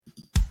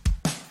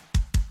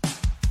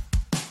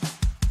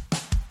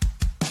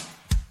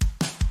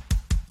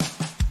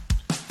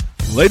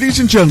Ladies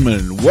and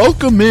gentlemen,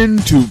 welcome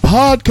into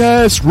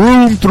Podcast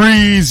Room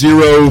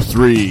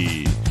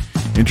 303.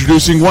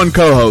 Introducing one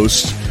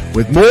co-host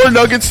with more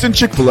nuggets than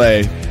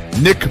Chick-fil-A,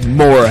 Nick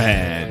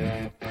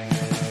Morahan.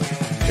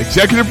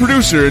 Executive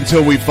producer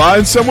until we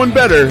find someone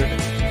better,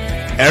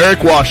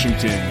 Eric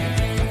Washington.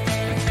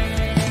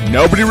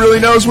 Nobody really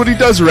knows what he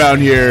does around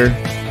here,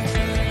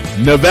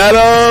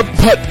 Nevada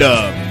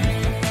Putnam.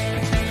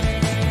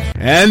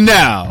 And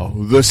now,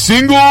 the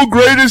single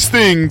greatest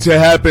thing to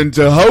happen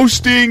to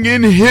hosting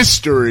in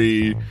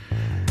history,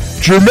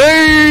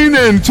 Jermaine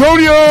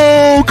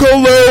Antonio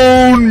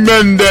Colon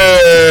Mendez.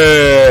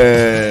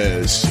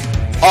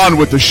 On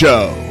with the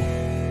show.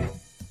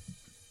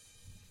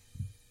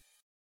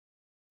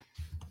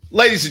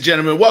 Ladies and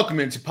gentlemen, welcome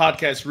into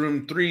Podcast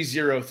Room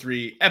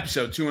 303,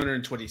 episode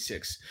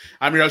 226.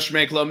 I'm your host,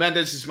 Jermaine Colon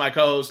Mendez. This is my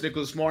co-host,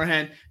 Nicholas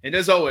Morahan. And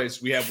as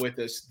always, we have with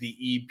us the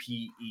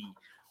EPE.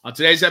 On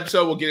today's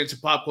episode, we'll get into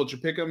pop culture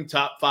pick'em,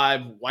 top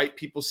 5 white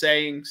people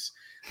sayings.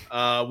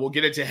 We'll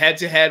get into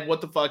head-to-head,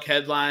 what the fuck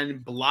headline,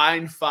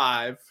 blind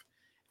 5,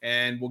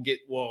 and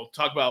we'll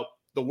talk about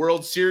the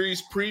World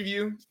Series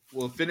preview.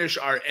 We'll finish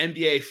our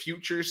NBA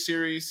Futures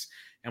series,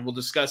 and we'll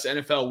discuss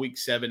NFL Week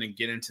 7 and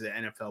get into the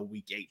NFL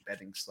Week 8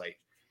 betting slate.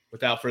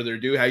 Without further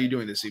ado, how are you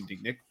doing this evening,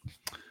 Nick?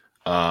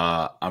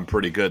 I'm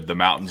pretty good. The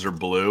mountains are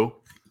blue.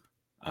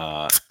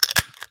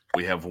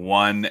 We have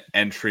one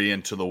entry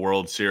into the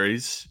World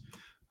Series.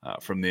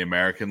 From the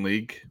American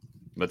League.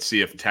 Let's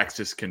see if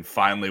Texas can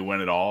finally win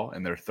it all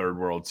in their third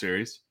World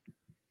Series.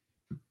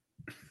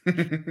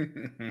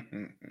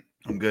 I'm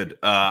good.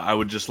 I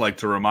would just like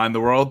to remind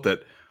the world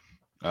that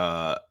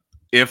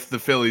if the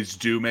Phillies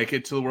do make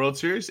it to the World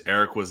Series,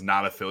 Eric was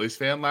not a Phillies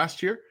fan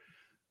last year,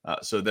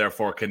 so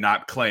therefore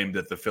cannot claim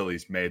that the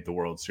Phillies made the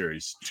World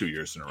Series 2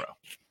 years in a row.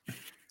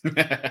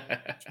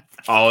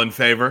 All in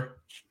favor?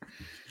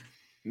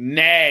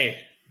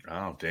 Nay.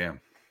 Oh, damn.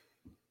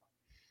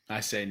 I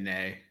say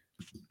nay.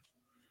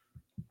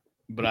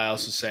 But I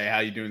also say, how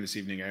you doing this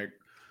evening, Eric?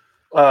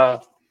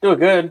 Doing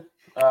good.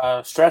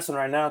 Stressing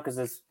right now because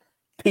this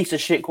piece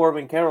of shit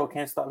Corbin Carroll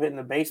can't stop hitting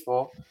the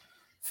baseball.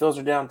 Phils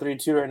are down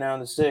 3-2 right now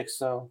in the 6th.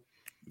 So,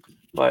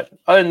 but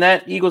other than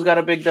that, Eagles got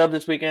a big dub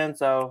this weekend,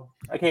 so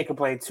I can't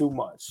complain too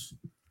much.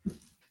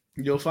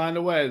 You'll find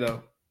a way,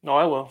 though. No,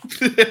 I will.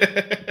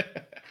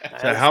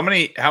 So how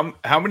many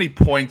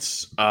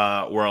points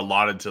were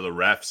allotted to the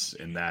refs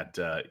in that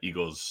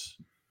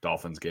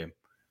Eagles-Dolphins game?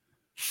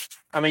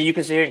 I mean, you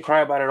can sit here and cry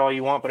about it all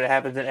you want, but it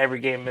happens in every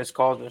game, missed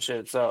calls and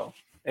shit. So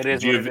it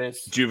is what it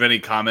is. Do you have any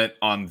comment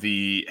on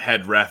the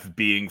head ref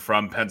being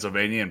from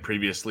Pennsylvania and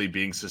previously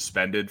being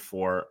suspended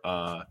for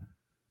what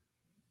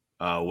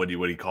do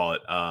you call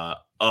it?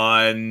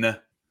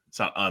 It's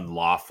not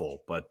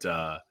unlawful, but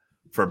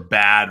for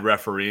bad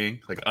refereeing,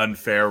 like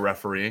unfair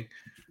refereeing.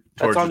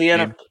 That's on the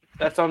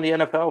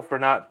NFL for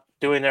not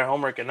doing their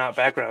homework and not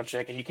background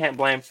checking. You can't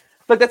blame.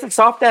 Look, that's a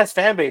soft-ass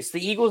fan base.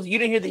 The Eagles, you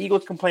didn't hear the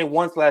Eagles complain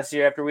once last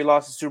year after we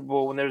lost the Super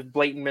Bowl when there was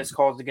blatant missed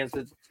calls against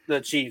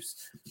the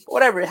Chiefs. But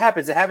whatever, it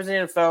happens. It happens in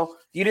the NFL.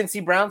 You didn't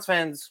see Browns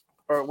fans,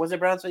 or was it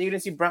Browns fans? You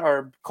didn't see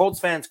Colts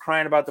fans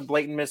crying about the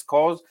blatant missed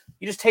calls.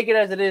 You just take it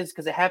as it is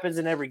because it happens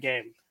in every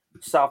game.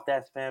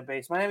 Soft-ass fan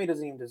base. Miami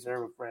doesn't even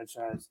deserve a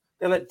franchise.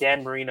 They let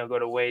Dan Marino go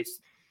to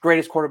waste.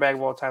 Greatest quarterback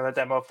of all time. Let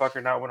that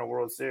motherfucker not win a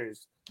World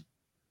Series.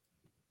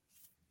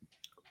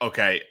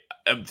 Okay,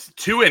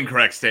 2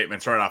 incorrect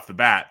statements right off the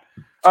bat.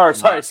 Oh,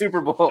 sorry,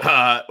 Super Bowl.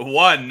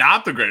 1,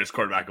 not the greatest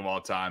quarterback of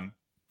all time,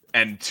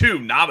 and 2,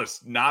 not a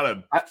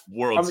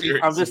World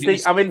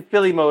Series. I'm in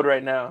Philly mode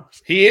right now.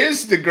 He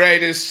is the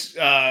greatest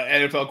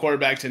NFL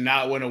quarterback to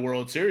not win a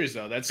World Series,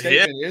 though. That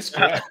statement is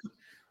correct.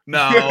 No,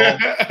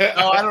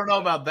 I don't know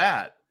about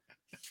that.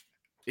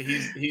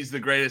 He's the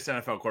greatest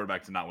NFL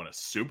quarterback to not win a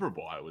Super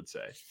Bowl, I would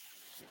say.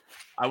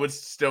 I would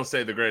still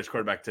say the greatest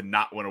quarterback to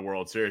not win a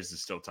World Series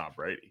is still Tom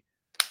Brady.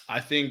 I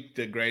think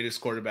the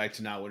greatest quarterback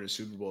to not win a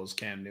Super Bowl is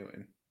Cam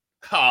Newton.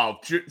 Oh,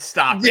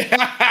 stop it.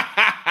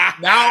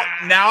 Now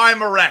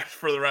I'm erect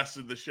for the rest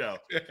of the show.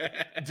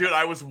 Dude,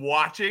 I was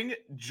watching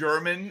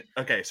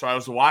I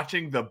was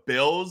watching the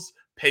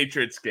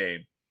Bills-Patriots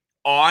game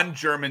on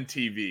German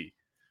TV,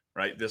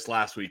 right, this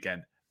last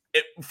weekend.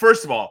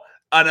 First of all,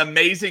 an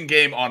amazing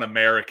game on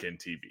American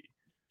TV.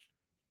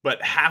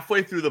 But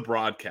halfway through the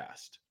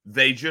broadcast,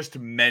 they just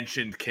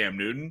mentioned Cam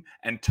Newton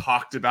and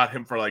talked about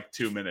him for like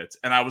 2 minutes.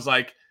 And I was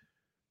like,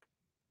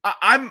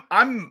 I'm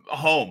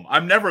home.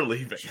 I'm never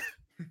leaving.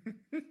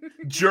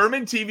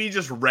 German TV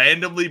just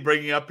randomly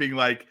bringing up being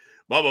like,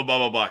 blah, blah, blah,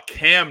 blah, blah,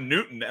 Cam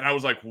Newton. And I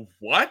was like,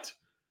 what?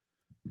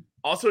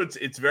 Also,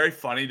 it's very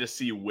funny to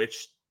see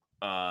which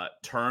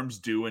terms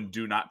do and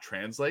do not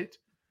translate.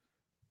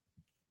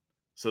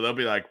 So they'll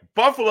be like,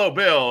 Buffalo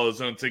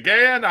Bills, and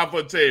again, I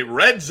would say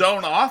red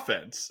zone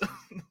offense.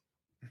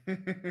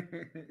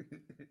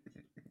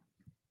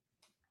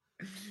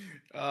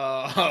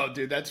 Oh,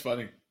 dude, that's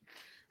funny.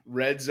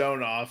 Red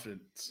zone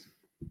offense.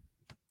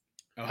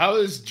 How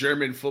is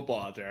German football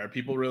out there? Are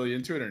people really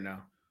into it or no?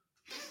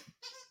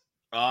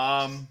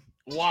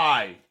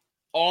 Why?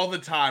 All the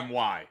time,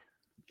 why?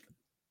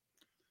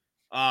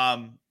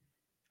 I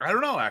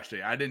don't know.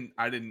 Actually, I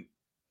didn't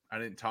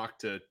talk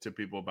to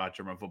people about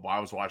German football. I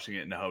was watching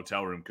it in the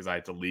hotel room because I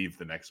had to leave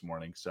the next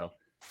morning. So,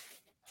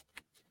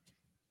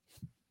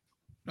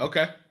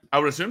 okay, I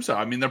would assume so.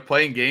 I mean, they're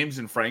playing games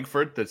in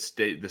Frankfurt. The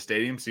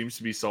stadium seems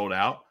to be sold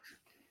out.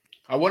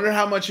 I wonder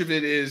how much of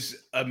it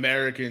is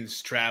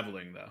Americans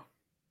traveling though,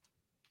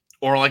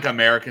 or like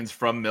Americans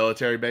from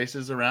military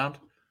bases around.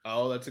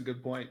 Oh, that's a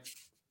good point.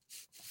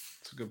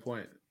 That's a good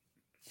point.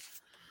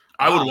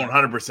 I would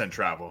 100%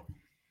 travel.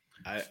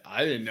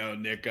 I didn't know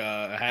Nick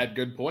had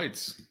good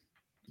points.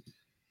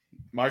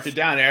 Mark it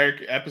down,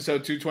 Eric.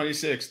 Episode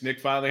 226.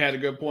 Nick finally had a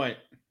good point.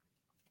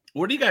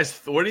 What are you guys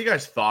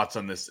thoughts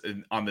on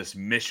this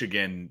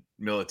Michigan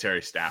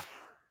military staff?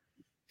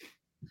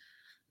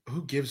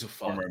 Who gives a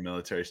fuck? Former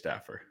military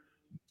staffer.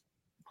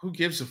 Who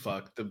gives a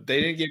fuck?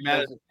 They didn't get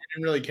mad. They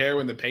didn't really care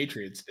when the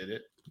Patriots did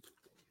it,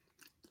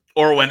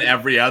 or when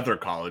every other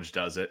college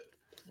does it.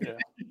 Yeah,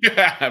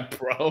 yeah,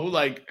 bro.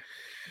 Like,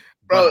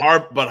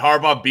 bro. But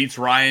Harbaugh beats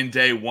Ryan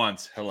Day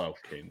once. Hello,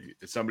 Kane.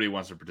 If somebody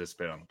wants to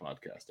participate on the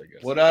podcast, I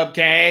guess. What up,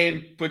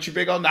 Kane? Put your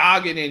big old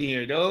noggin in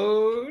here,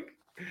 dude.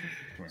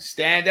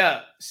 Stand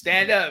up,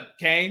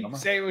 Kane.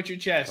 Say it with your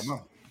chest.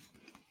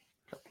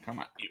 Come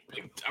on, you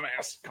big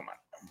dumbass. Come on.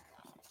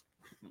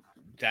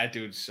 That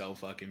dude's so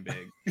fucking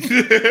big. He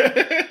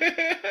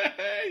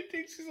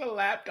thinks he's a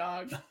lap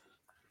dog.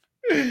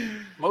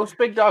 Most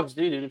big dogs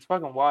do, dude. It's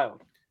fucking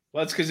wild.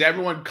 Well, it's because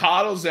everyone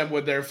coddles them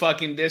when they're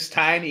fucking this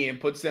tiny and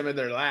puts them in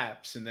their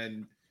laps, and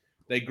then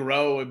they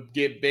grow and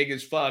get big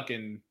as fuck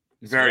and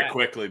very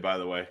quickly. By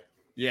the way,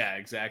 yeah,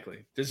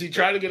 exactly. Does he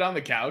try to get on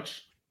the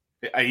couch?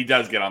 He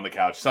does get on the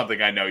couch.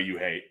 Something I know you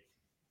hate.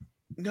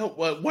 No,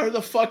 where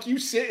the fuck you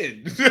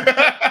sitting?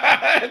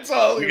 That's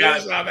all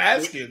I'm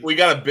asking. We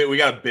got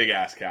a big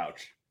ass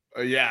couch.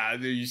 Yeah,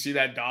 do you see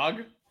that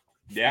dog?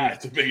 Yeah,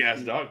 it's a big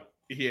ass dog.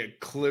 He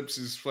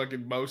eclipses his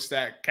fucking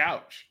Mostat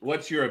couch.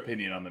 What's your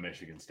opinion on the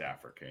Michigan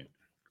staffer, Kane?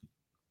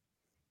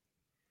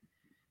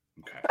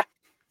 Okay.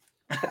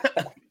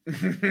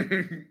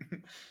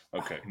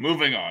 Okay,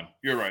 moving on.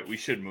 You're right. We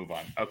should move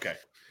on. Okay.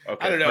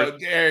 I don't know,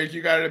 Eric.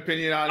 You got an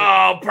opinion on it?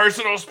 Oh,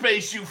 personal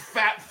space, you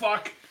fat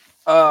fuck.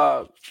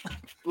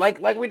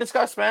 Like we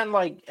discussed, man.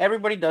 Like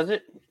everybody does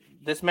it.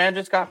 This man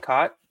just got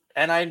caught,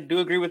 and I do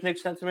agree with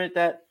Nick's sentiment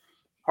that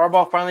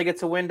Harbaugh finally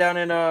gets a win down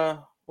in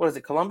what is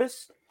it,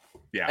 Columbus?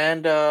 Yeah,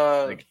 and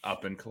like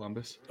up in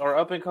Columbus or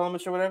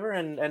whatever,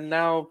 and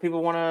now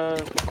people want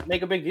to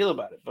make a big deal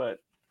about it. But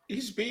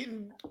he's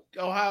beaten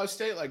Ohio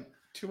State like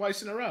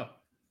twice in a row.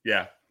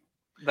 Yeah,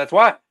 that's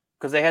why,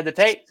 because they had the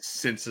tape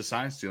since the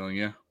sign stealing.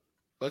 Yeah,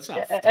 let's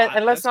not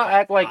and let's not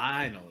act like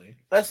finally.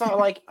 Let's not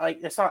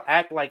let's not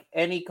act like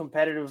any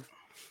competitive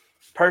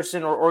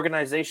person or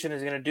organization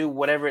is going to do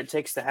whatever it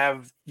takes to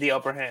have the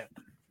upper hand.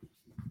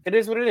 It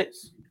is what it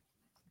is.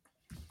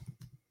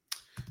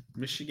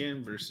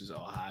 Michigan versus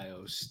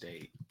Ohio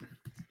State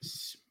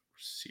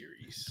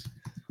series.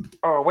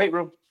 Oh, weight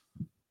room.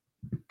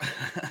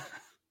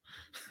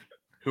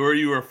 Who are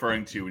you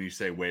referring to when you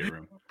say weight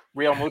room?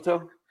 Real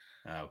Muto.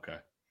 Okay.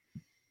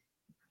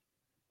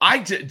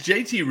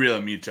 JT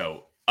Real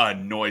Muto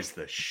annoys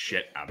the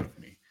shit out of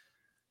me.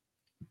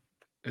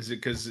 Is it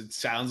because it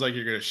sounds like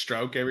you're going to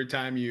stroke every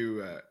time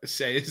you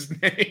say his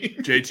name?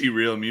 JT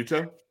Real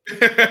Muto?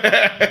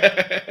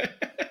 I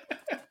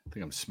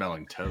think I'm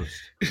smelling toast.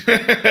 I'm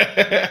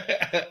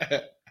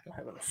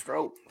having a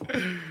stroke.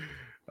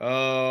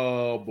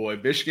 Oh, boy.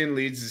 Michigan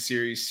leads the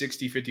series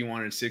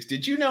 60-51-6.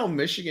 Did you know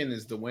Michigan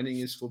is the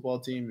winningest football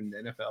team in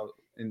the NFL,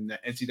 in the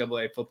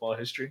NCAA football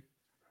history?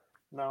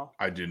 No.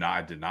 I did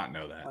not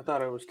know that. I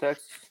thought it was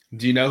Texas.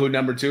 Do you know who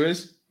number 2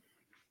 is?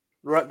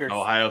 Rutgers.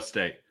 Ohio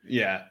State.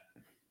 Yeah.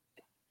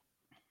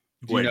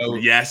 Wait,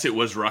 yes, it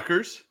was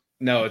Rutgers?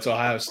 No, it's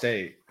Ohio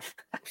State.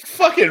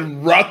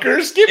 Fucking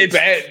Rutgers? Get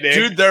back, Nick.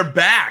 Dude, they're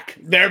back.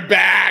 They're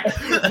back.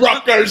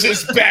 Rutgers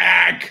is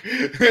back.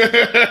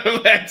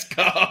 Let's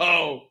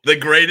go. The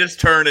greatest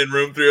turn in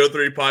Room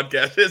 303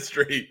 podcast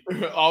history.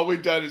 All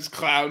we've done is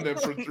clown them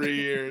for 3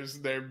 years.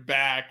 They're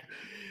back.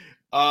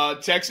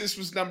 Texas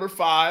was number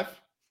 5.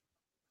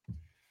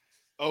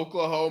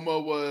 Oklahoma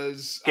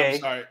was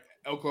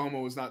Oklahoma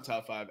was not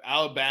top 5.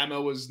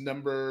 Alabama was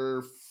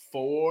number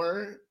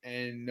 4,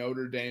 and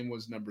Notre Dame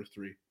was number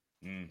 3.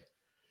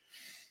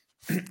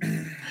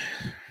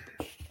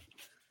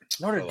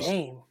 Notre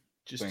Dame.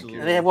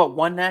 And they have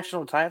one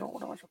national title?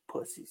 What a bunch of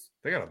pussies.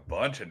 They got a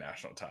bunch of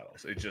national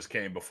titles. It just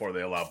came before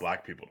they allowed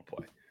black people to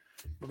play.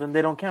 Well, then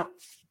they don't count.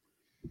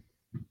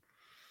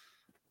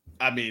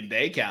 I mean,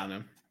 they count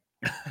them.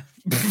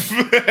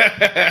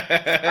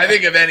 I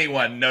think if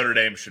anyone, Notre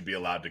Dame should be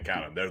allowed to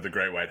count them. They're the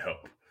Great White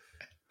Hope.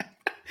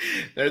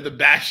 They're the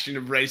bastion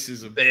of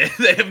racism. They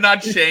have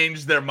not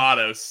changed their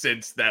motto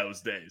since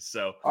those days.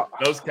 So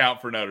those count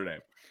for Notre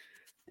Dame.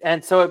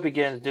 And so it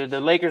begins, dude.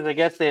 The Lakers, I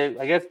guess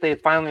they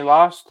finally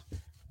lost.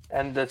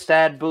 And the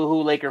sad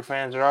boohoo Laker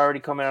fans are already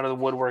coming out of the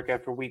woodwork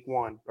after week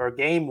 1 or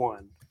game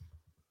 1.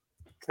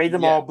 Trade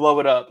them all, blow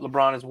it up.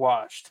 LeBron is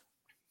washed.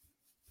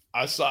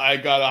 I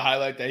got a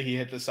highlight that he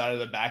hit the side of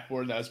the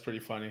backboard. That was pretty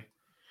funny.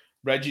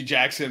 Reggie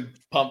Jackson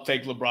pump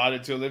fake LeBron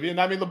into Olivia. And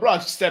I mean,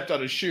 LeBron stepped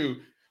on his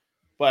shoe.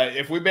 But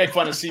if we make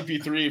fun of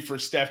CP3 for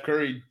Steph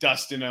Curry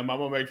dusting him, I'm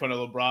going to make fun of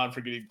LeBron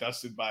for getting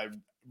dusted by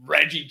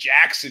Reggie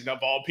Jackson, of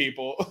all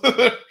people.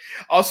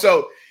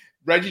 Also,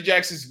 Reggie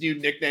Jackson's new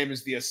nickname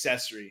is the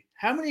Accessory.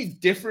 How many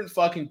different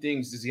fucking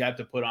things does he have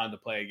to put on to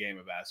play a game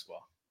of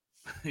basketball?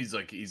 He's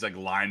like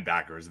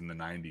linebackers in the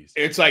 90s.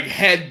 It's like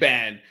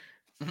headband.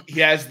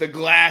 He has the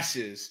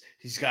glasses.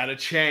 He's got a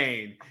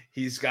chain.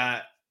 He's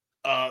got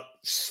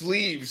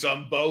sleeves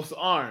on both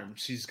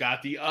arms. He's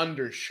got the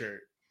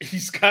undershirt.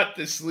 He's got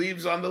the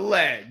sleeves on the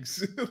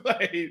legs,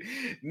 like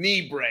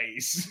knee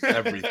brace,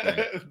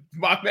 everything.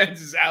 My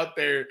man's is out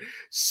there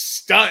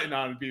stunting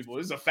on people.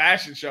 This is a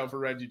fashion show for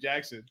Reggie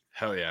Jackson.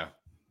 Hell yeah.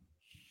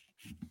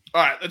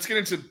 All right, let's get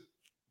into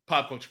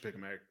pop culture pick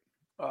 'em, Eric.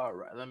 All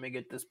right, let me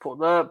get this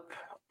pulled up.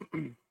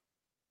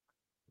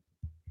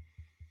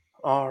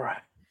 All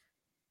right.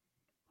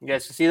 You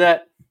guys can see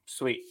that?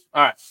 Sweet.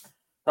 All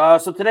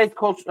right. So today's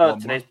culture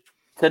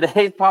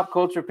today's pop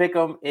culture pick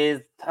 'em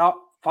is top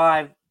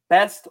 5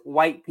 best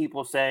white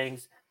people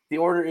sayings. The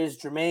order is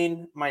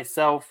Jermaine,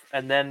 myself,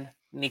 and then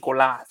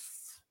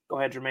Nicolas. Go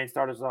ahead, Jermaine.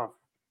 Start us off.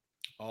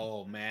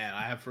 Oh, man.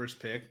 I have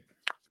first pick.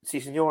 Si,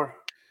 senor.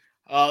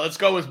 Let's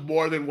go with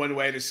more than one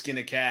way to skin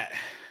a cat.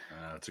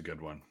 That's a good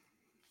one.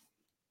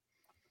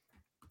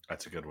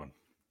 That's a good one.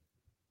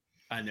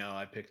 I know.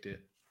 I picked it.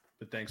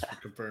 But thanks for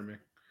confirming.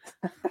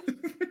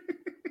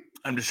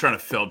 I'm just trying to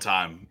fill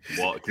time.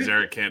 Well, because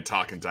Eric can't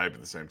talk and type at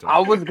the same time. I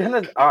was going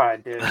to. All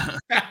right, dude.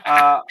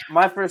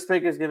 My first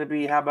pick is going to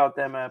be, how about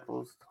them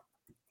apples?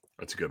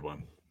 That's a good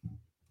one.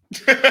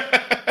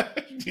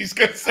 He's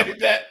going to say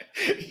that.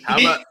 How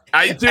about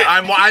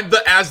I'm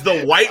as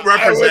the white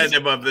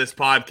representative of this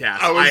podcast.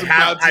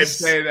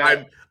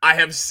 I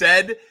have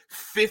said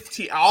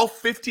 15. All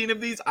 15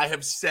 of these I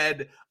have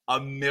said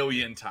a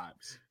million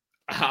times.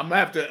 I'm gonna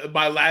have to.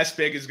 My last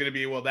pick is gonna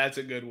be. Well, that's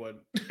a good one.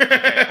 That's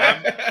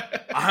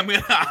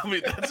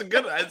a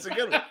good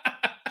one.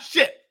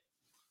 Shit.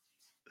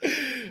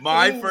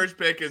 My first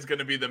pick is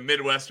gonna be the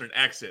Midwestern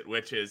exit,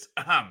 which is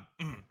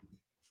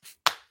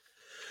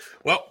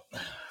well,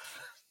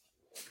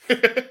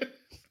 it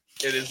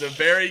is a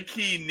very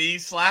key knee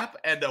slap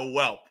and a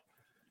whelp.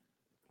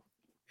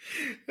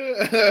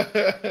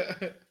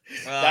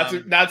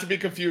 Not to be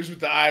confused with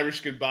the Irish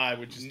goodbye,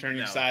 which is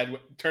turning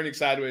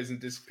sideways and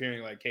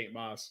disappearing like Kate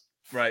Moss.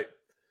 Right.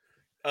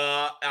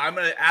 I'm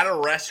at a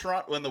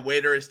restaurant when the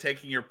waiter is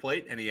taking your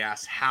plate and he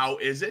asks, "How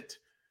is it?"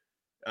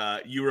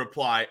 You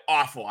reply,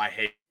 "Awful. I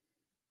hate."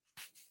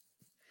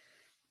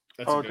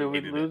 Did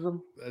we lose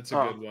them? That's a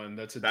good one.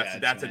 That's a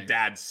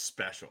dad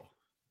special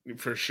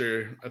for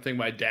sure. I think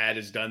my dad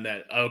has done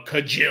that a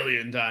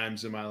cajillion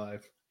times in my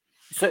life.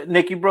 So,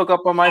 Nick, you broke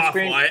up on my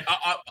screen.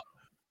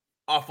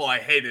 Awful. I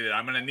hated it.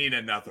 I'm gonna need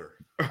another.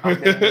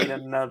 I'm gonna need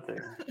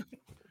another.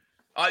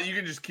 You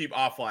can just keep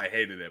awful. I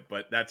hated it,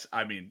 but that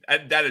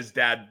is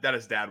dad. That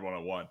is dad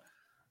 101.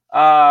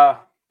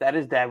 That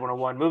is dad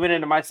 101. Moving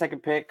into my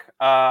second pick.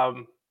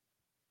 I'm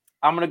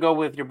gonna go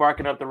with "You're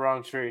barking up the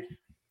wrong tree."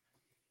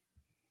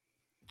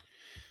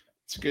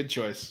 It's a good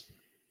choice.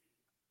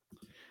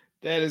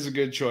 That is a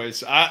good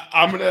choice.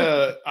 I'm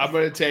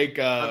gonna take.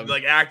 I'm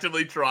like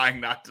actively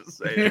trying not to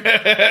say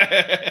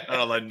it. I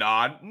don't like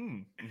nod.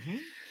 Mm-hmm.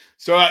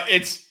 So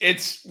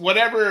it's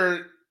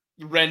whatever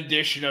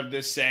rendition of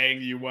this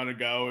saying you want to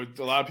go.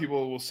 A lot of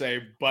people will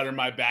say "butter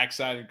my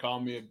backside and call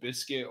me a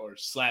biscuit" or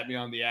 "slap me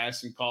on the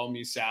ass and call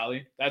me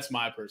Sally." That's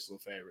my personal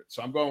favorite.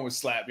 So I'm going with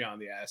 "slap me on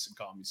the ass and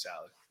call me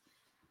Sally."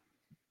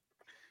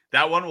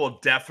 That one will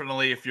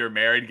definitely, if you're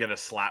married, get a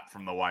slap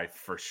from the wife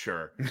for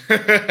sure.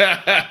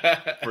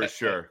 For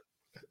sure.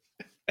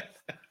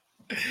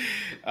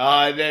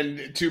 And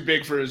then "too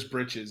big for his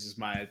britches" is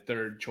my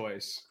third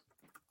choice.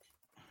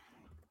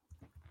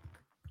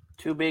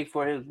 Too big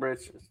for his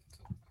britches.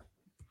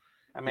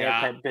 I mean,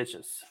 type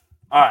bitches.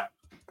 All right.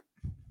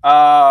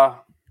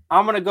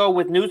 I'm gonna go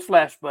with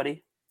 "newsflash,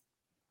 buddy."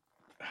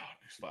 Oh,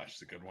 newsflash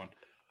is a good one.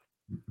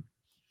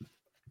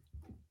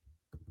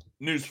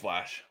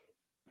 Newsflash,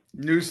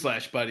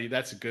 buddy.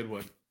 That's a good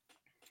one.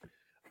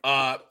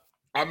 I'm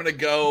gonna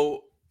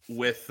go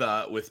with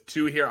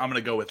two here. I'm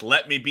gonna go with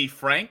 "Let Me Be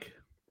Frank,"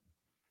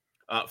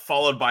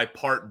 followed by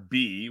part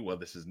B. Well,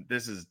 this is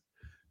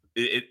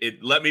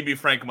it. "Let me be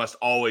frank" must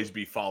always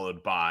be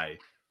followed by.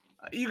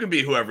 You can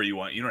be whoever you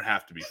want. You don't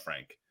have to be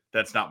Frank.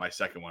 That's not my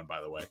second one,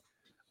 by the way.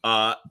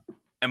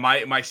 And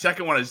my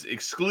second one is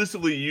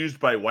exclusively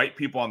used by white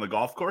people on the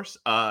golf course.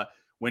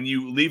 When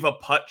you leave a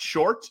putt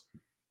short,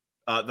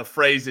 the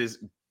phrase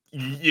is,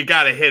 "You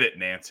got to hit it,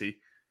 Nancy."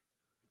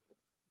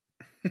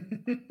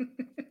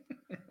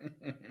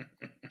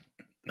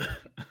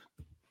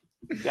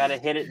 Got to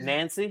hit it,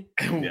 Nancy?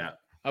 Yeah.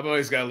 I've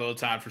always got a little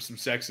time for some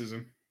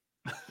sexism.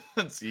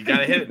 So you got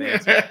to hit it,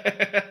 Nancy.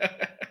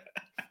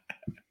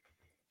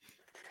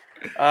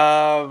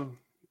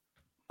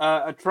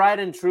 A tried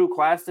and true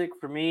classic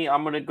for me.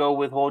 I'm gonna go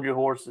with "Hold Your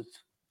Horses."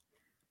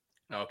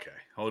 Okay,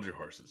 hold your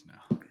horses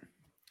now.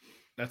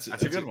 That's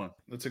a good one.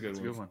 That's a good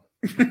one. Good one.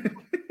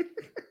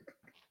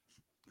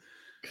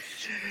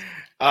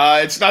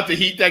 It's not the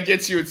heat that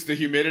gets you; it's the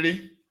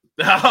humidity.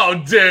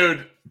 Oh,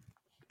 dude.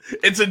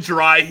 It's a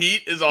dry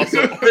heat is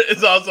also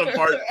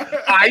part.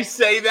 I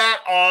say that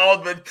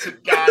all the time.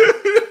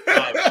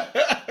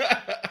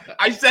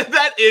 I said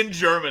that in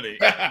Germany.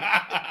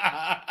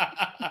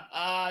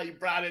 You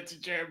brought it to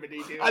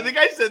Germany, dude. I think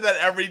I said that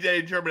every day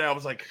in Germany. I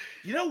was like,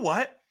 you know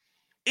what?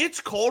 It's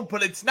cold,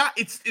 but it's not.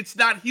 It's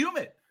not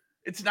humid.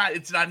 It's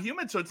not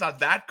humid, so it's not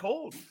that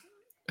cold,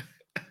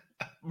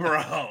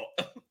 bro.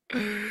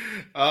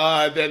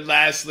 Then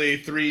lastly,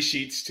 3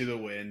 sheets to the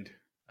wind.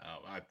 Oh,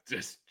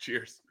 just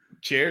cheers.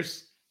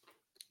 Cheers.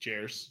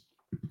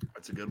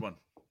 That's a good one.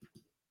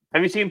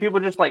 Have you seen people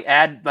just make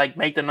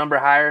the number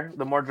higher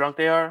the more drunk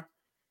they are?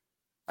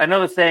 I know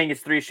the saying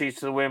is 3 sheets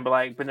to the wind,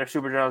 but when they're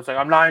super drunk, it's like,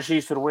 I'm 9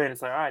 sheets to the wind.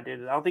 It's like, all right,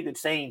 dude. I don't think the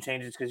saying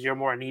changes because you're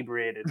more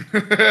inebriated.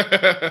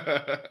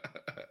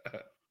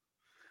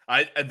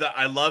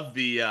 I love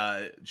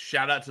the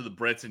shout out to the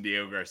Brits and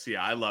Diego Garcia.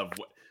 I love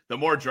the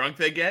more drunk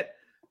they get,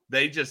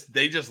 they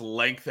just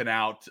lengthen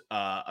out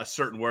a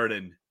certain word.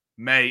 And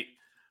mate,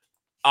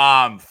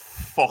 I'm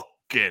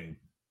fucking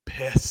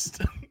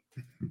pissed.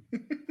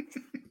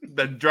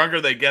 The drunker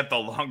they get, the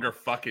longer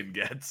fucking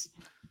gets.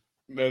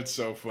 That's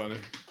so funny.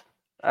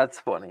 That's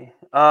funny.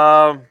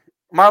 My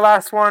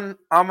last one,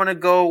 I'm gonna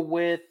go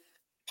with.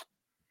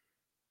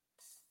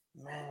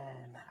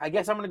 Man, I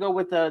guess I'm gonna go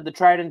with the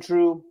tried and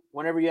true.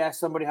 Whenever you ask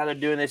somebody how they're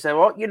doing, they say,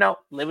 "Well,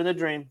 living the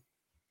dream."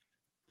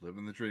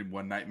 Living the dream,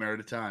 one nightmare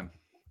at a time.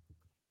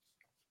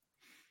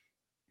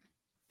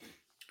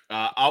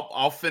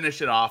 I'll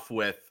finish it off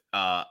with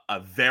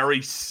a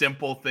very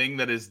simple thing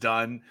that is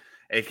done,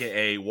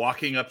 aka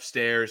walking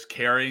upstairs,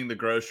 carrying the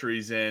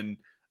groceries in,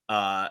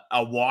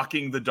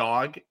 walking the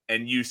dog,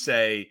 and you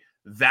say,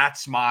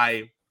 "That's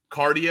my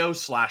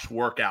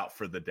cardio/workout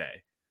for the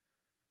day."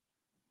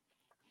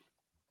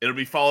 It'll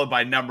be followed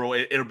by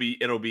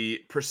it'll be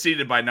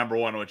preceded by number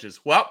 1, which is,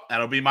 well,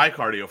 that'll be my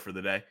cardio for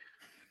the day.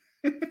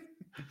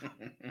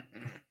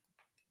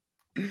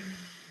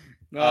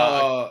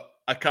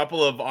 A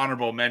couple of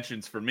honorable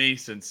mentions for me,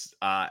 since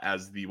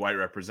as the white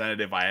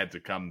representative, I had to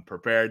come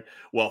prepared.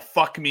 Well,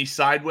 fuck me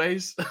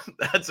sideways.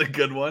 That's a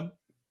good one.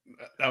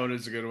 That one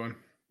is a good one.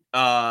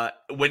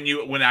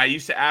 When I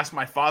used to ask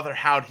my father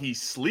how'd he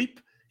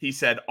sleep, he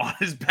said on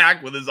his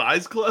back with his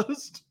eyes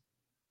closed.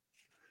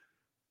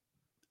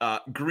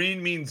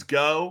 Green means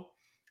go,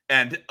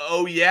 and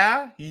oh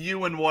yeah,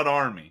 you in what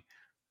army?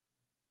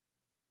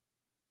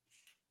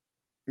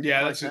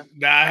 Yeah,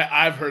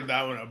 I've heard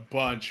that one a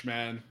bunch,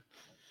 man.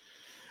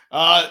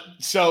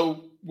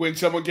 So when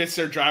someone gets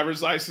their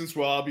driver's license,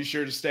 well, I'll be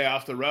sure to stay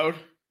off the road.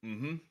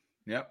 Mm-hmm.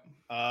 Yep.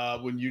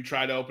 When you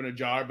try to open a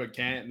jar but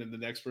can't, and then the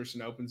next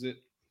person opens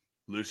it,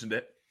 loosened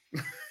it.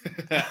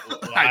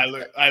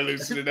 I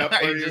loosened it up.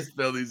 I just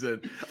fill these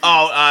in.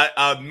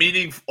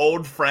 Meeting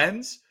old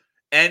friends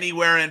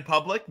anywhere in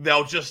public,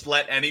 they'll just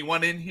let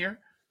anyone in here.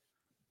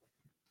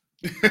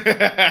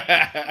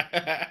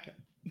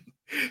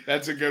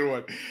 That's a good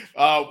one.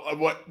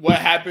 What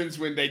happens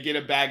when they get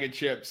a bag of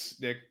chips,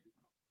 Nick?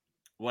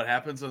 What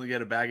happens when they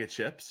get a bag of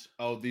chips?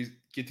 Oh,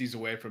 get these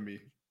away from me.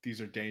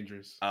 These are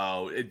dangerous.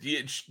 Oh,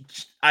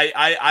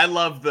 I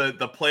love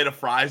the plate of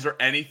fries or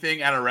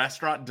anything at a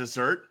restaurant,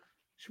 dessert.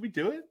 Should we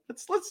do it?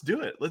 Let's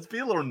do it. Let's be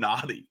a little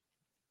naughty.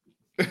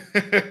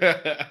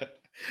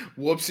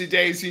 Whoopsie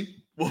daisy.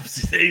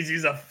 Whoopsie daisy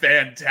is a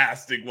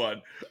fantastic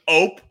one.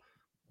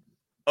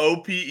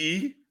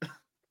 OPE.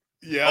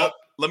 Yeah.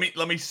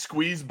 Let me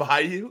squeeze by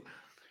you.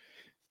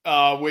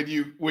 When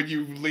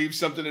you leave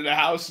something in the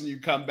house and you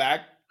come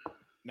back,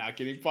 not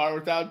getting far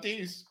without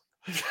these.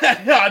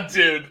 Oh,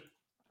 dude.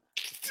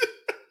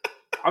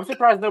 I'm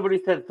surprised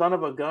nobody said "son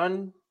of a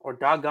gun" or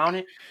 "doggone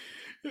it."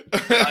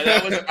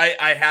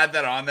 I had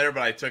that on there,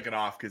 but I took it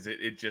off because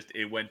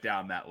it went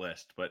down that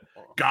list. But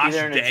gosh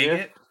dang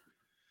it.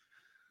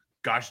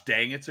 Gosh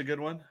dang it's a good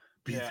one.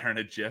 Be there in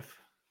a GIF.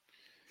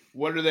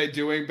 What are they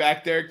doing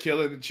back there?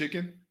 Killing the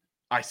chicken?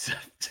 I said,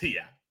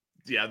 yeah.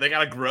 They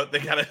gotta grow. They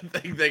gotta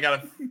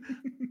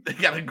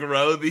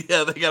grow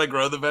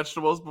the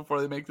vegetables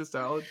before they make the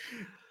salad.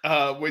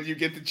 When you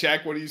get the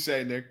check, what do you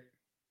say, Nick?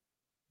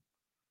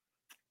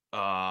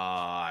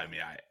 I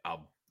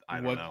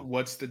don't know.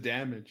 What's the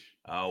damage?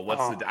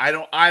 I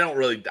don't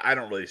really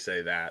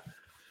say that.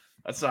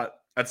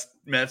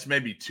 That's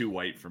maybe too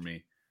white for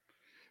me.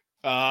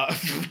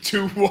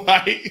 Too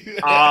white.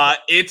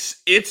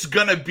 It's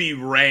gonna be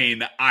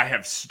rain. I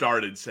have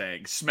started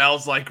saying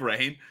smells like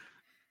rain.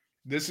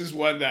 This is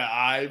one that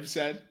I've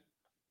said.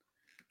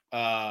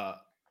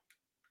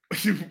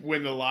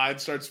 When the line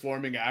starts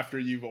forming after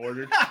you've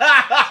ordered.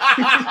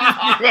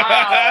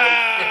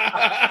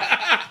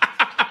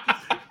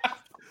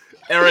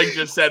 Eric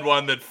just said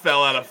one that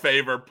fell out of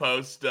favor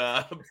post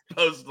like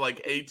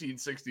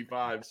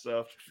 1865.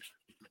 So.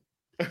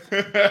 Oh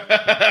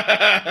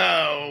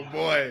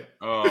boy.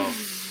 Oh.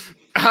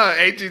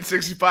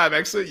 1865.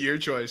 Excellent year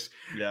choice.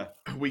 Yeah.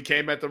 We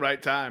came at the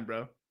right time,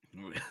 bro.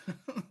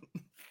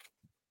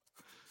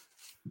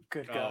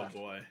 Good God. Oh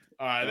boy.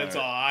 All right, that's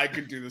all. I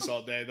could do this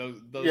all day.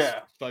 Those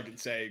fucking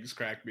sayings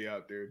crack me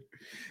up, dude.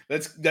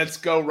 Let's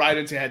go right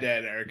into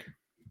head-to-head, Eric.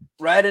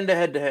 Right into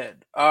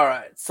head-to-head. All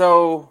right.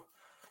 So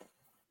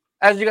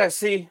as you guys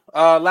see,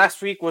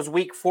 last week was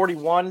week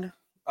 41.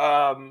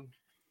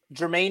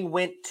 Jermaine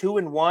went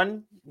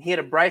 2-1. He had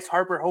a Bryce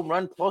Harper home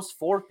run plus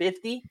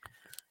 450,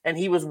 and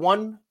he was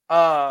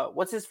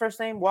what's his first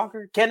name?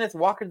 Kenneth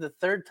Walker, the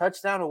third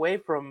touchdown away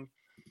from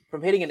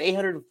hitting an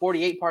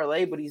 848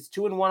 parlay, but he's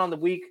 2-1 on the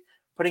week,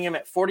 putting him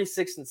at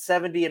 46 and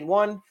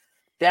 70-1,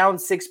 down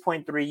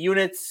 6.3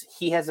 units.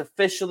 He has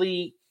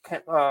officially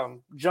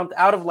jumped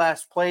out of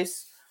last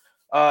place.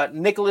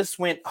 Nicholas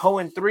went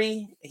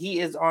 0-3. He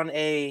is on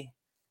a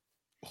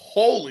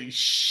holy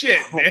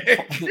shit,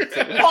 Nick. 3, 4,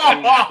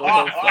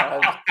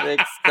 5,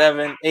 6,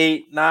 7,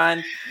 8,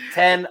 9,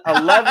 10,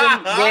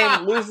 11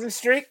 game losing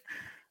streak.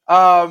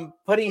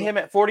 Putting him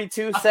at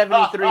 42,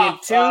 73, and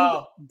 2,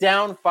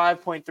 down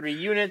 5.3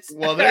 units.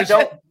 Well,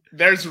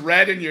 there's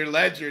red in your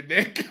ledger,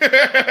 Nick.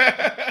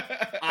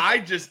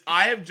 I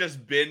have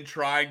just been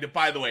trying to,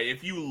 by the way,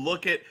 if you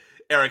look at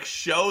Eric,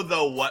 show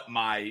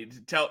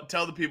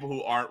tell the people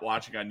who aren't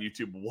watching on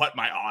YouTube what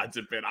my odds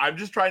have been. I'm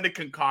just trying to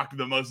concoct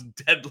the most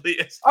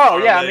deadliest. Oh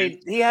yeah, I mean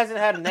he hasn't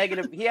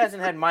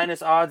had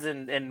minus odds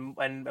in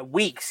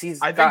weeks.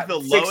 I think the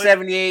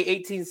 678,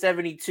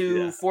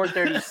 1872,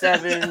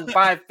 437,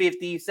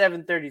 550,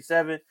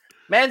 737.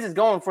 Man's is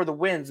going for the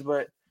wins,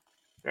 but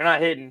they're not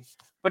hitting.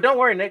 But don't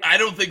worry, Nick. I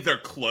don't think they're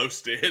close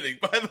to hitting,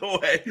 by the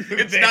way.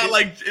 It's not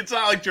like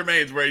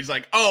Jermaine's where he's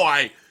like, oh,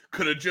 I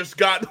could have just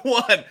gotten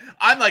one.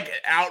 I'm like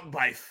out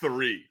by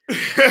 3.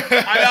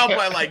 I'm out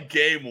by like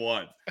game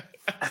 1.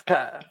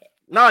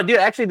 No, dude,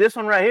 actually this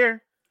one right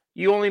here,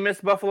 you only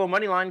missed Buffalo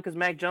money line because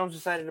Mac Jones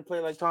decided to play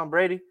like Tom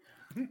Brady.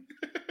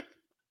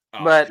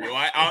 But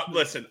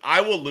listen,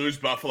 I will lose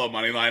Buffalo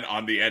money line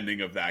on the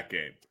ending of that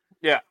game.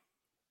 Yeah.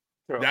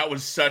 True. That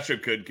was such a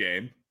good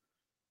game.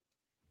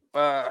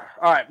 All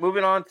right,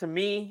 moving on to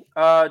me.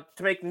 To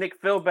make Nick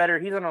feel better,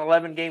 he's on an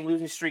 11-game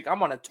losing streak.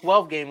 I'm on a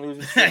 12-game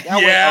losing streak.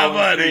 Yeah,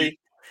 buddy.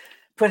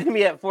 Putting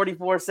me at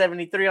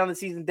 44-73 on the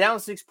season, down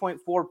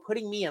 6.4,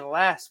 putting me in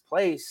last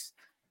place.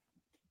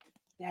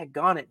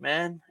 Daggone it,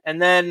 man.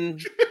 And then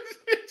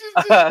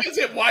Daggone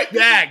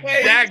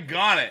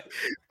it.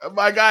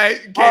 My guy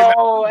came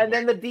out. And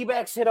then the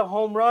Dbacks hit a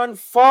home run.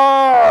 Fuck.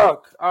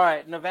 All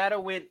right,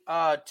 Nevada went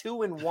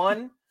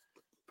 2-1.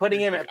 Putting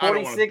him at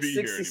 46,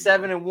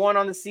 67, and 1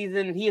 on the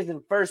season. He is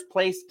in first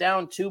place,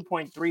 down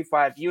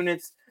 2.35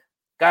 units.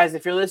 Guys,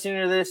 if you're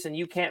listening to this and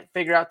you can't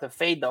figure out to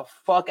fade the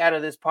fuck out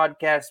of this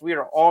podcast, we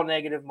are all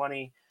negative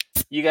money.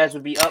 You guys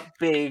would be up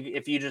big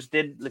if you just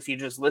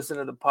listen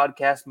to the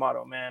podcast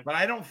motto, man. But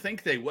I don't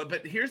think they would.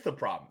 But here's the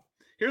problem.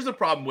 Here's the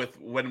problem with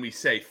when we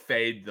say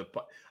fade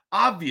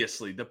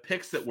obviously the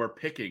picks that we're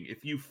picking,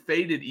 if you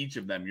faded each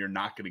of them, you're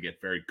not going to get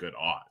very good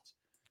odds.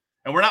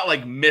 And we're not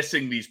like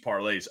missing these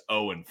parlays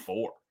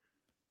 0-4.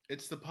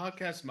 It's the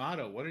podcast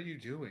motto. What are you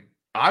doing?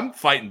 I'm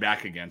fighting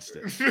back against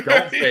it.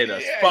 Don't fade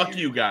us. Fuck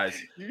you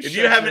guys. If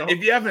you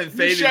haven't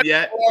faded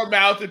yet, your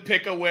mouth and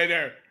pick a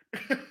winner.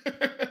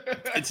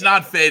 It's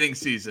not fading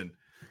season.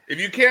 If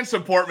you can't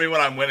support me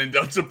when I'm winning,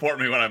 don't support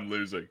me when I'm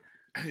losing.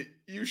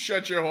 You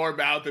shut your whore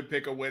mouth and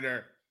pick a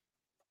winner.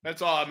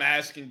 That's all I'm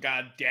asking.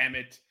 God damn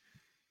it.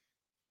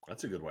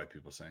 That's a good white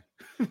people saying.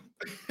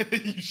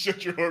 You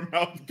shut your whore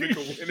mouth and pick a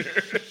winner.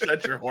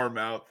 Shut your whore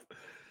mouth.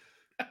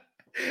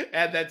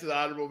 Add that to the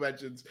honorable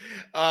mentions.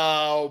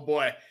 Oh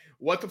boy,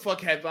 what the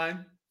fuck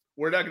headline?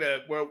 We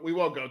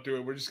won't go through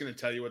it. We're just gonna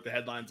tell you what the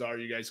headlines are.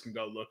 You guys can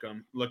go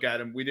look at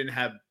them. We didn't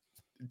have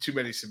too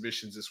many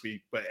submissions this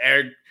week, but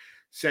Eric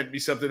sent me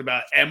something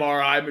about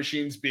MRI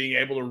machines being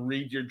able to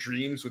read your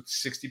dreams with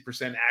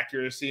 60%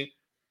 accuracy.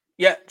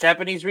 Yeah,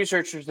 Japanese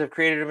researchers have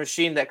created a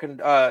machine that can.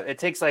 It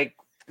takes like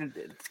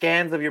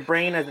scans of your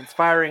brain as it's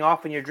firing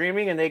off when you're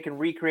dreaming, and they can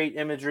recreate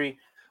imagery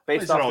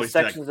based off the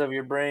sections of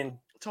your brain.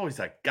 It's always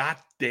that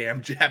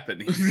goddamn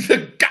Japanese.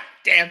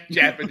 Goddamn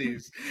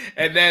Japanese.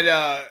 And then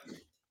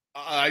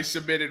I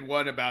submitted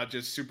one about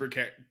just super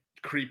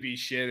creepy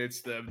shit. It's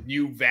the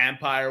new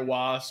vampire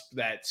wasp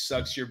that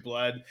sucks your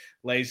blood,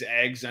 lays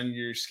eggs under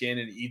your skin,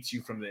 and eats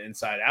you from the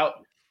inside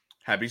out.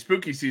 Happy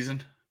spooky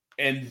season.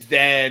 And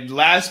then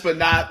last but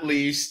not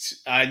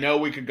least, I know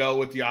we could go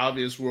with the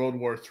obvious World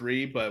War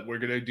III, but we're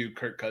going to do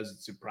Kirk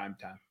Cousins in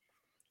primetime.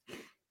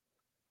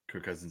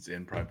 Kirk Cousins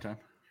in primetime?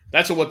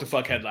 That's a what the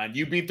fuck headline.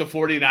 You beat the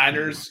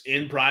 49ers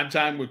in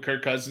primetime with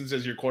Kirk Cousins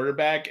as your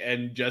quarterback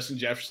and Justin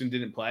Jefferson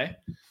didn't play?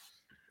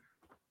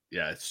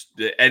 Yeah, it's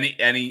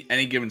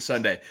any given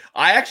Sunday.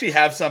 I actually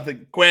have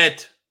something.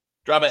 Quit.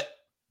 Drop it.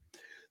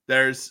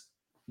 There's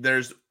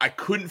I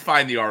couldn't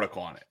find the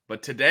article on it,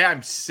 but today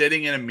I'm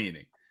sitting in a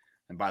meeting.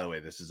 And by the way,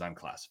 this is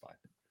unclassified.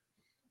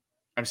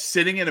 I'm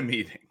sitting in a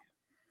meeting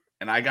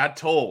and I got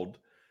told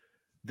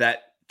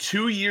that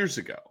 2 years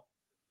ago,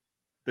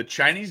 the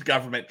Chinese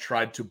government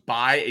tried to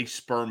buy a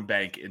sperm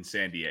bank in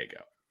San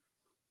Diego.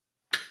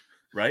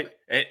 Right?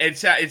 It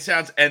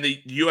sounds, and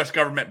the U.S.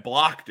 government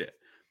blocked it.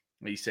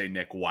 You say,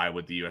 Nick, why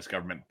would the U.S.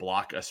 government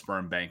block a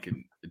sperm bank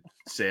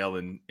sale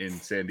in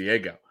San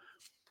Diego.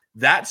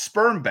 That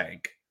sperm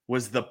bank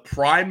was the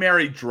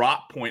primary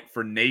drop point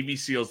for Navy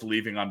SEALs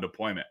leaving on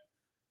deployment.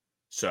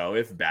 So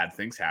if bad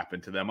things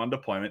happened to them on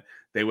deployment,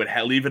 they would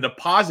leave a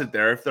deposit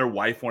there if their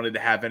wife wanted to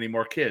have any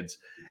more kids.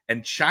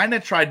 And China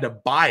tried to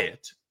buy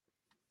it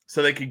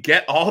so they could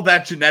get all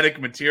that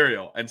genetic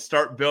material and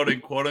start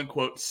building quote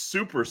unquote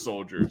super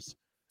soldiers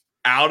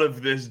out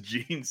of this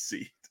gene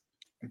seed.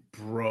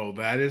 Bro,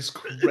 that is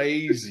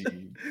crazy.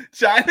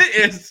 China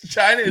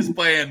is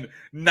playing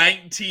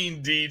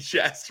 19D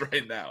chess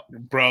right now.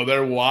 Bro,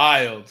 they're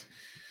wild.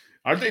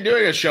 Aren't they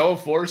doing a show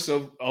of force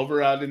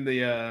over out in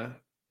the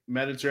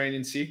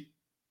Mediterranean Sea?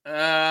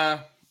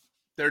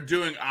 They're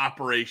doing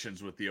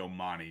operations with the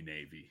Omani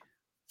Navy.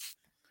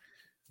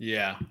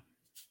 Yeah.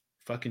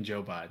 Fucking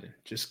Joe Biden.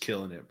 Just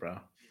killing it, bro.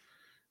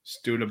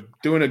 Just doing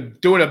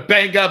a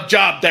bang up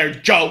job there,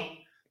 Joe.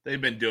 They've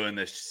been doing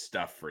this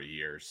stuff for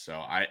years, so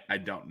I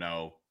don't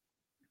know.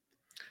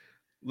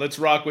 Let's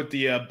rock with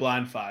the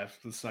blind five.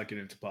 Let's not get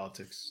into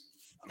politics.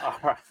 All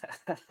right.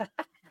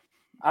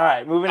 All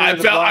right, moving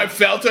on. I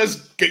felt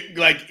us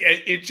like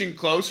itching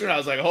closer, and I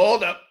was like,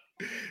 hold up.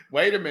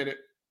 Wait a minute.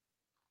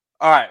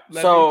 All right,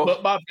 Let me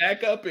put my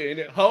back up in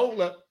it. Hold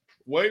up.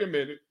 Wait a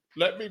minute.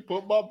 Let me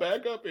put my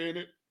back up in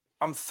it.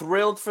 I'm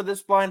thrilled for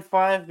this blind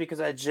five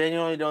because I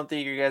genuinely don't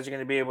think you guys are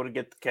going to be able to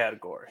get the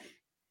category.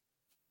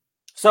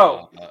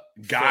 So,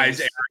 guys,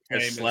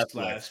 Eric has slept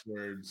with.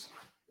 Words.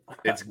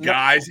 It's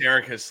guys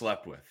Eric has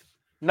slept with.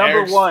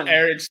 Number one.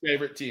 Eric's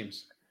favorite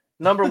teams.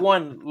 Number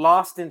one,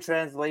 Lost in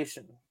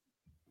Translation.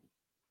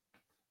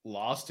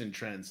 Lost in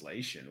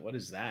Translation? What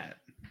is that?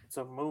 It's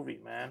a movie,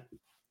 man.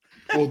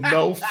 Well,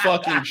 no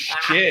fucking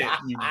shit,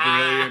 you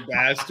brilliant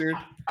bastard.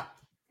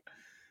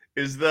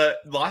 Is the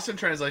Lost in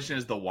Translation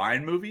is the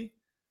wine movie?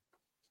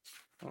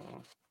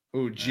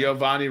 Ooh,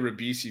 Giovanni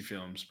Ribisi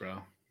films, bro.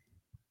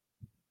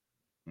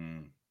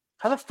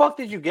 How the fuck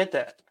did you get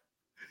that?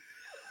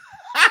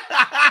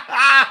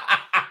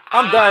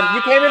 I'm done.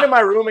 You came into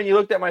my room and you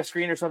looked at my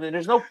screen or something.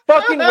 There's no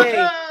fucking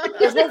way.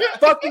 There's no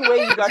fucking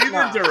way you got Is he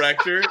the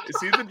director? Is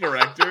he the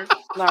director?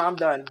 No, I'm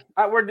done.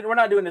 We're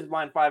not doing this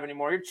blind five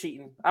anymore. You're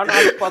cheating. I don't know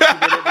how the fuck you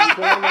did it, but you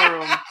came into my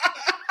room.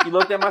 You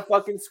looked at my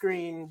fucking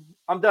screen.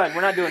 I'm done.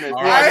 We're not doing this.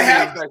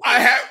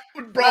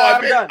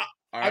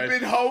 I've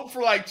been home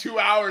for like 2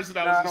 hours and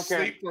I was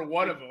asleep for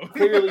one of them.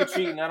 Clearly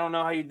cheating. I don't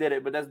know how you did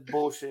it, but that's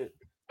bullshit.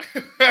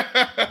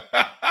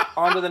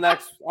 On to the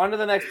next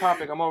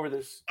topic. I'm over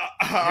this.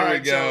 Here we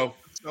go.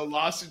 So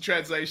Lost in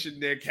Translation,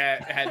 Nick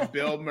had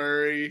Bill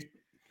Murray,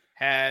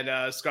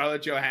 had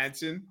Scarlett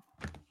Johansson.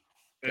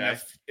 Okay.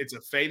 It's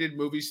a faded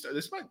movie star.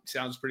 This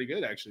sounds pretty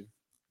good, actually.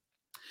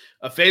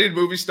 A faded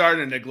movie star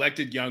and a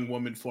neglected young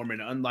woman form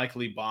an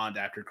unlikely bond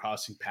after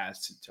crossing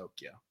paths in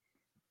Tokyo.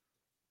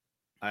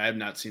 I have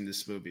not seen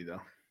this movie,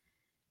 though.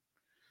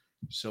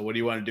 So what do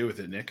you want to do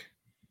with it, Nick?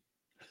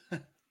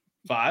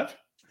 5?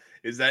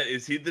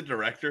 Is he the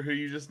director who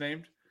you just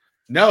named?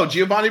 No,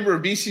 Giovanni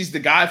Ribisi's the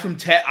guy from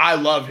Ted. I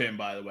love him,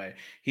 by the way.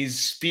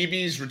 He's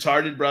Phoebe's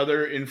retarded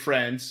brother in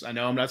Friends. I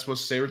know I'm not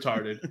supposed to say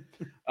retarded.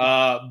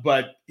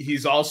 But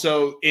he's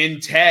also in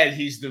Ted.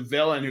 He's the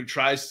villain who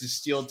tries to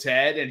steal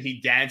Ted, and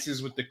he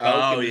dances with the Coke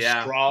and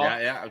the straw.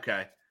 Yeah,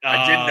 okay.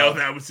 I didn't know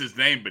that was his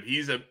name, but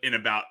he's in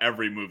about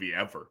every movie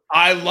ever.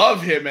 I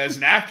love him as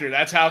an actor.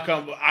 That's how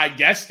come I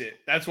guessed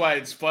it. That's why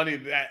it's funny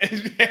that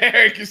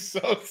Eric is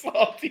so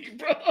salty,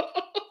 bro.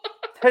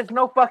 There's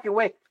no fucking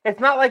way. It's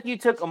not like you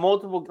took a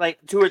multiple, like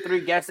 2 or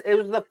 3 guesses. It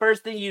was the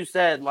first thing you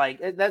said. Like,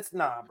 that's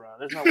nah, bro.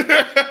 There's no way.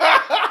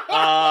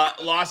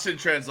 Lost in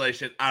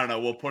Translation. I don't know.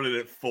 We'll put it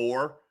at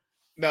 4.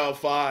 No,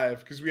 5,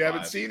 because we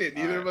haven't seen it.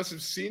 Neither of us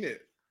have seen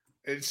it.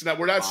 It's not.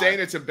 We're not saying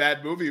it's a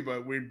bad movie,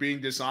 but we're being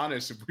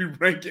dishonest if we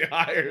rank it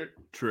higher.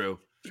 True.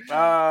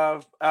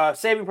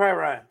 Saving Private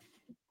Ryan.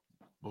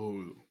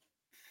 Oh,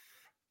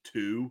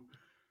 2.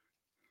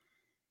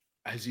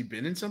 Has he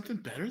been in something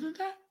better than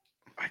that?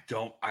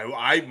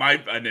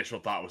 My initial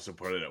thought was to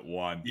put it at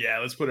 1. Yeah,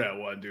 let's put it at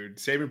 1, dude.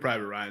 Saving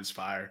Private Ryan's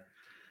fire.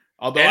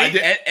 Although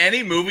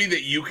any movie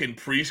that you can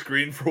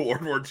pre-screen for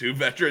World War II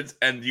veterans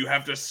and you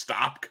have to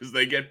stop because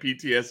they get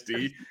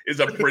PTSD is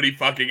a pretty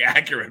fucking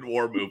accurate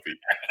war movie.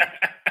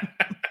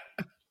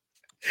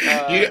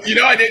 You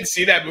know, I didn't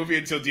see that movie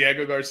until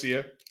Diego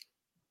Garcia.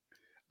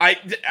 I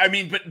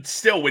mean, but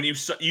still, when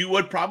you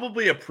would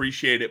probably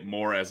appreciate it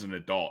more as an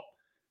adult.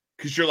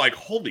 Because you're like,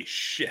 holy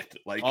shit!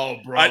 Like, oh,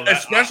 bro,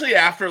 especially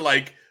after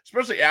the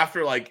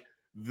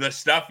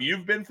stuff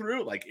you've been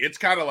through. Like, it's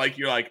kind of like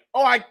you're like,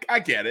 oh, I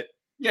get it.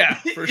 Yeah,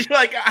 for you're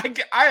like,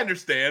 I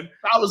understand.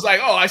 I was like,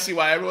 oh, I see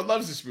why everyone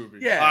loves this movie.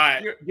 Yeah, all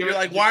right. You're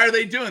like, why are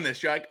they doing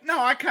this? You're like, no,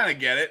 I kind of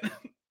get it.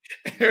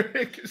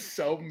 Eric is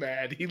so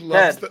mad. He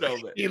loves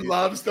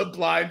the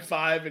blind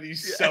five, and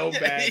he's so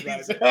mad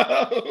right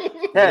now.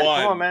 Ted, come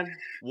on, man.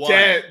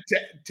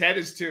 Ted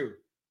is 2.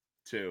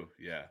 2,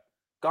 yeah.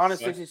 Gone in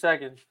 60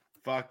 seconds.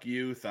 Fuck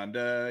you,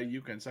 Thunder.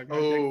 You can suck my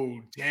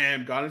dick.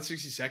 Damn. Gone in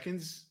 60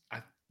 seconds?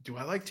 Do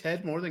I like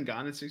Ted more than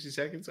Gone in 60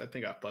 Seconds? I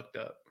think I fucked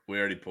up. We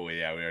already put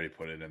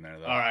it in there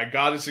though. All right,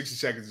 Gone in 60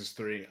 Seconds is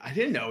 3. I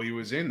didn't know he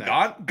was in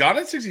that. Gone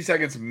in 60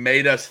 Seconds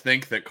made us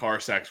think that car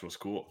sex was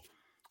cool.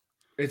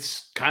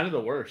 It's kind of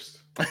the worst.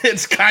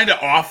 It's kind of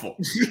awful.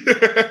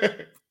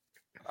 Then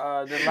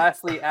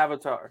lastly,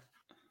 Avatar.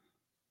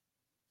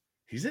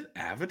 He's an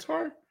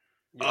Avatar?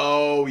 Yeah.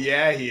 Oh,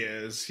 yeah, he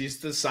is. He's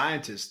the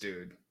scientist,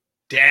 dude.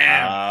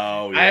 Damn.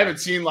 Oh, yeah. I haven't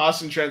seen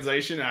Lost in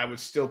Translation, and I would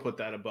still put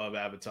that above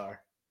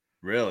Avatar.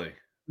 Really?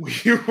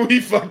 We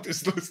fucked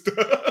this list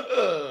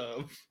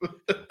up.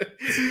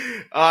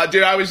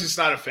 Dude, I was just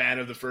not a fan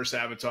of the first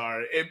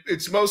Avatar.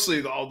 It's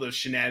mostly all the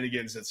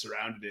shenanigans that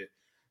surrounded it.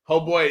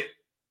 Homeboy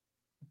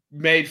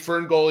made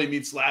Ferngully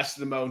meets Last of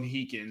the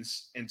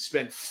Mohicans and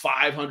spent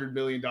 $500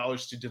 million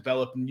to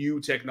develop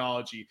new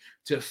technology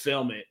to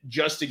film it,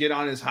 just to get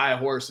on his high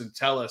horse and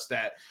tell us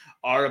that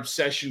our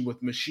obsession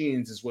with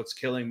machines is what's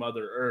killing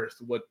Mother Earth,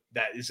 what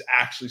that is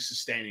actually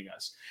sustaining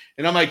us.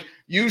 And I'm like,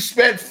 you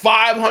spent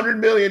 $500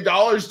 million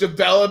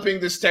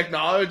developing this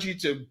technology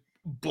to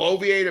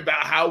bloviate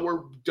about how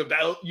we're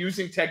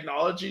using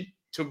technology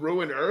to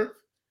ruin Earth?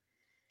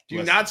 Do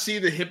you not see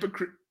the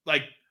hypocrite?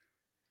 Like,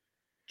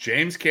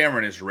 James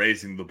Cameron is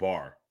raising the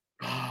bar.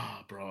 Oh,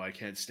 bro, I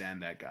can't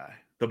stand that guy.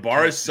 The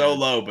bar is so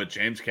low, but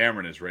James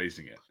Cameron is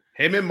raising it.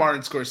 Him and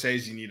Martin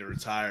Scorsese need to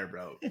retire,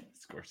 bro.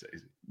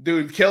 Scorsese.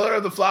 Dude, Killer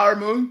of the Flower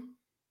Moon,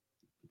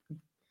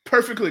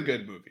 perfectly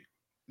good movie.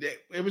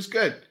 It was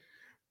good.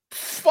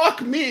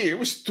 Fuck me. It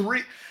was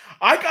 3.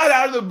 I got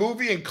out of the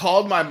movie and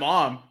called my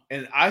mom,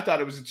 and I thought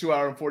it was a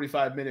 2-hour and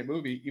 45-minute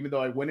movie, even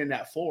though I went in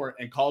at 4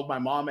 and called my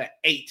mom at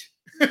 8.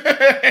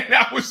 And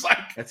I was like,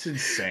 that's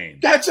insane.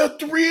 That's a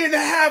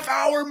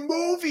 3.5-hour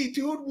movie,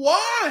 dude.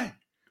 Why?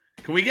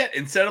 Can we get,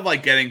 instead of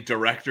like getting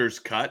director's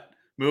cut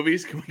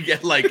movies, can we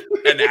get like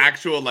an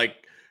actual like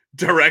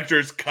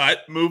director's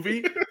cut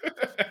movie?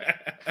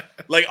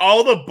 Like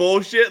all the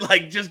bullshit,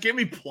 like just give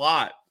me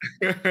plot.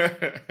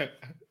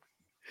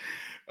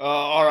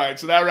 All right,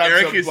 so that wraps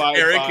Eric up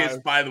Eric is,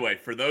 by the way,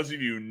 for those of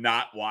you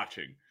not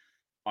watching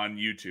on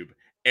YouTube,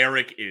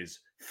 Eric is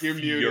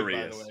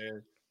furious. By the way.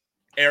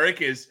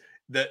 Eric is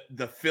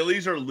the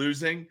Phillies are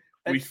losing.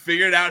 We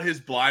figured out his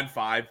blind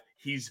 5.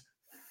 He's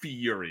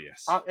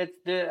furious.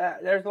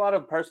 There's a lot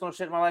of personal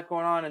shit in my life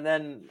going on, and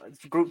then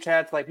group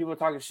chats, like people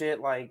talking shit.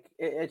 Like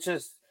it's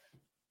just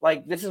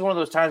like this is one of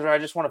those times where I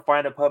just want to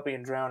find a puppy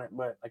and drown it,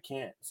 but I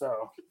can't.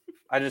 So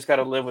I just got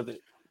to live with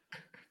it.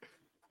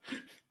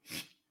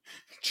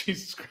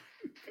 Jesus Christ.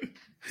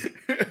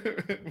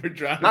 We're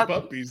drowning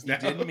puppies now.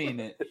 He didn't mean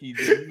it. He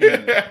didn't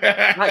mean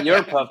it. Not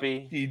your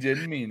puppy. He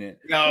didn't mean it.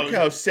 No. Look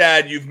how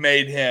sad you've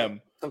made him.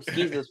 Some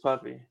Skeezus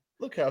puppy.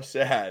 Look how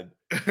sad.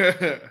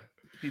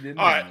 He didn't.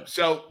 All right.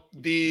 So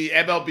the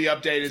MLB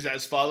update is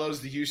as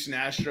follows. The Houston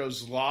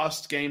Astros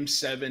lost Game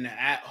 7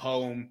 at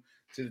home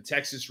to the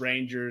Texas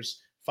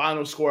Rangers.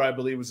 Final score, I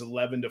believe, was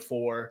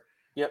 11-4.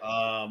 Yep.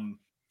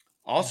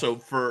 Also,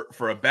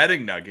 for a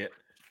betting nugget,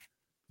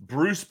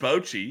 Bruce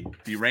Bochy,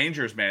 the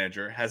Rangers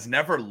manager, has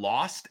never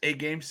lost a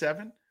Game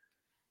 7.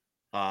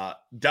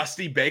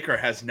 Dusty Baker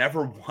has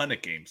never won a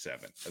Game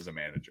 7 as a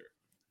manager.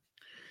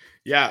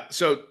 Yeah.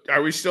 So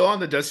are we still on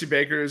the Dusty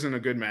Baker isn't a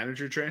good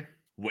manager train?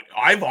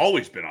 I've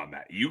always been on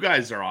that. You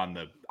guys are on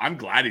I'm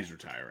glad he's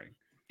retiring.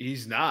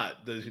 He's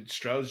not. The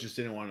Stros just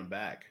didn't want him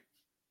back.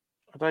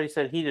 I thought he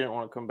said he didn't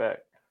want to come back.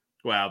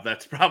 Well,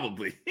 that's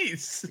probably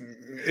if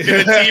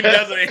a team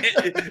doesn't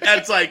hit,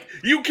 that's like,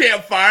 you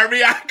can't fire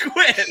me, I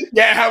quit.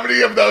 Yeah, how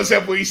many of those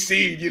have we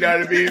seen? You know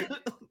what I mean?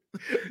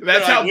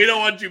 That's how we don't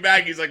want you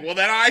back. He's like, well,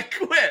 then I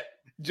quit.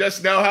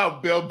 Just know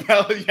how Bill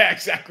Belichick, yeah,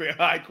 exactly.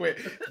 I quit.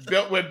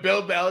 When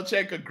Bill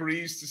Belichick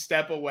agrees to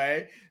step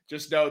away,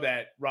 just know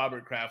that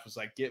Robert Kraft was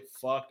like, get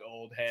fucked,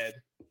 old head.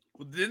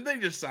 Well, didn't they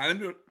just sign him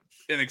to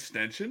an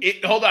extension?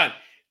 Hold on.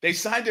 They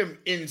signed him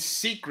in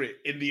secret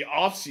in the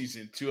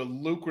offseason to a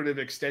lucrative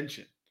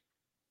extension.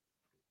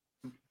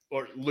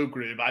 Or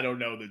lucrative. I don't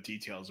know the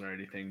details or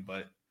anything,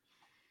 but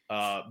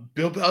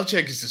Bill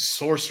Belichick is a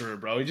sorcerer,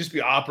 bro. He just be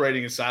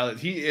operating in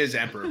silence. He is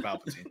Emperor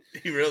Palpatine.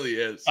 He really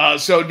is.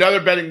 So another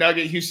betting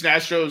nugget, Houston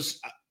Astros.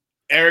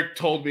 Eric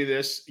told me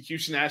this.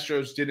 Houston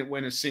Astros didn't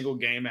win a single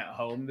game at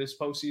home this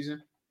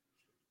postseason.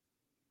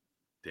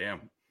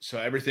 Damn. So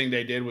everything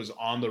they did was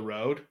on the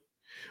road.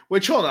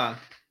 Which, hold on.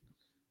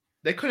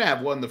 They could have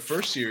won the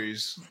first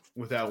series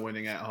without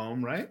winning at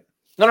home, right?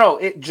 No,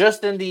 it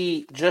just in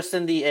the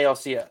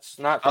ALCS,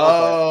 not.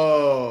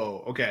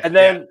 Oh, okay. And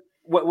then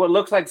what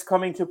looks like is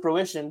coming to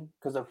fruition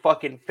because of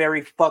fucking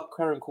fairy fuck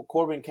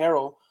Corbin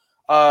Carroll.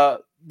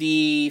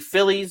 The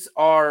Phillies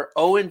are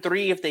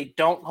 0-3 if they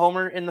don't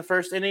homer in the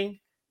first inning,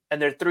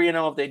 and they're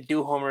 3-0 if they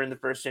do homer in the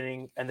first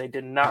inning, and they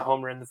did not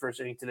homer in the first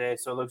inning today.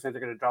 So it looks like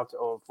they're going to drop to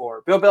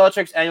 0-4. Bill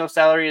Belichick's annual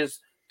salary is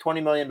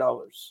 $20 million.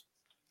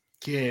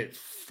 Get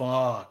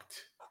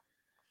fucked.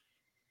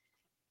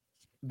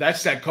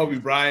 That's that Kobe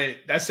Bryant.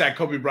 That's that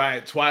Kobe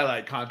Bryant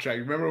Twilight contract.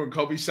 Remember when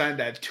Kobe signed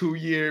that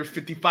 2-year,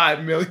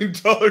 $55 million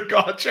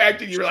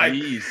contract, and you were like,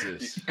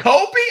 Jesus,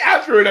 Kobe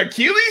after an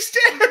Achilles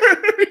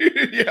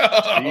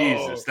tear?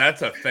 Jesus,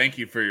 that's a thank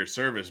you for your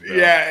service, Bill.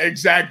 Yeah,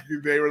 exactly.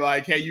 They were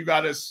like, hey, you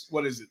got us.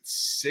 What is it?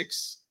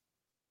 6?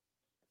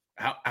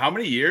 How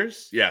many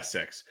years? Yeah,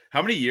 6.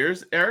 How many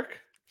years, Eric?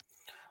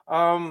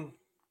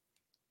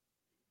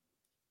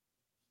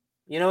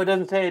 You know, it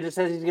doesn't say. It just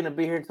says he's gonna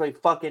be here until he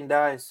fucking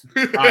dies.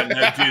 No, dude,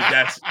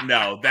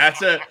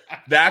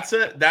 that's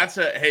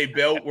a. Hey,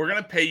 Bill, we're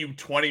gonna pay you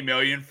 $20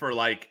 million for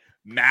like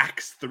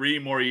max 3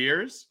 more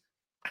years,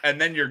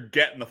 and then you're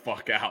getting the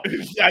fuck out.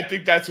 I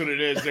think that's what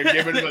it is. They're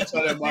giving him a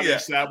ton of money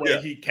so that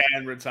way he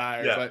can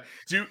retire. Yeah. But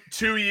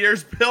 2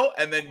 years, Bill,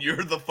 and then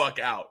you're the fuck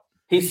out.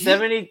 He's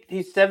 70.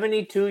 He's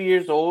 72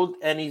 years old,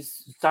 and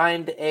he's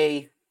signed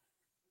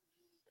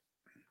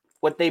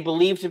what they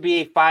believe to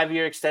be a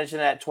 5-year extension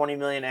at $20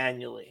 million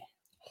annually.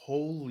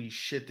 Holy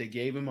shit! They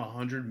gave him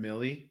 $100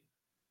 million.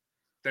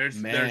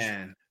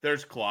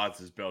 There's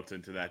clauses built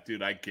into that,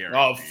 dude. I guarantee.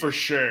 Oh, for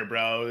sure,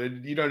 bro.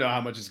 You don't know how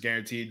much is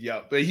guaranteed.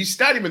 Yeah, but he's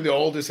not even the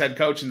oldest head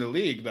coach in the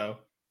league, though.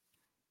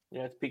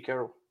 Yeah, it's Pete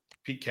Carroll.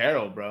 Pete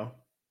Carroll, bro.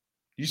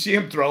 You see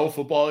him throw a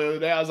football the other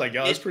day? I was like,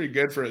 yo, that's pretty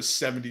good for a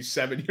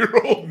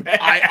 77-year-old man.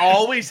 I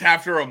always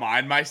have to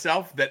remind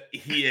myself that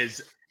he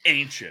is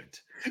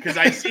ancient. Because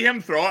I see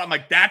him throw it, I'm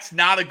like, that's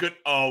not a good.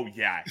 Oh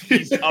yeah,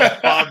 he's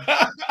above.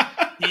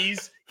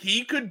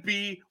 He could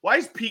be. Why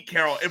is Pete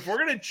Carroll? If we're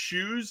gonna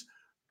choose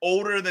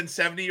older than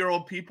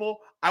 70-year-old people,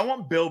 I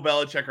want Bill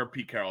Belichick or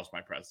Pete Carroll as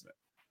my president.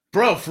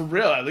 Bro, for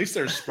real. At least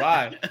they're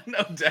spry.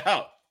 No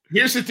doubt.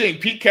 Here's the thing: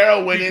 Pete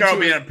Carroll went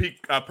into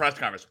a press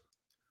conference.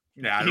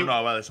 Yeah, I don't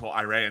know about this whole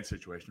Iran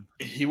situation.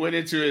 He went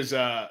into his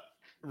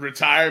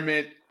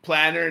retirement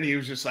planner, and he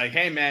was just like,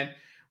 "Hey, man.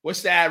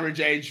 What's the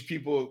average age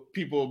people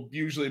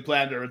usually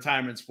plan their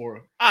retirements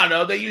for? I don't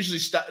know. They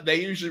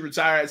usually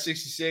retire at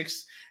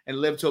 66 and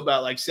live till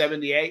about like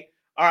 78.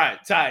 All right,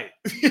 tight."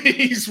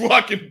 He's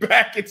walking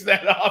back into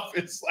that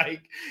office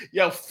like,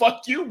 yo,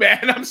 fuck you,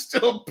 man. I'm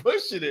still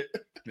pushing it.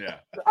 Yeah.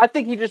 I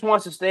think he just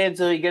wants to stay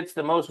until he gets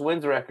the most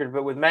wins record.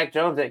 But with Mac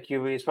Jones at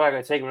QB, he's probably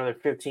going to take him another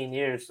 15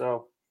 years.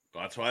 So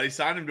that's why they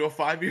signed him to a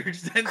 5-year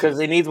extension. Because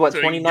he needs,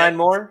 29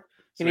 more?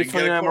 He needs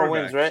 29 more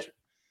wins, right?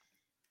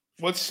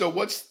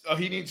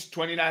 He needs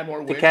 29 more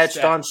wins to catch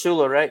Don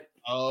Shula, right?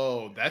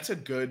 Oh, that's a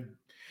good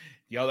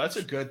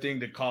thing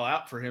to call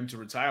out for him to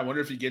retire. I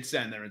wonder if he gets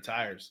that and then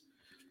retires.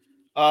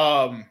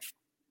 So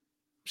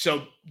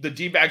the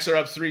Dbacks are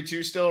up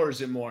 3-2 still, or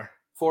is it more?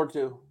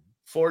 4-2.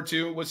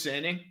 4-2. What's the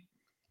inning?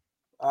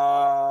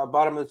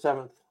 Bottom of the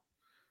 7th.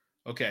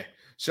 Okay.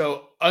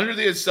 So under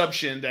the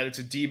assumption that it's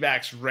a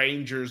Dbacks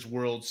Rangers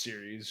World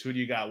Series, who do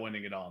you got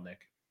winning it all, Nick?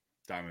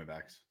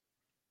 Diamondbacks.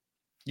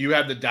 You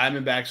have the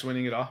Diamondbacks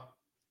winning it all?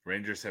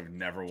 Rangers have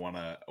never won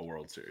a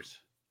World Series.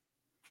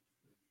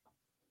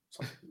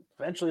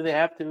 Eventually they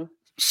have to.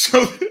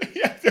 So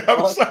yeah, I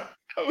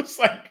was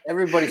like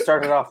everybody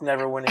started off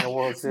never winning a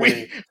World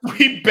Series.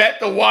 We bet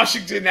the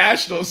Washington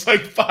Nationals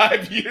like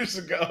 5 years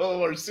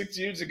ago or 6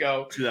 years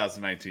ago.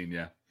 2019,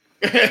 yeah.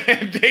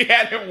 And they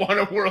hadn't won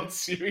a World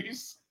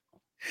Series.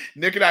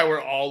 Nick and I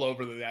were all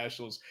over the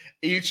Nationals.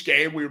 Each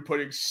game we were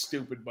putting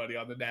stupid money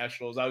on the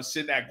Nationals. I was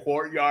sitting at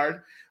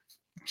Courtyard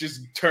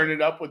just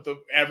turning up with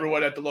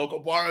everyone at the local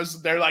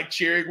bars. They're like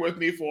cheering with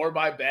me for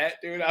my bet,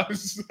 dude. I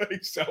was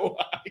like so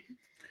high.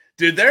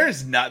 Dude, there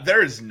is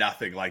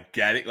nothing like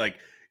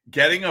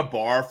getting a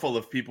bar full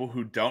of people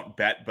who don't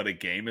bet but a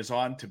game is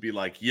on to be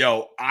like,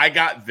 yo, I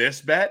got this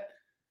bet,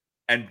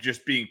 and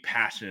just being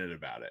passionate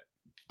about it.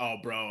 Oh,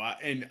 bro.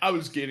 I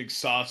was getting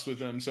sauced with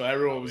them, so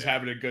everyone was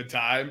having a good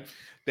time.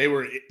 They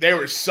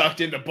were sucked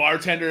into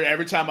bartender.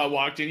 Every time I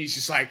walked in, he's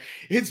just like,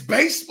 it's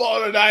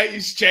baseball tonight.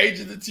 He's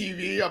changing the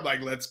TV. I'm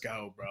like, let's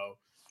go, bro.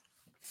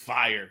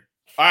 Fire.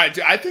 All right,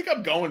 dude, I think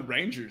I'm going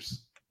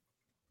Rangers.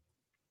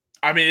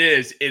 I mean,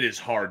 it is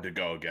hard to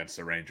go against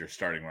the Rangers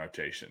starting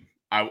rotation.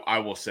 I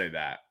will say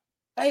that.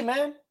 Hey,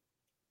 man.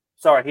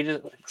 Sorry,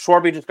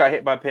 Schwarby just got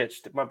hit by a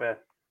pitch. My bad.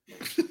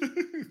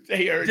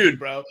 They heard you,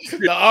 bro.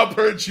 The up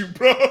heard you,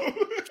 bro.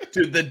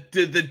 Dude,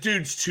 the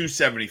dude's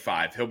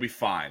 275. He'll be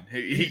fine.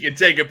 He can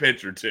take a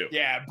pitch or two.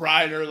 Yeah,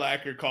 Brian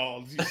Urlacher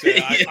called. He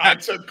said, I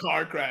took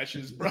car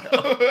crashes, bro.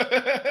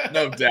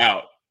 No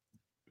doubt.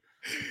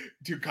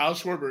 Dude, Kyle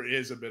Schwarber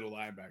is a middle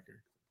linebacker.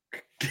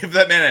 Give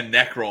that man a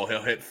neck roll.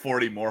 He'll hit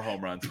 40 more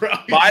home runs. Bro,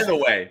 by the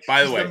way,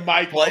 the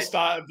Mike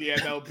Wallstott of the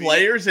MLB.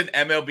 Players in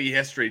MLB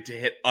history to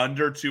hit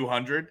under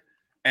 200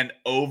 and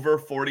over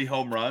 40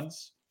 home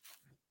runs,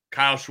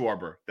 Kyle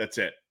Schwarber. That's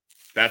it.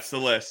 That's the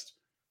list.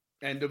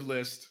 End of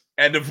list.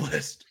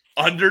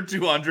 Under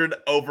 200,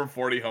 over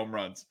 40 home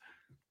runs.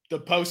 The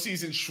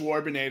postseason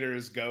Schwarbinator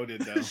is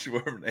goated, though.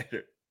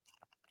 Schwarbinator.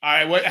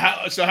 All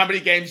right. So how many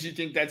games do you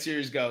think that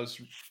series goes?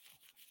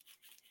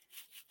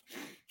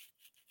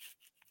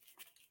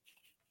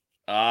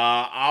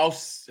 I'll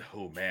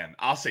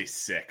say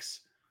 6.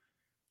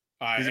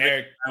 All right,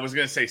 Eric. I was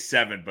gonna say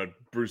 7, but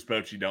Bruce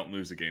Bochy don't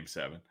lose a game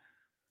 7.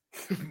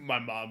 My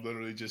mom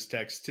literally just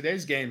texted,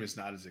 today's game is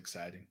not as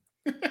exciting.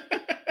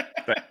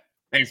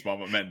 Thanks,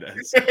 Mama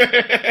Mendez.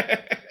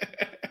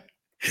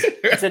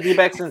 You said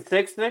D-backs in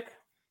 6, Nick?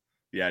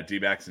 Yeah,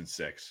 D-backs in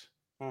 6.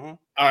 Mm-hmm. All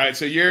right,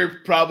 so you're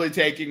probably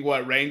taking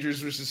what,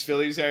 Rangers versus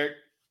Phillies, Eric?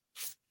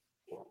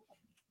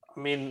 I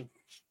mean,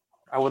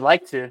 I would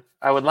like to,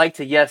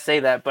 yes,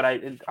 say that, but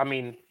I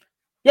mean,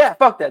 yeah,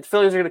 fuck that. The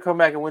Phillies are going to come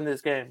back and win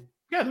this game.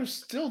 Yeah, there's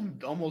still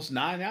almost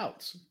 9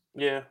 outs.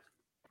 Yeah.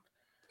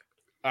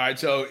 All right,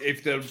 so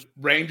if the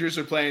Rangers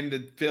are playing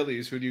the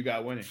Phillies, who do you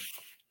got winning?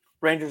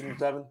 Rangers in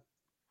 7.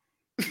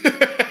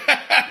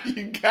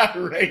 You got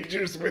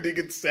Rangers winning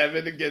at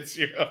 7 against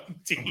your own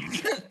team.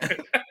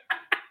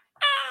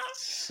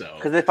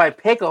 Because if I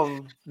pick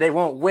them, they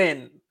won't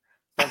win.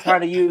 So I'm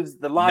trying to use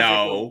the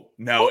logic.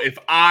 No. If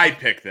I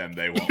pick them,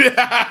 they won't.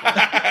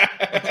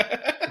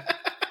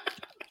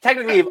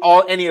 Technically, if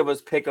any of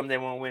us pick them, they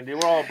won't win.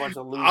 Dude, we're all a bunch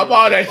of losers. I'm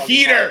on a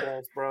heater,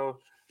 podcast, bro.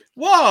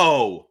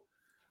 Whoa!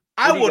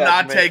 I will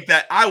not make? take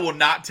that. I will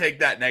not take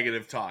that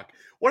negative talk.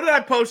 What did I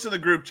post in the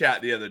group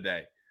chat the other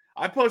day?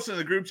 I posted in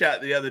the group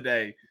chat the other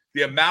day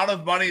the amount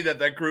of money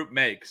that group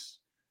makes.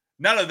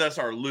 None of us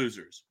are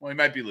losers. Well, we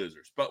might be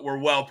losers, but we're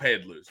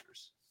well-paid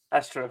losers.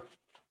 That's true.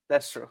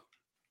 That's true.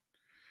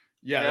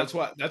 Yeah,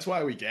 that's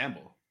why we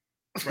gamble.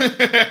 Because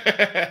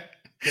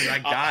I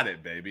got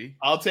it, baby.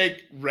 I'll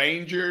take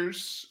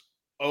Rangers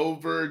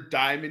over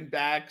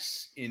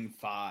Diamondbacks in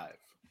 5.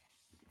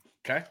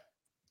 Okay.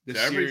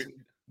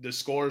 The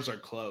scores are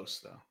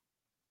close, though.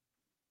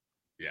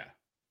 Yeah.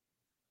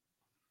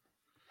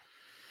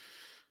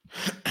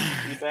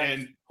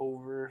 D-backs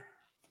over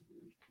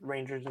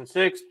Rangers in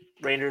 6.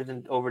 Rangers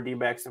over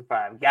D-backs in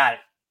 5. Got it.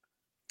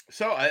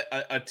 So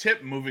a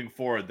tip moving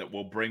forward that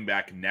we'll bring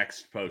back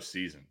next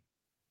postseason.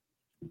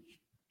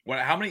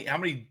 How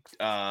many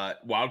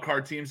wild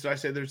card teams did I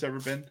say there's ever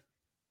been?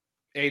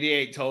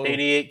 88 total.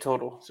 88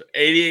 total. So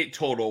 88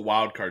 total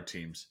wild card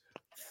teams.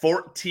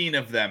 14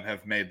 of them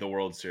have made the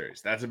World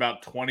Series. That's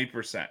about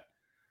 20%.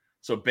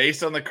 So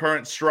based on the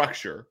current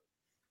structure,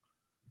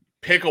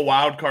 pick a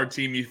wild card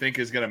team you think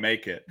is going to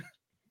make it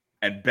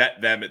and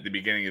bet them at the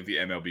beginning of the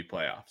MLB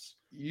playoffs.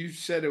 You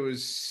said it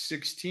was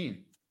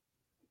 16.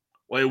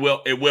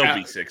 Well, it will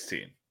be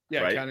 16.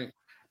 Yeah, right? counting.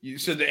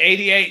 So the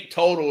 88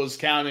 total is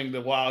counting the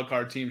wild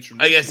card teams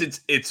from. I guess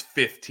it's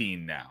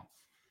 15 now.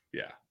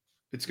 Yeah,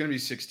 it's going to be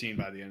 16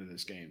 by the end of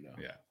this game,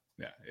 though.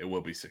 Yeah, it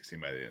will be 16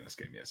 by the end of this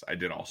game. Yes, I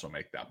did also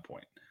make that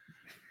point.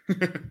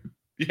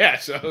 Yeah,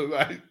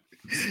 so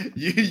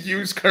you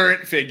use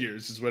current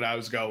figures is what I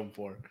was going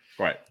for.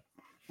 Right.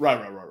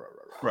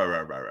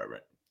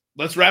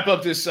 Let's wrap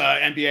up this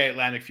NBA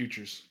Atlantic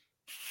Futures.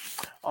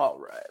 All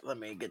right, let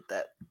me get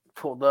that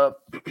pulled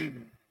up.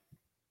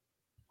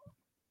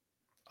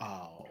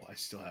 Oh, I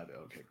still have it.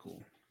 Okay,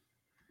 cool.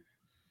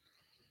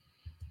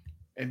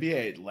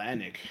 NBA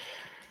Atlantic.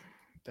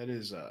 That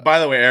is. By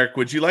the way, Eric,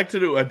 would you like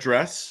to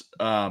address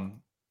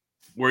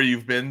where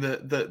you've been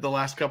the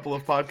last couple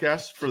of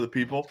podcasts for the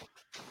people?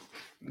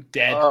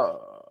 Dead.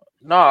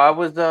 No, I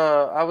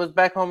was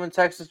back home in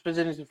Texas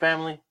visiting some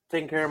family,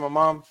 taking care of my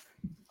mom.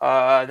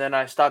 Then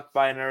I stopped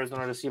by in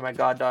Arizona to see my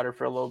goddaughter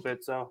for a little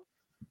bit. So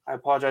I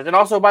apologize. And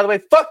also, by the way,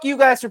 fuck you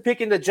guys for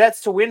picking the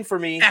Jets to win for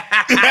me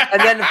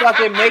and then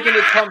fucking making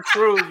it come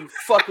true, you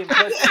fucking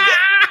pussy.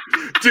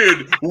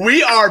 Dude,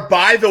 we are,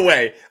 by the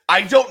way,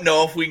 I don't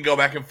know if we can go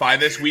back and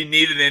find this. We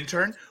need an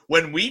intern.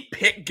 When we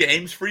pick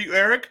games for you,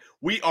 Eric,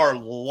 we are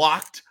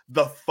locked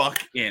the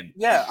fuck in.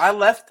 Yeah, I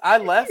left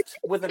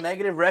with a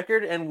negative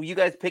record, and you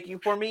guys picking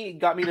for me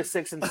got me to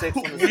 6-6 on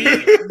the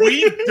season.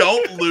 We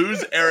don't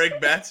lose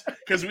Eric bets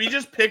because we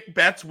just pick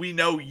bets we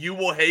know you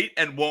will hate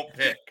and won't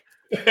pick.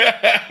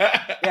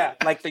 Yeah,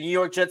 like the New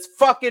York Jets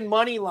fucking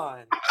money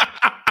line.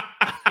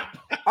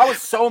 I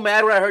was so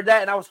mad when I heard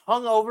that, and I was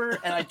hungover,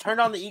 and I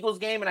turned on the Eagles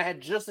game, and I had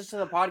just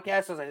listened to the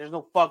podcast. I was like, "There's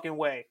no fucking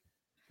way.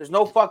 There's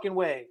no fucking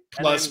way."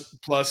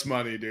 Plus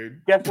money,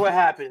 dude. Guess what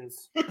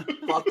happens?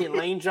 Fucking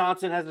Lane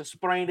Johnson has a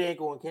sprained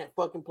ankle and can't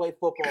fucking play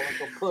football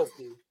like a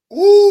pussy.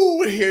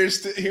 Ooh,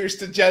 here's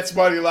the Jets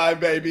money line,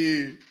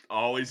 baby.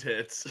 Always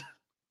hits.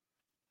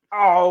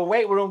 Oh,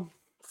 weight room.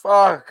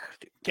 Fuck.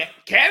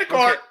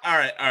 Canaccord. Okay. All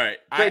right.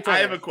 I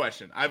have a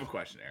question.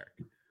 Eric.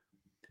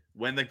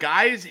 When the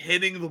guy is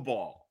hitting the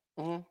ball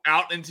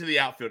out into the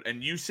outfield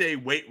and you say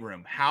weight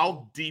room,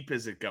 how deep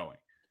is it going?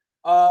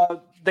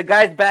 The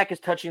guy's back is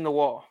touching the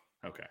wall.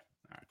 Okay.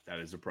 All right. That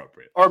is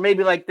appropriate. Or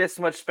maybe like this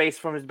much space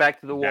from his back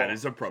to the wall. That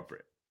is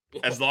appropriate.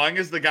 As long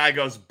as the guy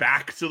goes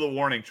back to the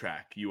warning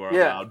track, you are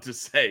allowed to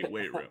say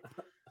weight room.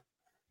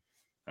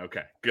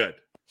 Okay, good.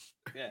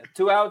 Yeah,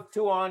 2 out,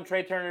 2 on.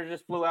 Trey Turner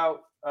just flew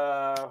out.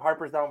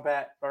 Harper's down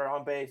bat or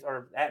on base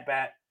or at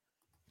bat.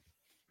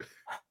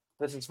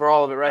 This is for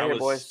all of it here,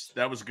 boys.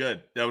 That was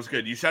good.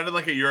 You sounded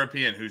like a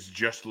European who's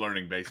just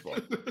learning baseball.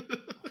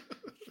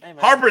 Hey,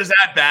 Harper's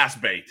at bass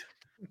bait.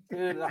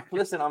 Dude,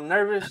 listen, I'm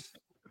nervous.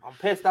 I'm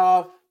pissed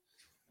off.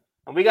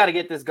 And we got to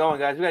get this going,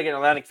 guys. We got to get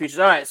Atlantic Futures.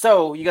 All right,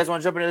 so you guys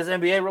want to jump into this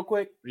NBA real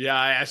quick? Yeah,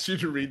 I asked you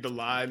to read the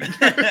line.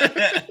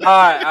 All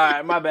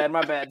right. My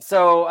bad.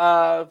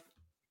 So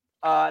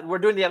We're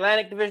doing the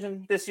Atlantic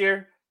Division this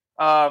year.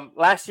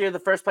 Last year, the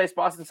first place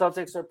Boston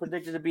Celtics are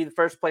predicted to be the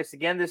first place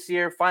again this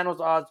year. Finals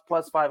odds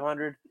plus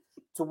 500.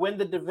 To win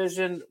the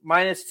division,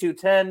 minus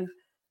 210.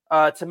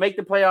 To make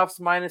the playoffs,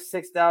 minus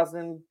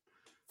 6,000.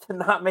 To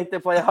not make the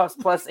playoffs,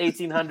 plus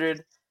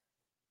 1,800.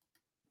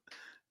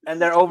 And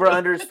their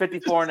over-under is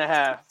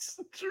 54.5.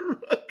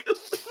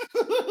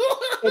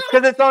 It's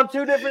because it's on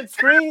two different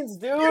screens,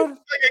 dude. You're like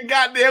a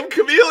goddamn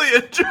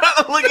chameleon trying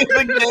to look at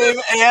the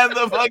game and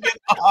the fucking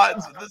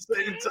odds at the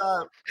same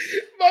time.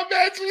 My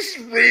man's just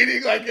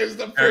reading like it's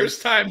the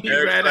first time he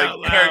read out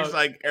loud.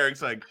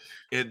 Eric's like,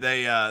 they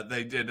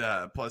did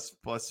plus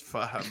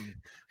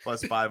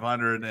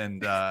 500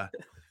 and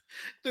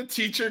the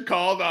teacher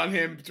called on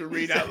him to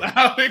read out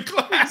loud in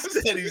class.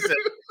 He said,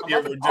 "Yeah,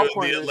 we're doing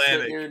the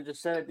Atlantic." Here and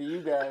just send it to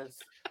you guys.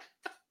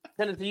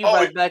 Send it to you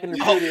back in the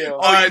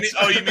studio.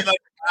 You mean like the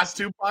last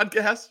two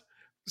podcasts?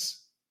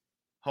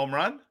 Home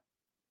run?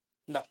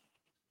 No.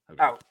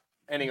 Okay. Out.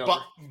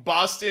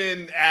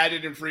 Boston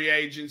added in free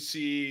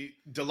agency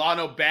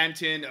Delano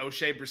Banton,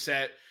 O'Shea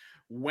Brissett,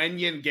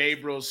 Wenyen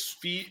Gabriel,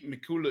 Svi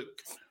Mikulik,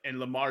 and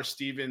Lamar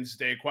Stevens.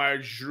 They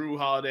acquired Jrue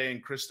Holiday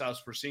and Kristaps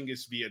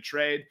Porzingis via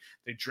trade.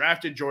 They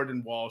drafted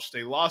Jordan Walsh.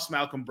 They lost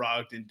Malcolm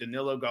Brogdon,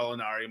 Danilo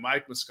Gallinari,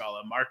 Mike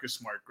Muscala, Marcus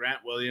Smart, Grant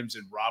Williams,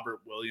 and Robert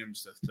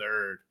Williams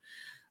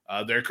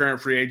III. Their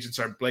current free agents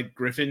are Blake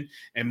Griffin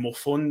and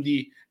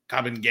Mofundi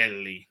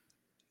Kabengele.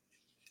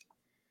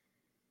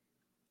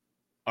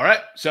 All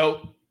right,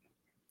 so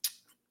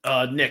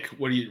Nick,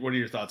 what are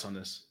your thoughts on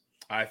this?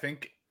 I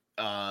think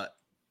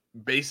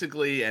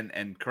basically,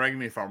 and correct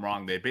me if I'm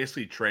wrong, they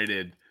basically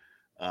traded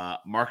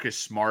Marcus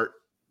Smart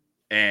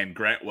and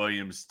Grant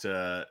Williams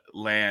to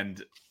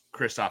land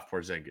Kristaps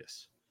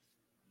Porzingis.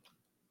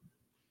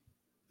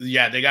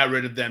 Yeah, they got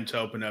rid of them to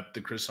open up the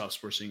Kristaps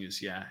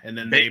Porzingis. Yeah, and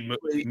then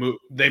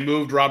they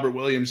moved Robert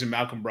Williams and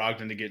Malcolm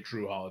Brogdon to get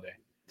Jrue Holiday.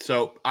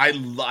 So I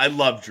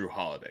love Jrue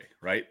Holiday,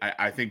 right?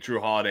 I think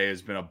Jrue Holiday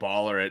has been a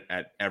baller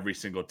at every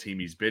single team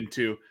he's been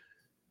to.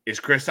 Is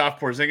Kristaps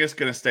Porzingis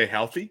going to stay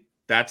healthy?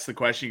 That's the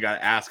question you got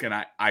to ask.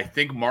 And I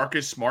think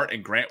Marcus Smart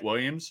and Grant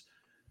Williams,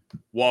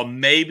 while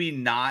maybe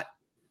not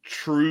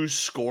true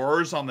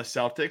scorers on the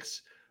Celtics,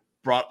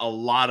 brought a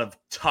lot of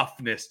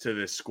toughness to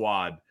this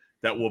squad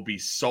that will be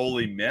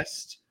solely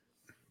missed.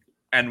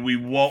 And we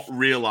won't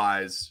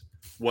realize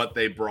what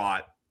they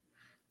brought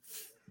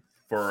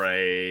for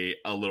a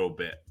little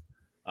bit.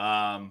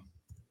 Let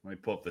me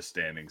pull up the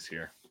standings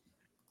here.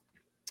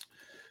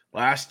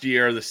 Last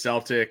year, the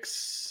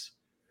Celtics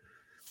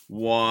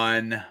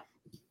won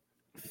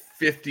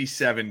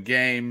 57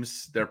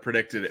 games. They're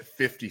predicted at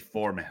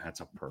 54. Man, that's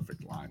a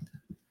perfect line.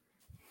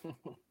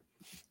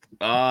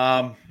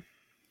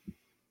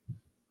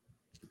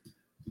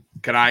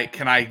 Can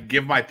I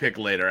give my pick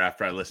later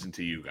after I listen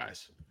to you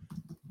guys?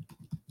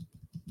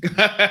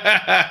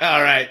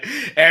 All right.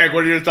 Eric,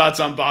 what are your thoughts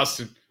on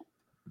Boston?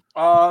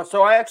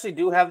 So I actually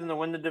do have them to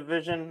win the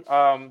division.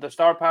 The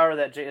star power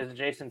that is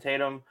Jason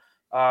Tatum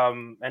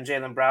and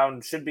Jaylen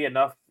Brown should be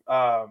enough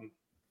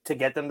to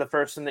get them the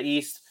first in the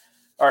East,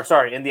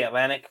 in the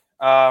Atlantic.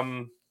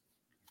 Kristaps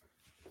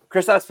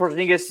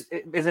Porzingis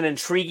is an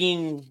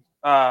intriguing.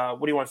 What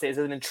do you want to say? Is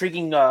an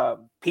intriguing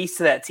piece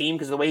to that team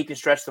because the way he can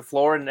stretch the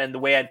floor and the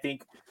way I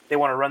think they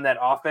want to run that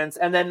offense.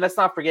 And then let's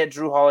not forget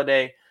Jrue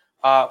Holiday,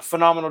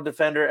 phenomenal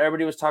defender.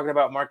 Everybody was talking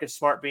about Marcus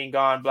Smart being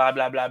gone. Blah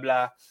blah blah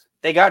blah.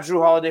 They got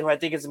Jrue Holiday, who I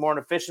think is more an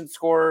efficient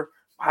scorer,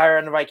 higher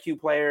end of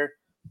IQ player,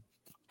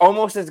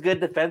 almost as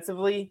good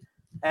defensively.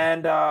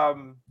 And,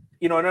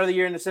 another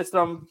year in the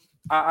system,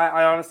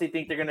 I honestly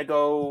think they're going to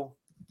go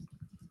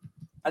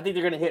 – I think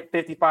they're going to hit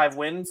 55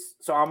 wins.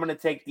 So I'm going to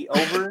take the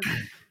over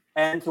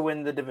and to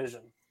win the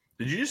division.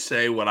 Did you just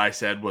say what I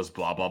said was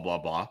blah, blah, blah,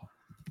 blah?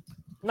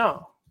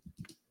 No.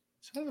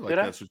 Sounded like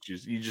that's what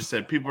you just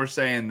said. People are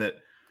saying that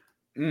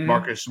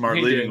Marcus Smart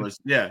leading was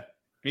 – yeah.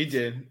 He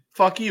did.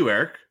 Fuck you,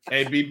 Eric.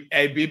 Hey,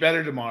 be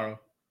better tomorrow.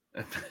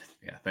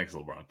 Yeah, thanks,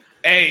 LeBron.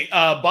 Hey,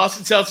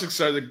 Boston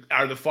Celtics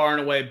are the far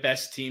and away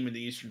best team in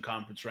the Eastern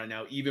Conference right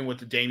now, even with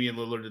the Damian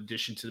Lillard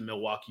addition to the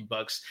Milwaukee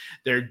Bucks.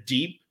 They're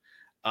deep.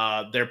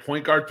 Their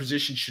point guard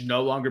position should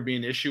no longer be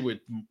an issue with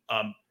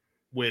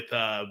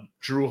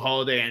Jrue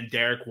Holiday and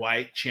Derek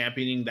White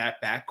championing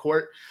that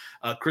backcourt.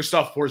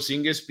 Kristaps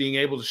Porzingis being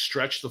able to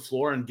stretch the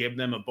floor and give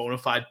them a bona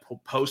fide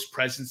post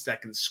presence that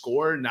can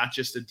score, not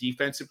just a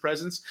defensive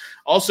presence.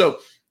 Also,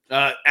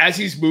 as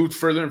he's moved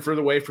further and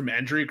further away from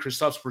injury,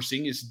 Kristaps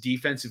Porzingis'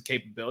 defensive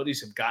capabilities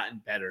have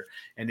gotten better.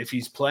 And if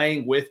he's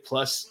playing with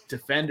plus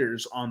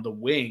defenders on the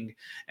wing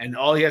and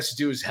all he has to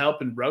do is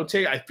help and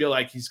rotate, I feel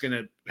like he's going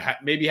to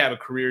maybe have a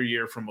career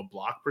year from a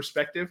block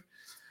perspective.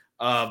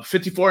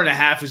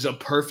 54.5 is a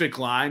perfect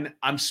line.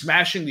 I'm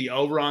smashing the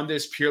over on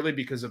this purely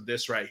because of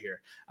this right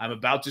here. I'm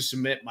about to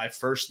submit my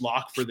first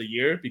lock for the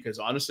year because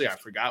honestly, I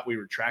forgot we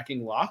were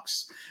tracking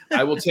locks.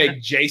 I will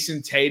take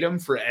Jason Tatum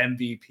for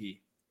MVP.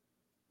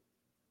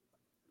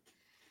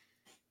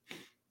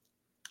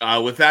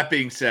 With that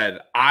being said,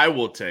 I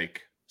will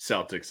take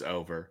Celtics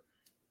over.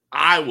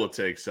 I will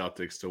take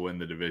Celtics to win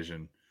the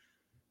division.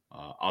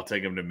 I'll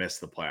take them to miss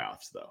the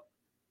playoffs, though.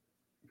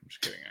 I'm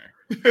just kidding,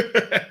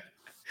 Eric.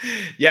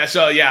 Yeah,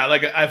 so yeah,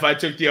 like if I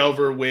took the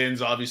over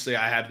wins, obviously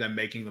I have them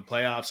making the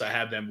playoffs. I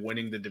have them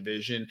winning the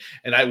division,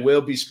 and I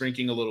will be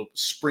sprinkling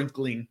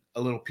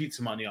a little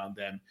pizza money on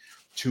them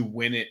to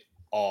win it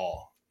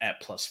all at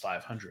plus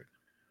 500.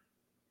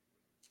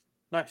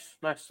 Nice.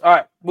 All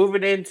right,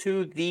 moving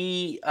into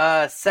the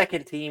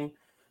second team,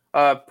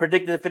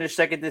 predicted to finish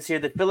second this year,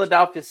 the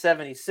Philadelphia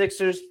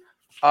 76ers.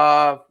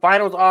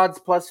 Finals odds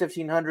plus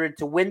 1,500,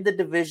 to win the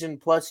division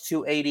plus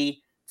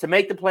 280, to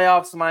make the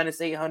playoffs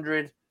minus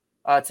 800.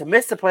 To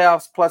miss the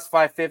playoffs plus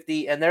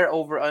 550, and their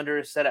over-under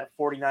is set at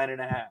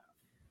 49.5.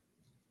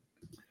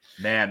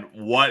 Man,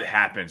 what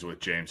happens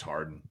with James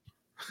Harden?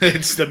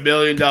 It's the $1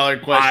 million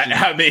question.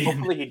 I mean,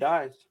 hopefully he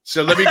dies.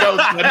 So let me go.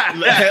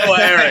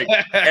 Well,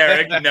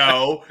 Eric,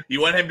 no.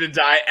 You want him to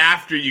die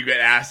after you get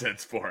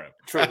assets for him.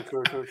 True.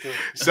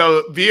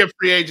 So via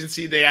free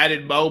agency, they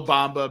added Mo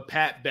Bamba,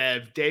 Pat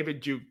Bev,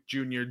 David Duke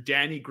Jr.,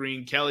 Danny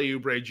Green, Kelly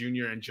Oubre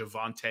Jr., and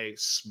Javonte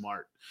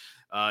Smart.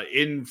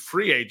 In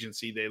free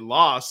agency, they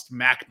lost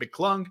Mac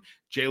McClung,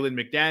 Jalen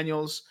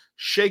McDaniels,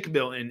 Shake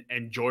Milton,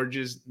 and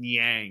Georges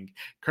Niang.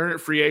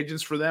 Current free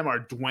agents for them are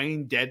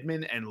Dwayne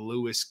Dedman and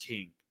Lewis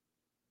King.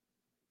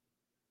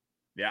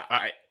 Yeah,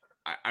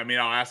 I mean,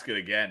 I'll ask it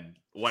again.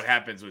 What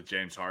happens with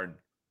James Harden?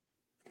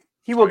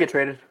 He will get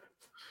traded.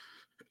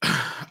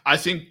 I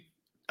think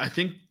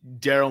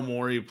Daryl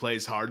Morey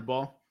plays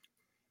hardball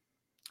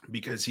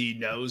because he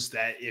knows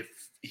that if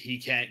he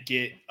can't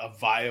get a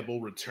viable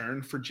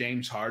return for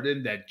James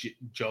Harden, that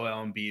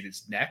Joel Embiid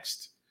is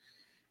next.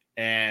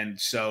 And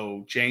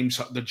so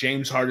the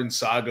James Harden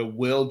saga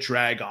will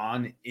drag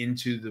on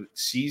into the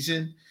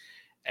season.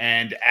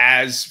 And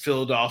as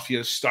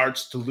Philadelphia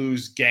starts to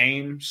lose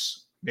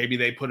games, maybe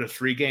they put a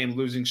 3-game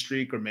losing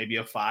streak or maybe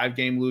a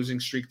 5-game losing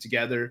streak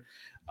together.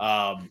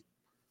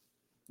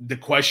 The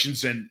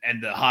questions and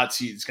the hot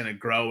seat is going to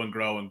grow and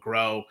grow and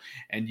grow.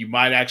 And you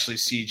might actually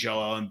see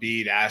Joel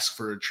Embiid ask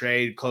for a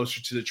trade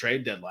closer to the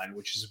trade deadline,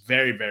 which is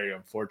very, very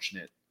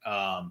unfortunate.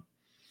 The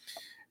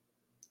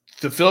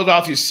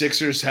Philadelphia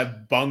Sixers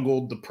have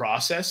bungled the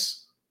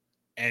process,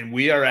 and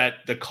we are at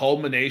the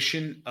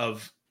culmination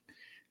of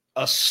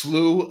a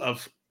slew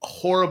of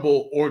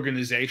horrible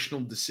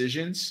organizational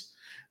decisions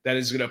that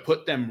is going to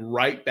put them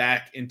right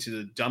back into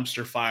the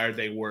dumpster fire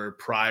they were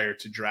prior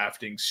to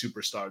drafting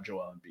superstar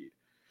Joel Embiid.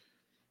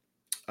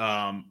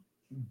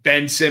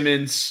 Ben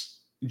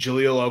Simmons,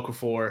 Jahlil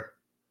Okafor,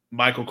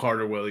 Michael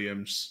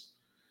Carter-Williams,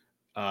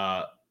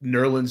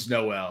 Nerlens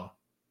Noel.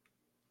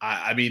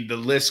 I mean, the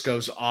list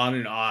goes on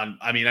and on.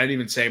 I mean, I didn't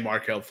even say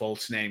Markelle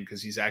Fultz's name because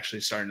he's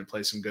actually starting to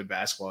play some good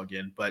basketball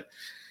again. But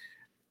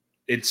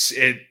what's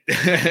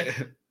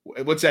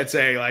that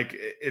saying? Like,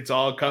 it's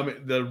all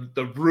coming.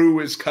 The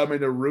roo is coming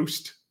to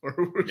roost.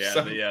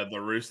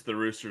 The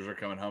roosters are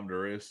coming home to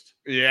roost.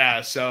 Yeah.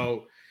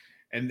 So,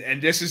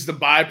 and this is the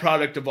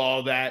byproduct of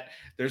all that.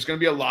 There's going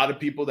to be a lot of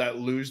people that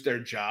lose their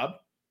job,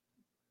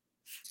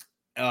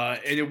 and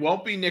it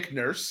won't be Nick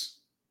Nurse,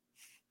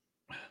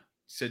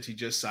 since he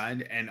just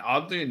signed. And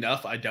oddly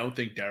enough, I don't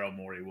think Daryl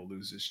Morey will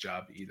lose his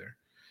job either.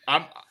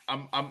 I'm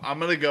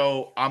gonna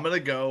go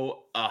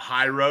a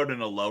high road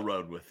and a low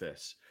road with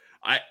this.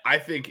 I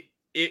think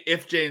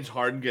if James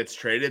Harden gets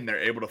traded and they're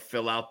able to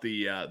fill out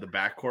the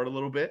backcourt a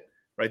little bit,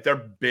 right?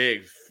 They're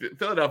big.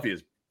 Philadelphia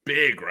is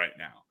big right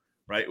now,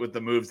 right? With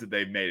the moves that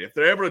they've made. If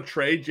they're able to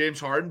trade James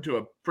Harden to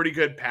a pretty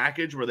good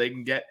package where they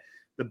can get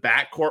the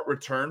backcourt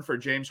return for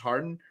James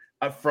Harden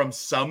from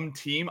some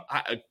team,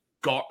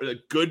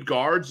 good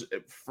guards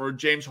for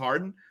James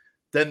Harden,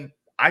 then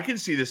I can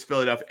see this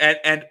Philadelphia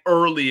and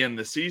early in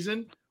the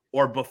season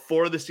or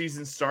before the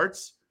season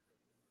starts,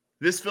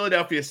 this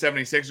Philadelphia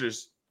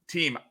 76ers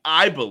team,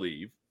 I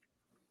believe,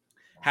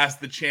 has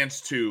the chance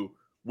to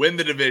win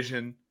the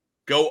division,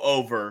 go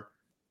over,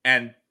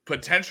 and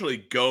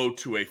potentially go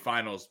to a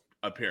finals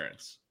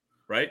appearance,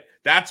 right?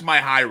 That's my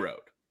high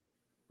road,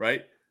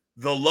 right?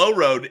 The low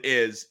road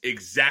is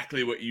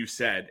exactly what you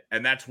said,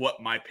 and that's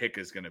what my pick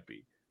is going to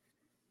be.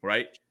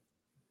 Right?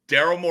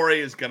 Daryl Morey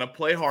is going to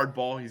play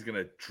hardball. He's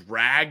going to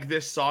drag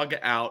this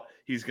saga out.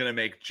 He's going to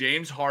make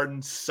James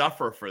Harden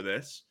suffer for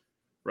this,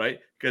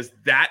 right? Because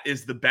that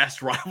is the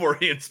best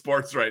rivalry in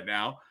sports right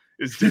now,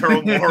 is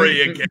Daryl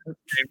Morey against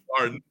James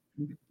Harden.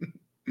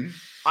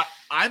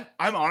 I'm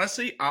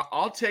honestly,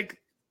 I'll take.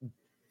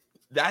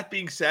 That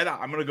being said,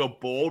 I'm going to go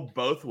bold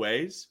both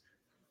ways.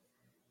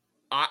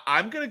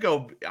 I'm going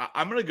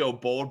to go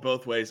bold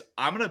both ways.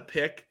 I'm going to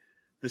pick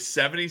the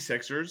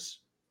 76ers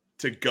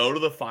to go to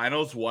the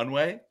finals one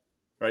way,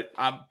 right?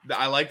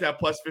 I like that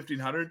plus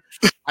 1,500.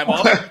 I'm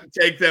also going to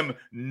take them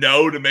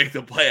no to make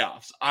the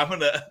playoffs. I'm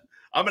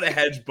gonna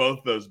hedge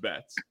both those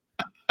bets.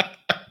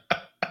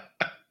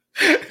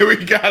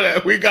 we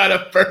got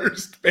a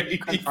first, baby.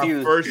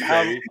 Confused. First,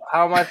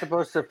 how am I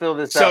supposed to fill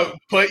this out? So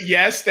put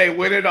yes, they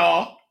win it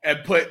all, and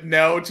put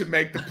no to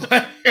make the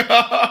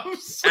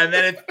playoffs. And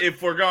then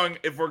if we're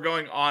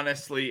going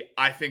honestly,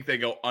 I think they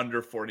go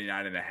under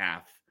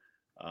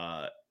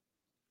 49.5.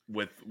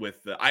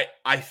 with the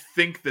I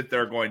think that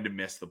they're going to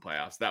miss the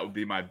playoffs. That would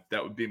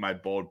be my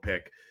bold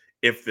pick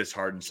if this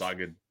Harden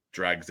saga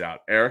drags out.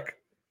 Eric?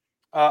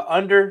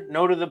 Under,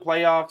 no to the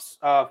playoffs.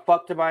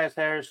 Fuck Tobias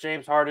Harris,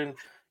 James Harden,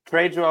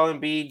 trade Joel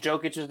Embiid.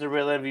 Jokic is the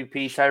real MVP.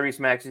 Tyrese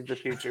Maxey's the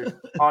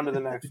future. On to the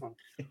next one.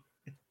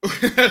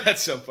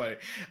 That's so funny.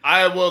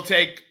 I will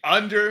take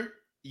under,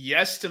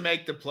 yes, to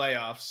make the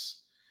playoffs,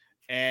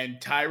 and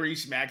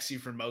Tyrese Maxey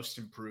for most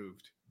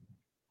improved.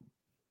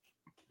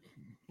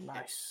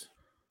 Nice.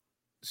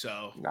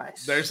 So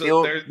nice. There's the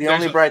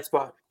only bright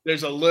spot.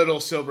 There's a little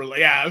silver.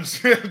 Yeah, I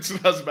was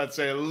about to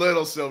say a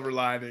little silver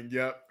lining.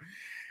 Yep.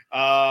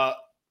 My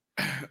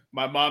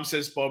mom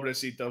says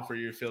pobrecito for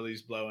your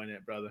Phillies blowing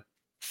it, brother.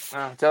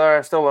 Tell her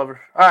I still love her.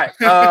 All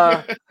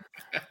right.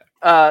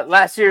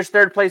 Last year's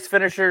third place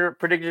finisher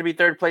predicted to be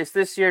third place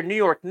this year. New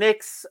York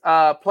Knicks,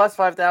 plus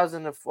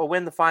 5,000 to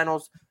win the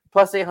finals,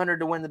 plus 800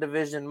 to win the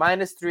division,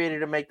 minus 380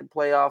 to make the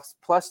playoffs,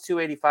 plus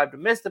 285 to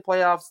miss the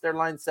playoffs. Their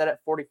line set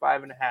at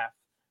 45.5.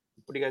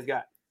 What do you guys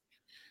got?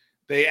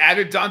 They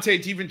added Dante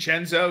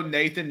DiVincenzo,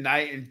 Nathan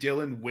Knight, and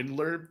Dylan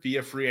Windler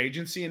via free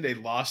agency, and they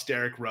lost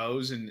Derrick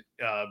Rose and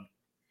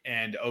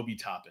Obi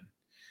Toppin.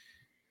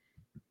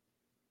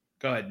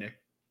 Go ahead, Nick.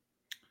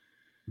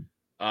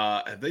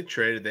 Have they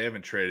traded? They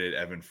haven't traded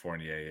Evan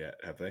Fournier yet,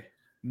 have they?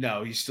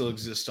 No, he still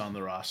exists on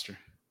the roster.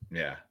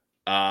 Yeah.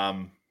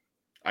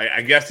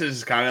 I guess this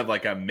is kind of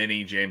like a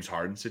mini James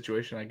Harden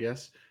situation, I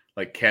guess.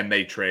 Like, can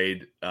they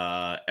trade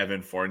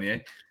Evan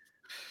Fournier?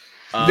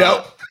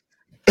 No.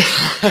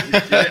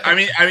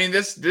 I mean,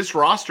 this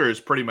roster is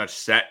pretty much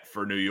set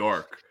for New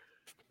York.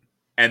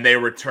 And they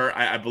return,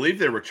 I believe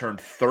they returned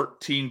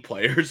 13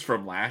 players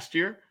from last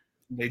year.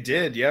 They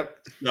did, yep.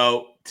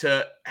 So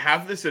to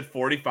have this at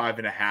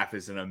 45.5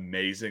 is an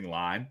amazing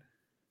line.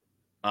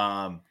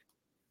 I'm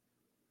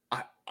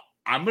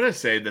going to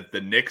say that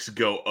the Knicks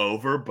go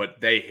over, but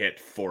they hit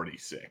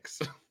 46.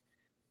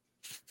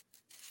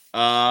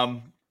 Yeah,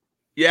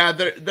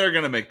 they're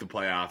going to make the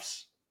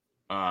playoffs,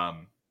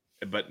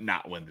 but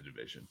not win the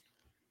division.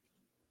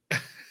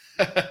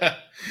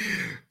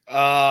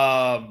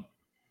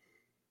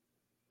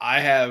 I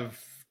have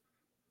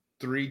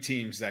 3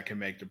 teams that can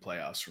make the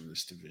playoffs from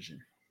this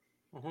division.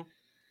 Mm-hmm.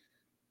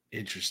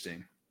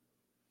 Interesting.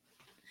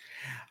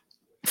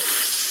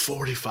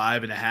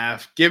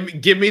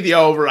 45.5. Give me the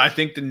over. I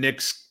think the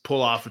Knicks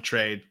pull off a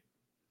trade.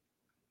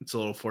 It's a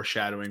little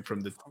foreshadowing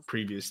from the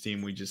previous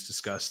team we just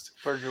discussed.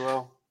 For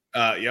Joel.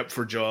 Yep,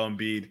 for Joel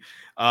Embiid.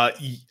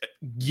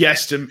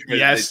 Yes. They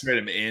trade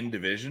him in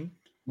division?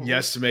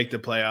 Yes, to make the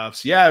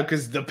playoffs. Yeah,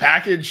 because the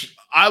package,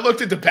 I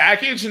looked at the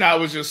package and I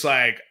was just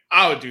like,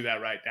 I would do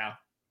that right now.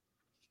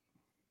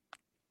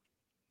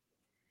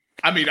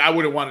 I mean, I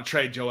wouldn't want to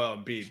trade Joel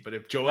Embiid, but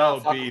if Joel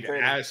Embiid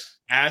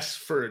asks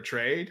for a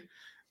trade,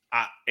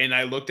 and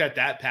I looked at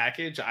that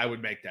package, I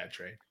would make that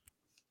trade.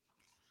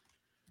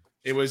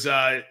 It was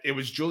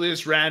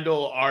Julius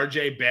Randle,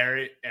 RJ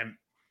Barrett, and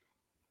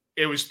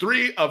it was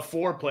 3 of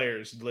 4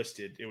 players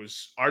listed. It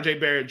was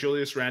RJ Barrett,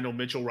 Julius Randle,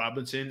 Mitchell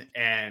Robinson,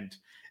 and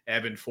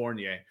Evan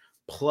Fournier,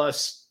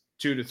 plus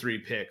 2 to 3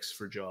 picks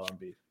for Joel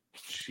Embiid.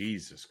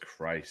 Jesus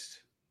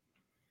Christ.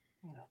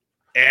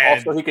 And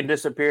also, he can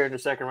disappear in the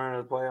second round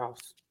of the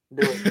playoffs.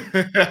 Do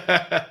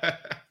it.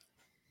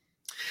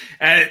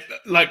 And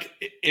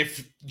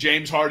if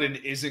James Harden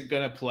isn't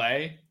going to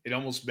play, it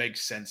almost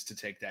makes sense to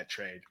take that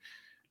trade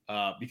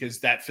because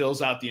that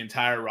fills out the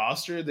entire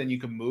roster. Then you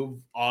can move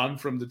on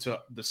from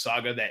the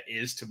saga that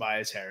is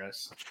Tobias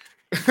Harris.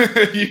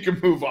 You can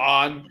move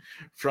on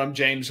from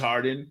James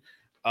Harden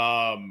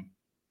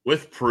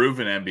with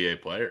proven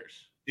NBA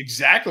players.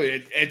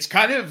 Exactly. It's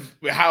kind of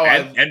how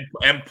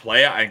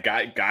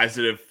guys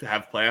that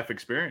have playoff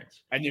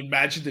experience. And you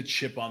imagine the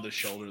chip on the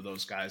shoulder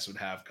those guys would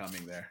have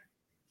coming there.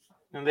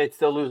 And they'd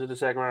still lose in the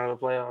second round of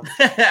the playoffs.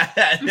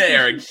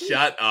 Eric,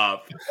 shut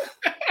up.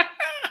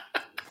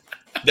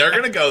 They're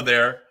going to go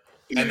there,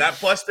 and that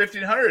plus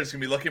 1,500 is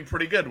going to be looking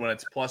pretty good when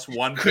it's plus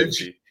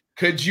 150.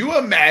 Could you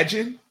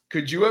imagine?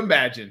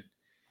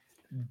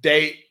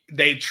 They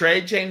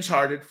trade James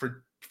Harden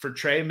for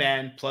Trey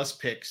Mann plus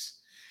picks.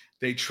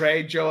 They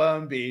trade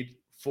Joel Embiid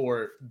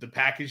for the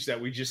package that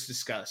we just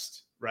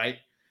discussed, right?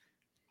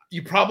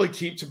 You probably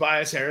keep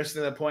Tobias Harris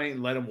at that point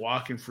and let him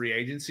walk in free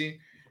agency.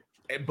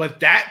 But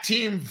that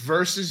team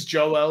versus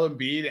Joel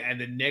Embiid and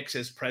the Knicks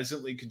as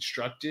presently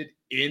constructed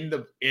in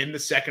the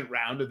second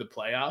round of the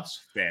playoffs,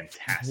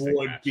 fantastic,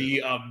 would be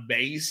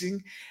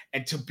amazing.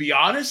 And to be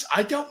honest,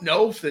 I don't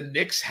know if the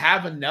Knicks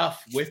have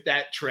enough with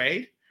that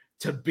trade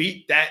to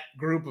beat that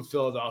group of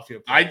Philadelphia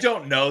players. I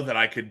don't know that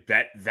I could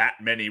bet that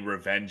many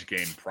revenge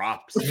game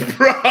props.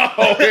 Bro,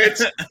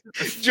 it's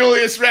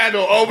Julius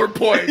Randle over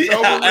points.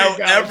 Yeah,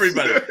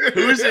 everybody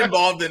who's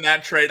involved in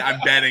that trade, I'm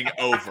betting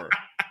over.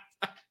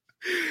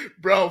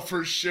 Bro,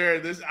 for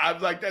sure.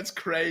 I'm like, that's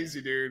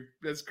crazy, dude.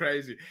 That's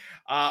crazy.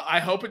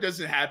 I hope it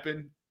doesn't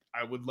happen.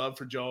 I would love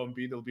for Joel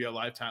Embiid to be a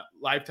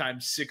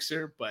lifetime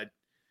Sixer, but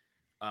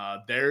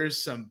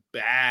There's some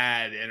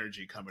bad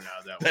energy coming out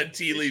of that. That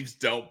tea leaves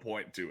don't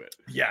point to it.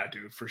 Yeah,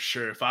 dude, for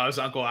sure. If I was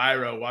Uncle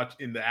Iroh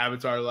watching the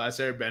Avatar: The Last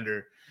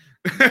Airbender,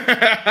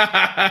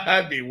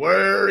 I'd be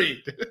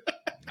worried.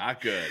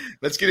 Not good.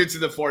 Let's get into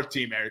the fourth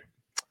team, Eric.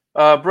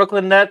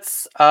 Brooklyn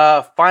Nets,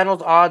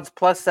 finals odds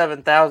plus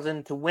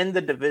 7,000 to win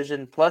the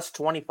division plus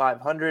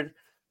 2,500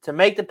 to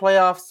make the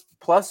playoffs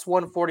plus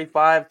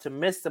 145 to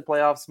miss the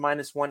playoffs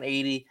minus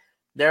 180.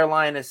 Their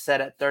line is set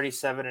at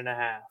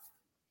 37.5.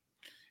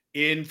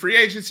 In free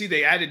agency,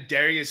 they added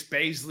Darius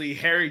Baisley,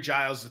 Harry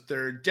Giles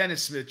III,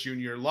 Dennis Smith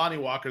Jr., Lonnie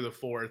Walker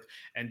IV,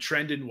 and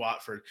Trendon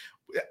Watford.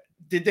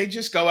 Did they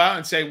just go out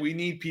and say, we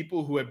need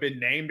people who have been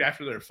named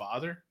after their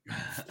father?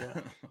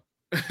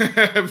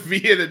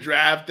 Via the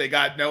draft, they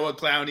got Noah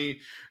Clowney,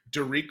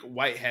 Derek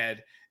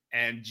Whitehead,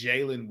 and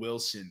Jalen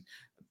Wilson.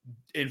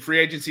 In free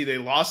agency, they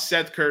lost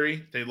Seth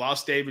Curry, they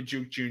lost David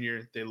Duke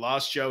Jr., they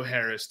lost Joe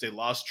Harris, they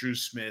lost Drew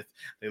Smith,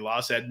 they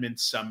lost Edmund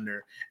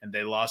Sumner, and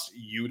they lost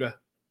Yuta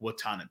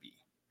Watanabe.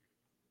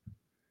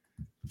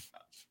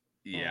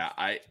 Yeah,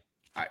 I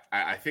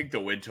think the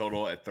win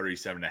total at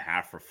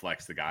 37.5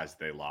 reflects the guys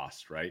they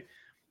lost, right?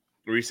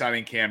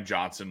 Re-signing Cam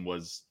Johnson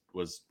was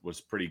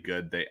pretty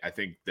good. I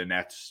think the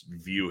Nets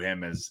view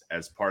him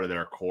as part of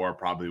their core,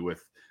 probably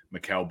with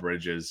Mikal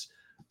Bridges.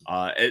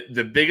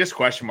 The biggest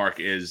question mark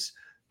is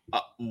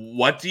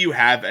what do you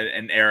have?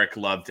 And Eric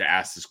loved to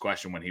ask this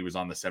question when he was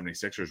on the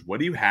 76ers. What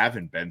do you have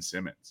in Ben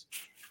Simmons,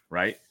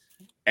 right?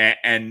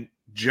 And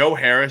Joe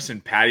Harris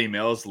and Patty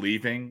Mills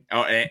leaving,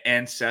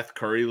 and Seth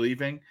Curry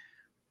leaving.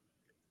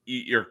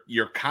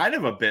 You're kind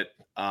of a bit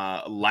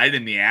light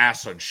in the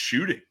ass on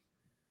shooting,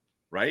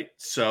 right?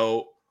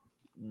 So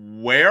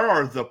where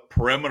are the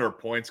perimeter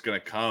points going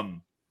to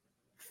come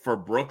for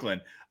Brooklyn,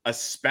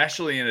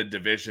 especially in a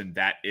division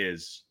that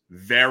is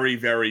very,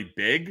 very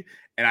big?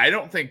 And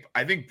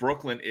I think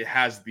Brooklyn, it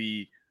has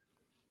the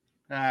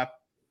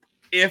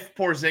if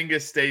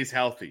Porzingis stays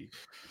healthy,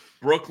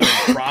 Brooklyn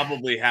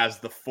probably has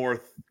the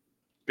fourth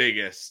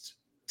biggest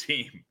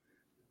team,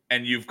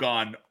 and you've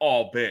gone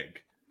all big,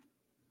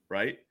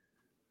 right?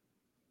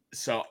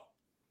 So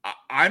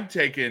I'm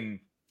taking,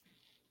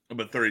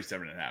 but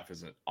 37.5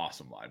 is an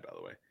awesome line, by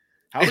the way.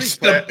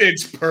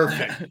 It's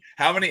perfect.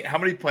 How many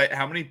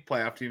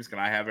playoff teams can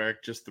I have,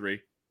 Eric? Just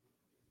 3?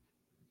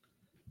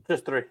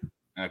 Just 3.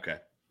 Okay.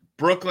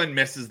 Brooklyn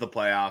misses the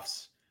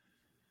playoffs.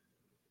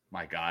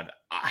 My God.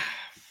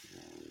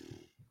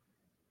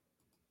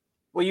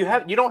 Well, you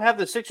don't have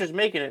the Sixers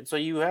making it, so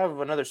you have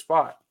another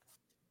spot.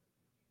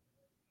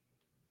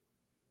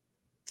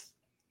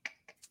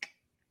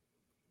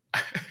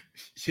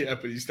 Yeah,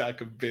 but he's not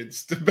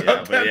convinced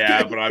about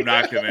that. But I'm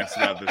not convinced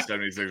about the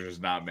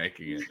 76ers not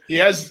making it.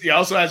 He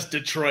also has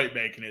Detroit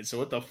making it. So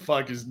what the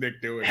fuck is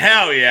Nick doing?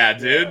 Hell yeah,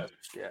 dude.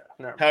 Yeah.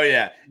 Hell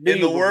yeah. In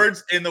the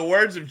words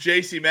of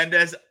JC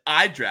Mendez,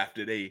 I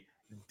drafted a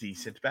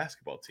decent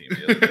basketball team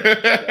the other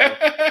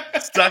day.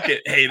 So, suck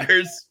it,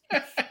 haters.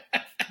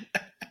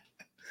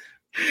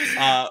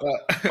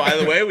 By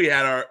the way, we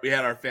had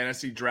our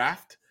fantasy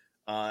draft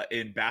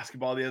in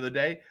basketball the other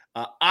day.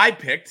 I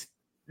picked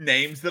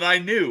names that I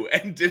knew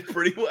and did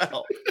pretty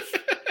well.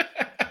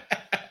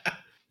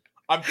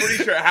 I'm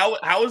pretty sure.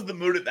 How was the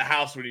mood at the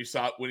house when you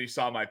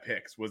saw my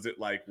picks? Was it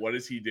like, what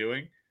is he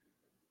doing?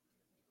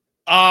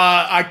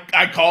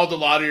 I called a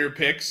lot of your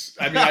picks.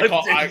 I mean, I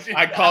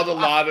called a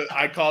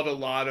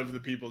lot of the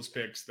people's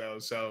picks though.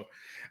 So,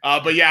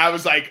 but yeah, I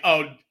was like,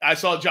 oh, I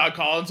saw John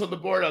Collins on the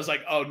board. I was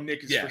like, oh,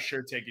 Nick is for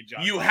sure taking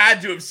John. You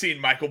had to have seen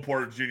Michael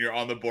Porter Jr.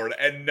 on the board,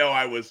 and no,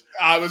 I was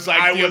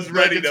like the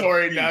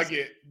obligatory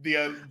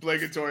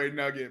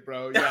nugget,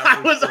 bro. Yeah,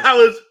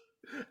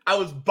 I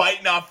was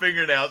biting off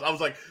fingernails. I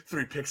was like,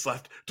 3 picks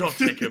left. Don't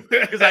take him.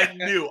 Because I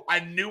knew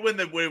when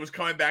it was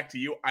coming back to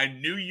you, I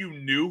knew you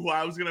knew who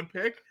I was going to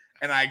pick,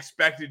 and I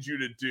expected you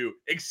to do,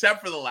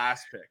 except for the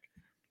last pick.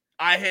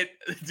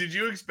 Did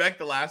you expect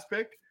the last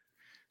pick?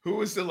 Who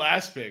was the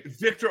last pick?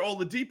 Victor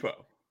Oladipo.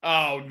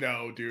 Oh,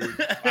 no, dude.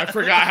 I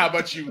forgot how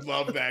much you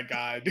love that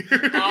guy, dude.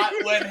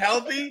 When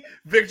healthy,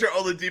 Victor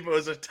Oladipo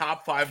is a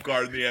top 5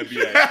 guard in the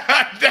NBA.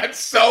 That's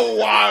so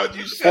wild.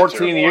 You shut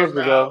 14 years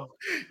ago.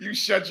 You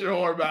shut your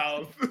whore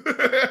mouth.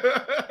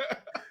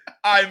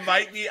 I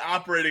might be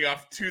operating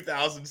off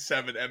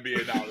 2007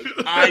 NBA knowledge.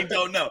 I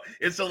don't know.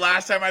 It's the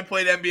last time I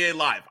played NBA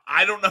Live.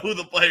 I don't know who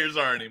the players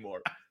are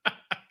anymore.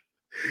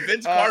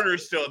 Vince Carter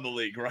is still in the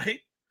league, right?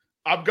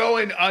 I'm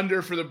going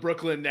under for the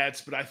Brooklyn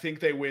Nets, but I think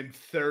they win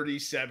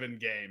 37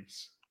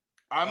 games.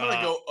 I'm going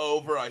to go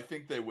over. I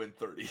think they win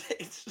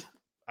 38.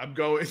 I'm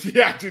going,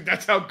 yeah, dude,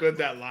 that's how good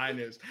that line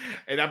is.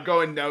 And I'm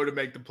going no to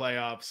make the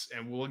playoffs,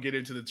 and we'll get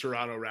into the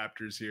Toronto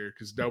Raptors here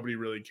because nobody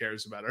really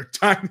cares about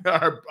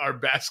our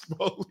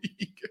basketball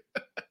league.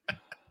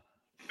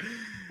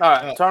 All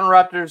right, Toronto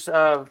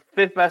Raptors,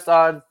 5th best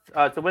odds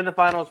to win the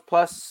finals,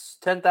 plus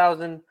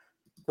 10,000.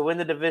 To win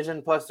the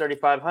division, plus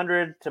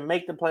 3,500. To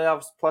make the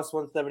playoffs, plus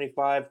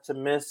 175. To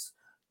miss,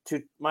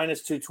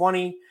 minus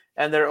 220.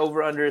 And their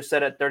over-under is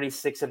set at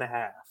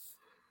 36.5.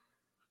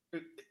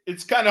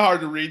 It's kind of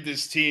hard to read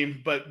this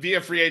team, but via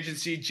free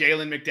agency,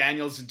 Jalen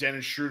McDaniels and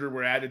Dennis Schroeder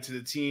were added to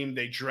the team.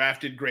 They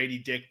drafted Grady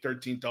Dick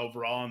 13th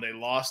overall, and they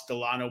lost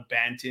Delano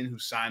Banton, who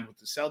signed with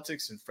the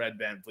Celtics, and Fred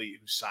VanVleet,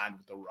 who signed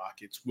with the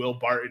Rockets. Will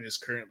Barton is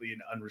currently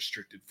an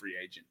unrestricted free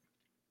agent.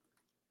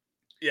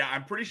 Yeah,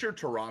 I'm pretty sure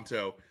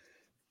Toronto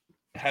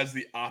has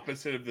the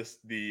opposite of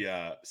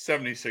the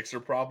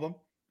 76er problem.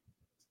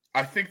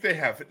 I think they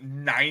have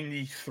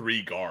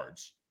 93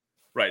 guards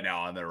right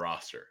now on their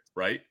roster,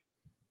 right?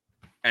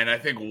 And I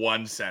think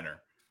one center.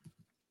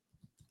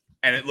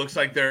 And it looks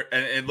like they're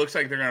going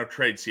to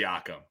trade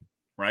Siakam,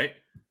 right?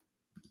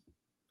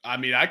 I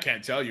mean, I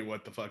can't tell you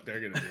what the fuck they're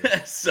going to do.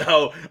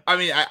 So, I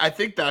mean, I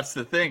think that's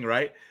the thing,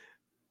 right?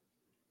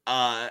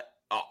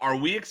 Are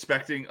we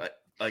expecting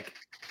like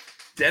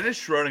Dennis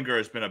Schroeder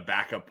has been a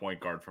backup point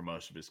guard for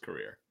most of his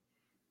career,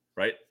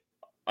 right?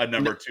 A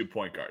number 2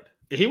 point guard.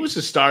 He was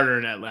a starter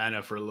in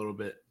Atlanta for a little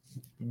bit,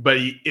 but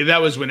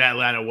that was when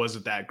Atlanta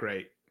wasn't that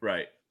great.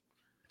 Right.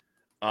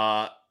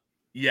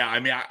 Yeah, I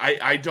mean,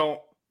 I don't.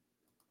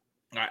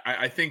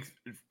 I think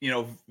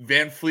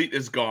Van Fleet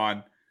is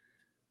gone.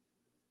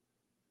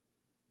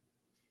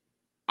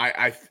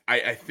 I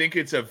think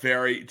it's a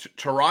very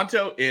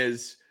Toronto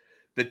is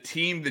the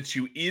team that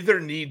you either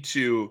need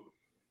to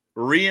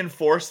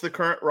reinforce the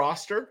current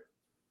roster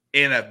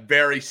in a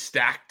very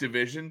stacked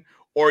division,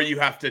 or you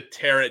have to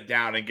tear it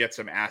down and get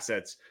some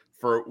assets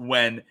for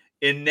when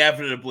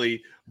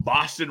inevitably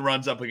Boston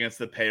runs up against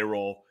the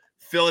payroll.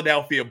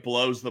 Philadelphia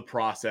blows the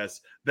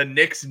process. The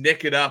Knicks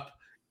nick it up,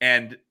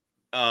 and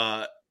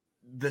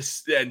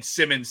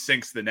Simmons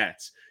sinks the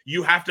Nets.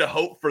 You have to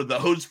hope for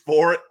those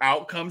 4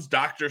 outcomes,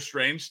 Doctor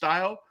Strange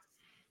style,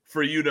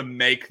 for you to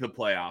make the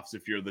playoffs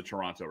if you're the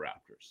Toronto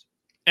Raptors.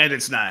 And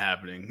it's not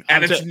happening.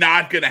 And it's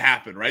not going to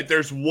happen, right?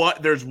 There's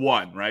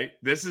one, right?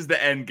 This is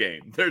the end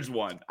game. There's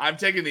one. I'm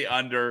taking the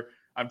under.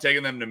 I'm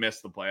taking them to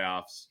miss the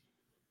playoffs.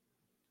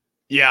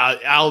 Yeah,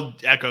 I'll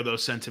echo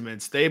those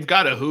sentiments. They've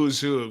got a who's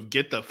who of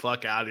get the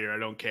fuck out of here. I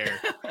don't care.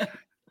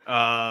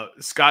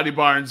 Scotty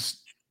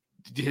Barnes,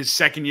 his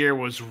second year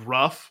was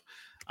rough.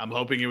 I'm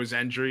hoping it was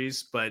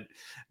injuries, but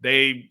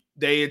they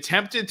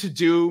attempted to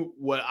do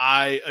what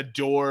I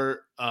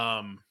adore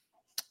Sam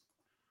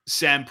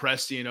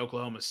Presti and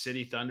Oklahoma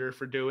City Thunder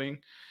for doing,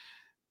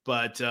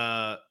 but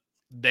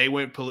they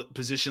went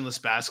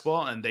positionless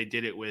basketball, and they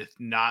did it with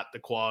not the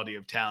quality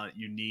of talent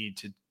you need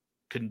to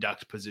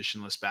conduct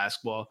positionless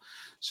basketball.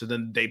 So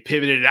then they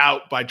pivoted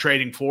out by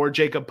trading for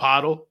Jacob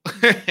Poeltl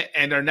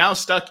and are now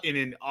stuck in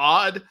an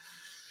odd,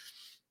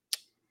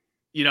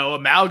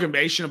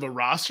 amalgamation of a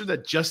roster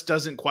that just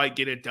doesn't quite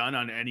get it done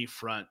on any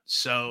front.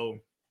 So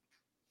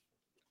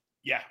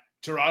yeah,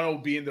 Toronto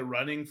will be in the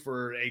running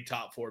for a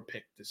top 4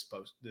 pick this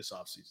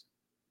offseason.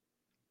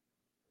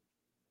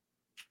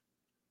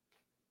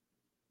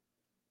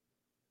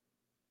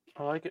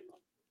 I like it.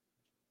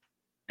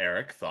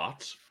 Eric,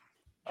 thoughts?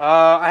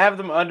 I have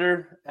them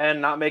under and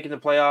not making the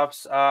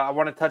playoffs. I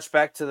want to touch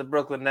back to the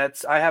Brooklyn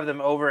Nets. I have them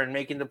over and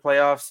making the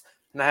playoffs,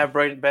 and I have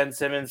Ben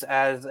Simmons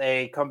as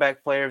a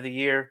comeback player of the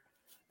year,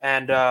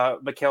 and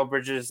Mikal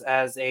Bridges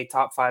as a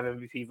top 5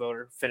 MVP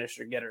voter, finish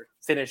getter,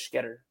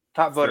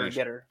 top voter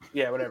getter.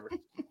 Yeah, whatever.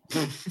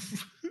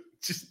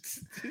 Just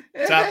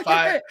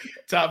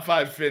top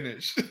 5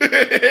 finish.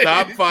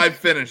 Top 5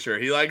 finisher.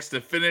 He likes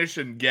to finish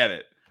and get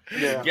it.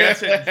 Yeah.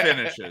 Gets it and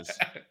finishes.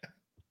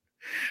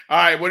 All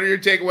right, what are your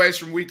takeaways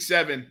from week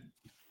 7?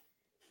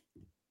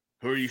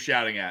 Who are you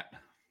shouting at?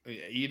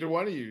 Either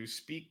one of you,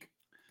 speak.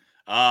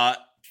 AJ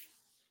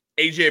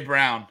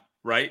Brown,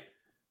 right,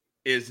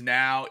 is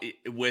now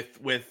with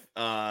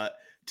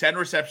 10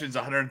 receptions,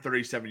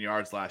 137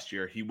 yards last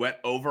year. He went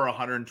over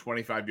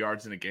 125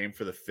 yards in a game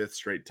for the 5th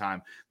straight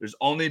time. There's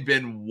only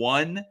been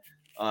one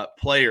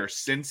player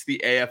since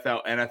the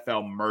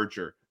AFL-NFL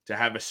merger to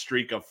have a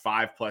streak of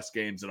 5+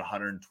 games at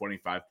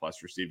 125+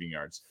 receiving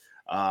yards.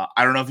 I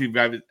don't know if you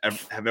guys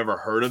have ever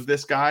heard of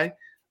this guy.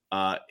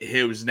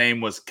 His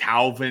name was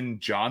Calvin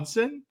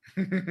Johnson,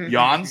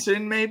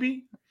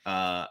 maybe.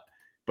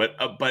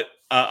 But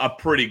a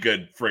pretty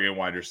good friggin'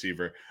 wide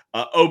receiver.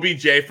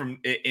 OBJ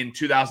in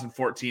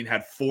 2014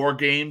 had 4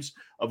 games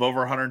of over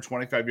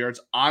 125 yards.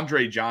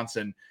 Andre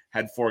Johnson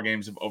had 4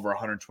 games of over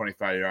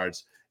 125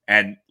 yards.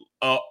 And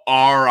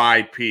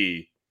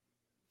RIP,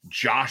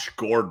 Josh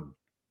Gordon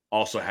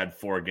also had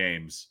 4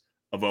 games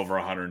of over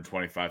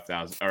 125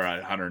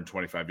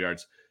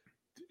 yards.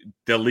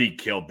 The league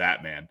killed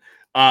that man.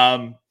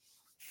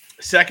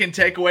 Second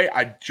takeaway,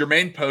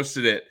 Jermaine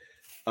posted it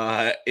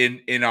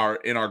in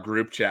our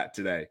group chat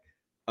today.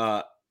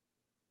 The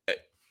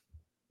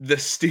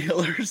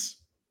Steelers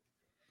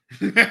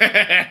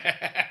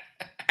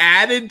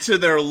added to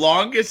their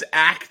longest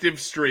active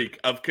streak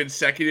of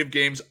consecutive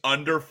games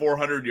under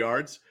 400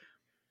 yards.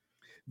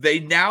 They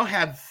now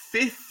have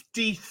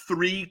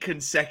 53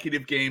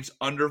 consecutive games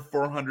under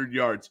 400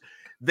 yards.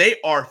 They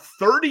are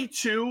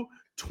 32,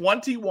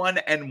 21,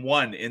 and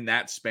 1 in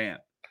that span.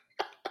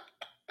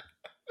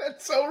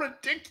 That's so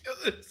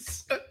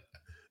ridiculous.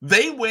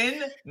 They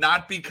win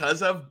not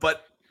because of,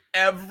 but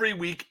every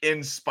week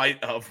in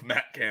spite of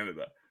Matt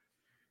Canada.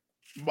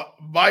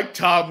 Mike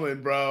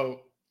Tomlin,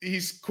 bro.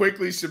 He's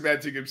quickly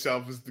cementing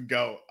himself as the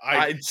GOAT.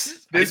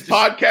 This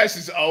podcast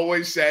is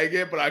always saying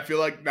it, but I feel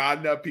like not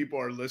enough people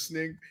are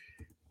listening.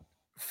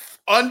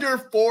 Under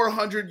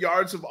 400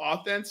 yards of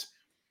offense,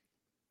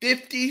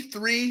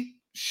 53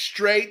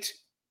 straight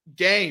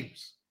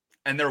games.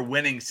 And they're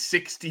winning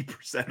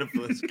 60% of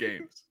those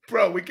games.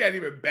 Bro, we can't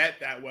even bet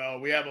that well.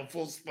 We have a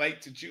full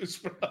slate to choose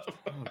from.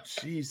 Oh,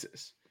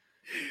 Jesus.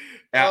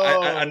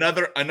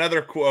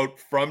 Another quote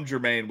from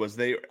Jermaine was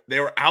they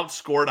were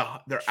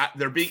outscored.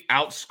 They're being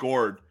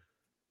outscored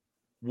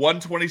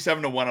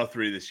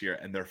 127-103 this year,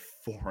 and they're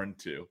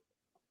 4-2.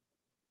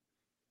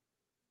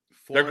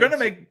 They're gonna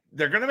make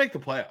the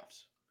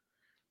playoffs.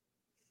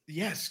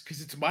 Yes,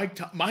 because it's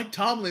Mike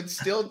Tomlin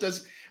still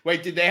does.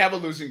 Wait, did they have a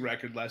losing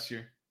record last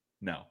year?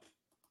 No,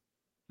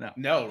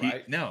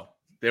 right? No,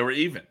 they were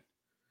even.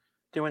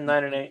 They went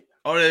 9-8.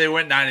 Oh, they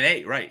went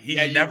 9-8. Right. He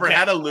never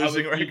had a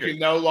losing record. You can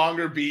no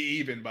longer be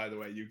even. By the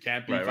way, you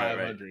can't be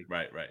 500.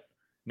 Right.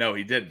 No,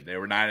 he didn't. They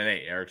were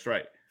 9-8. Eric's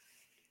right.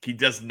 He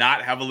does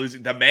not have a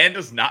losing. The man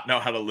does not know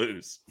how to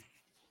lose.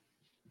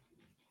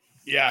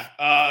 Yeah,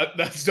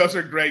 those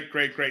are great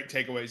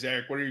takeaways.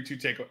 Eric, what are your two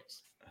takeaways?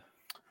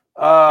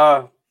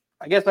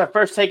 I guess my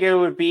first takeaway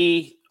would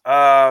be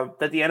that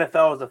the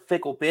NFL is a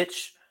fickle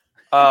bitch.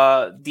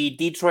 The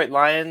Detroit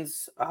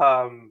Lions,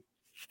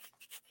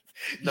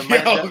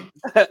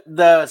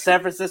 the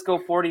San Francisco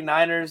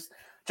 49ers,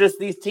 just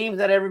these teams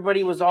that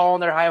everybody was all on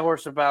their high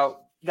horse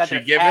about, got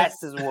their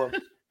asses whooped.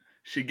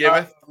 She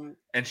giveth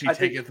and she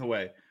taketh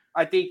away.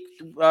 I think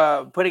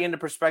putting into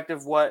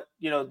perspective what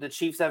the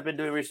Chiefs have been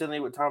doing recently,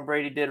 what Tom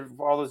Brady did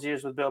for all those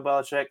years with Bill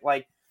Belichick,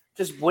 like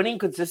just winning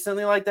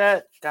consistently like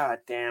that. God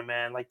damn,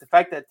 man! Like the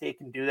fact that they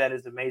can do that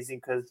is amazing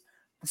because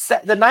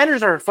the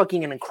Niners are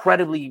fucking an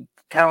incredibly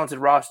talented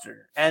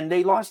roster, and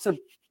they lost to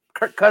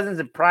Kirk Cousins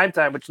in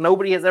primetime, which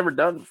nobody has ever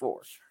done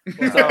before.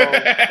 So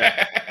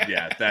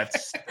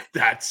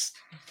that's.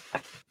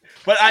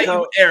 But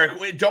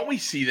Eric, don't we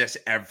see this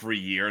every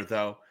year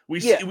though? We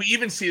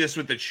even see this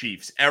with the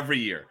Chiefs every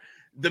year.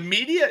 The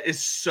media is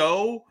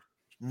so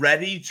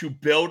ready to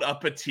build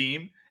up a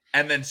team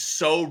and then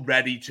so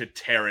ready to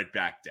tear it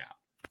back down.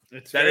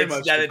 It's very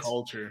much the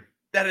culture.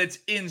 That it's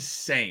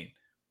insane.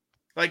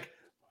 Like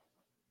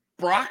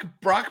Brock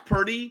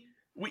Purdy,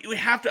 we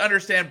have to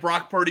understand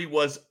Brock Purdy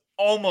was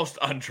almost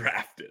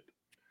undrafted.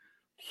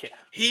 Yeah.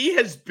 He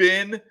has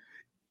been,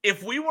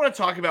 if we want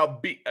to talk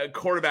about a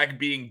quarterback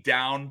being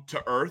down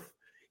to earth,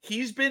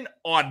 he's been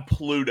on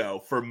Pluto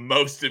for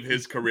most of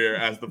his career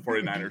as the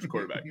 49ers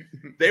quarterback.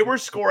 They were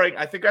scoring,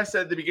 I think I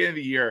said at the beginning of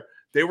the year,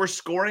 they were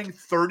scoring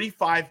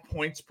 35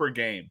 points per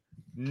game,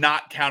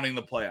 not counting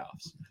the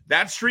playoffs.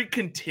 That streak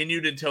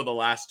continued until the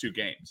last two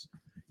games.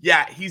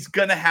 Yeah, he's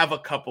going to have a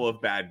couple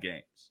of bad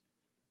games.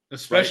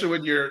 Especially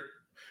when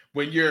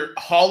your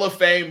Hall of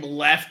Fame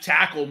left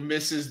tackle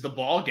misses the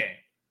ball game.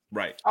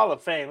 Right. Hall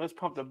of Fame. Let's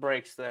pump the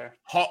brakes there.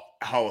 Hall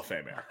of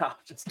Fame, Eric. Oh,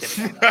 just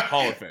kidding.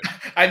 Hall of Fame.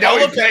 I know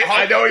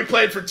he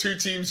played for two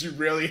teams you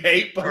really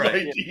hate,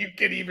 but you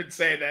can even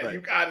say that. Right. You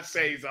got to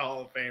say he's a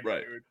Hall of Fame,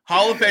 right. Dude.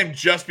 Hall of Fame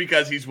just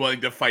because he's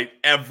willing to fight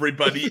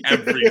everybody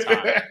every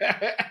time.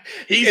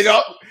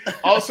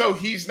 Also,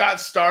 he's not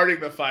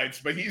starting the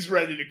fights, but he's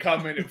ready to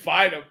come in and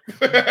fight him.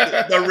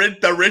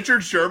 The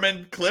Richard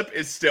Sherman clip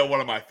is still one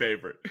of my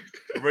favorite.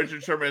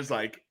 Richard Sherman is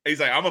like, he's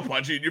like, I'm going to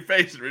punch you in your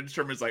face. And Richard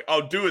Sherman's like,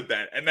 oh, do it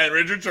then. And then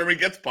Richard Sherman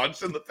gets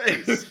punched in the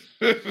face.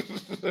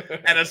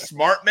 And a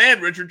smart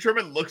man, Richard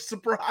Sherman, looks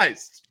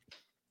surprised.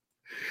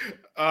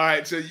 All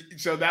right.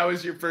 So that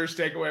was your first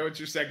takeaway. What's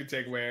your second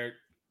takeaway,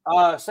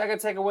 Eric?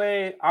 Second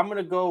takeaway, I'm going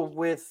to go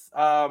with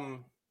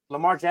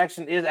Lamar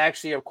Jackson is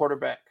actually a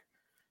quarterback.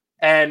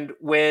 And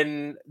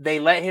when they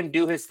let him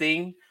do his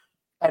thing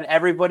and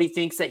everybody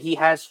thinks that he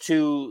has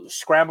to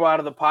scramble out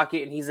of the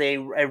pocket and he's a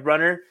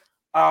runner,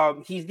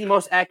 he's the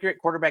most accurate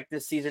quarterback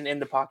this season in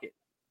the pocket.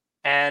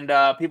 And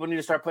people need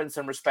to start putting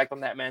some respect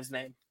on that man's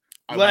name.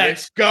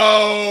 Let's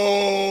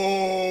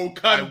go.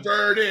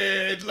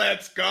 Converted.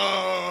 Let's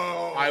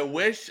go. I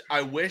wish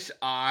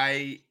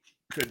I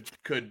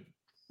could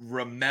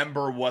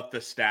remember what the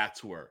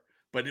stats were.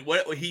 But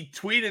he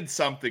tweeted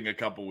something a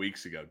couple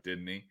weeks ago,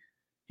 didn't he?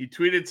 He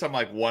tweeted some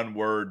like one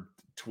word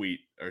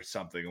tweet or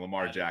something,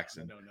 Lamar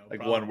Jackson.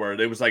 Like one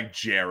word. It was like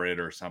Jared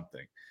or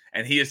something.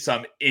 And he has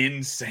some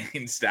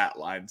insane stat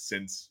line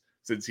since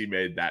he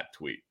made that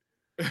tweet.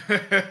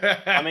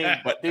 I mean,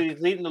 dude,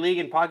 he's leading the league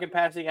in pocket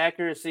passing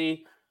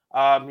accuracy.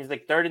 He's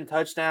like third in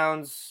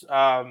touchdowns.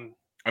 I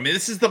mean,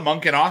 this is the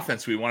Monken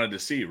offense we wanted to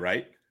see,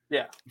 right?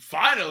 Yeah.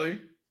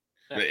 Finally.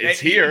 It's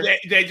here.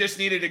 They just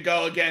needed to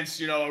go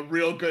against, a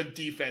real good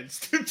defense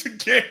to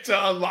get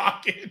to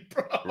unlock it,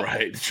 bro.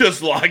 Right.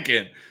 Just lock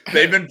in.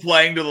 They've been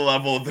playing to the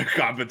level of their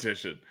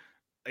competition.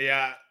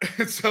 Yeah.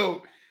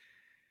 So,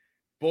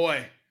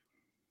 boy,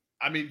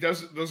 I mean,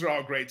 those are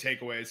all great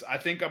takeaways. I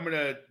think I'm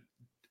gonna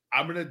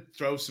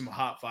throw some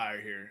hot fire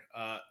here.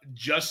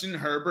 Justin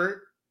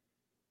Herbert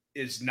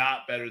is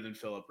not better than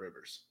Phillip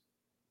Rivers.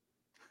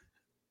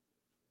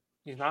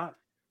 He's not.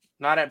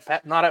 Not at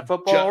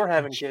football or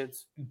having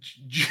kids.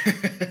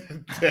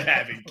 The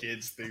having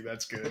kids thing,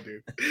 that's good,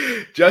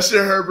 dude.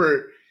 Justin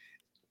Herbert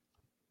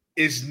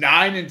is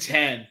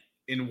 9-10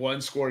 in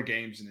one-score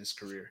games in his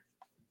career.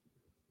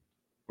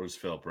 Where's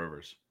Phillip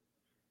Rivers?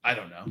 I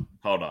don't know.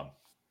 Hold on.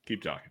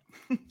 Keep talking.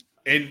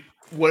 And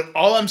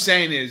all I'm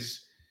saying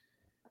is,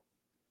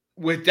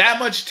 with that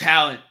much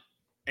talent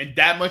and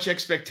that much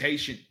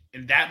expectation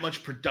and that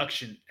much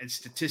production and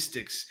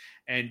statistics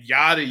and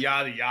yada,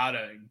 yada,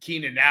 yada, and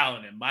Keenan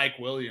Allen and Mike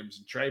Williams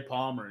and Trey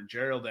Palmer and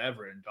Gerald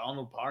Everett and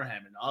Donald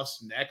Parham and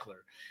Austin Eckler,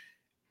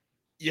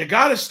 you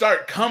got to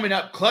start coming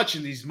up clutch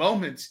in these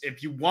moments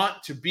if you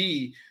want to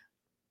be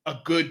a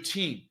good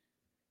team.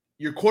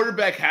 Your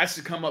quarterback has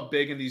to come up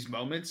big in these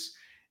moments,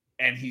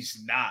 and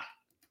he's not.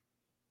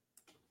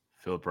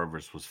 Phillip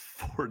Rivers was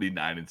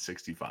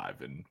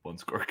 49-65 in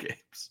one-score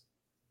games.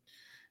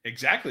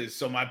 Exactly.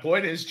 So my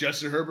point is,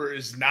 Justin Herbert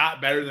is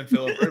not better than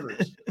Phillip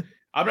Rivers.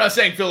 I'm not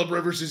saying Phillip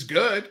Rivers is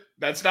good.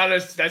 That's not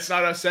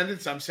a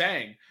sentence I'm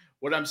saying.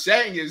 What I'm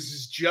saying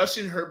is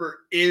Justin Herbert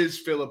is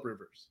Phillip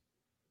Rivers.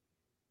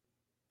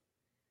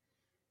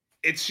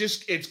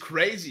 It's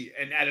crazy.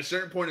 And at a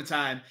certain point in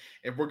time,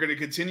 if we're going to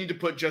continue to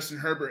put Justin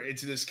Herbert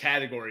into this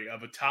category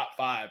of a top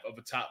five,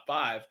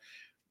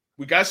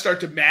 we got to start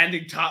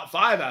demanding top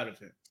five out of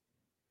him,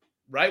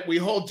 right? We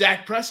hold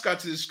Dak Prescott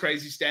to this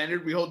crazy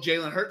standard. We hold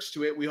Jalen Hurts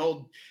to it. We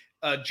hold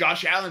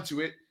Josh Allen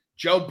to it.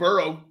 Joe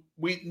Burrow,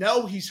 we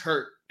know he's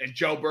hurt, and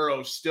Joe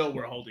Burrow still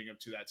we're holding him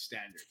to that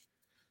standard.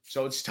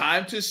 So it's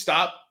time to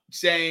stop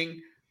saying,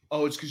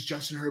 oh, it's because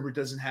Justin Herbert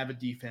doesn't have a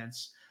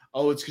defense.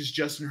 Oh, it's because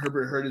Justin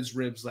Herbert hurt his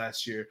ribs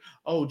last year.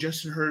 Oh,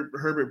 Justin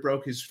Herbert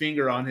broke his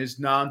finger on his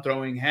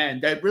non-throwing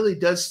hand. That really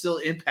does still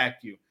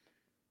impact you.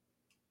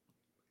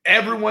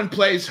 Everyone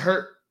plays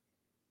hurt.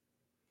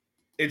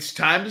 It's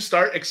time to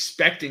start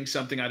expecting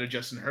something out of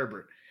Justin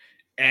Herbert.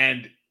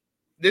 And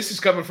this is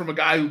coming from a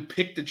guy who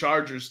picked the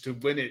Chargers to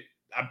win it.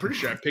 I'm pretty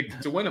sure I picked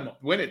it to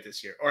win it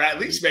this year, or at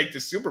least make the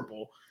Super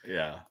Bowl.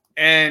 Yeah.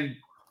 And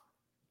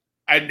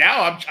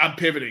now I'm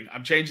pivoting.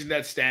 I'm changing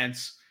that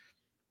stance.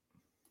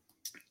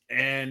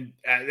 And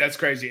that's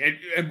crazy.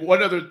 And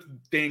one other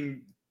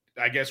thing,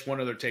 I guess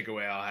one other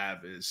takeaway I'll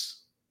have is,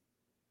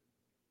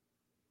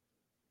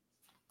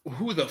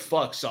 who the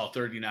fuck saw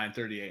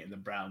 39-38 in the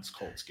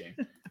Browns-Colts game?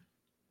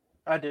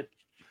 I did.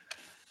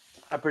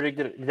 I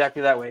predicted it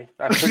exactly that way.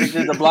 I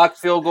predicted the blocked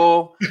field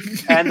goal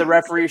and the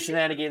referee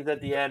shenanigans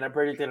at the end. I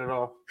predicted it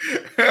all.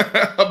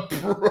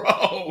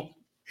 Bro,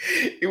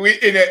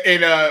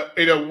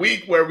 in a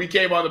week where we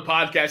came on the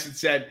podcast and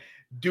said,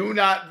 do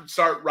not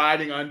start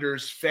riding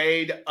unders,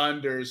 fade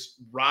unders,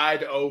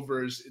 ride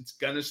overs. It's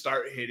going to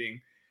start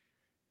hitting.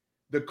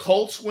 The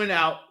Colts went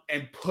out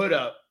and put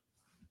up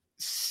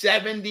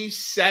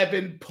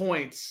 77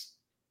 points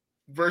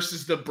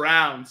versus the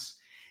Browns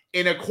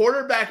in a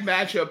quarterback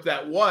matchup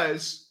that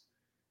was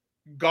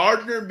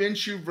Gardner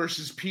Minshew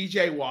versus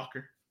PJ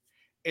Walker,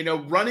 in a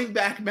running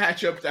back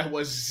matchup that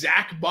was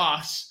Zach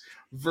Moss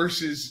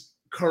versus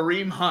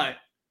Kareem Hunt.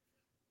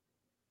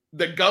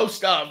 The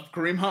ghost of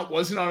Kareem Hunt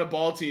wasn't on a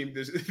ball team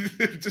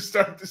to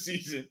start the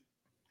season.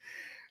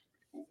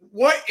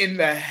 What in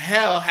the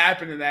hell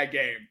happened in that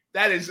game?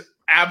 That is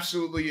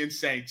absolutely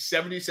insane.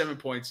 77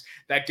 points.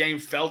 That game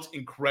felt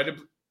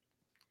incredible.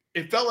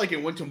 It felt like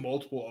it went to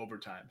multiple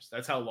overtimes.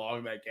 That's how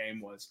long that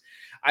game was.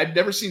 I've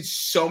never seen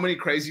so many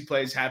crazy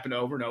plays happen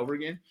over and over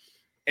again.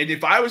 And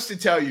if I was to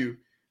tell you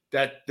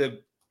that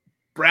the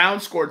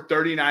Browns scored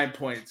 39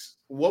 points,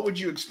 what would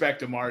you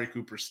expect Amari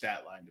Cooper's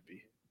stat line to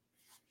be?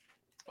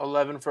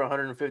 11 for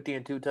 150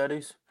 and 2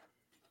 tutties.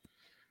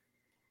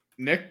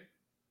 Nick?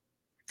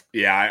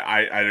 Yeah,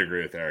 I'd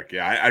agree with Eric.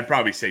 Yeah, I'd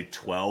probably say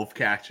 12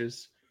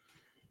 catches.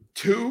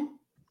 2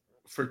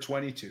 for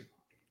 22.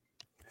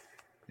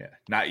 Yeah,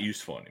 not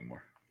useful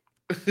anymore.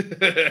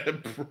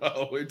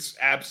 Bro, it's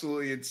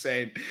absolutely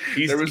insane.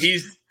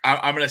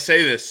 I'm going to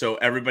say this so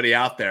everybody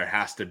out there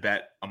has to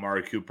bet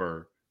Amari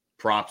Cooper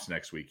props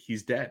next week.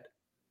 He's dead.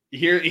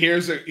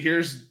 Here's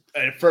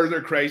a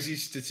further crazy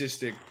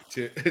statistic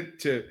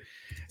to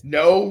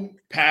no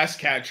pass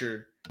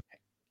catcher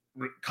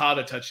caught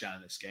a touchdown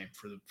in this game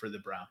for the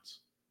Browns.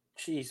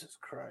 Jesus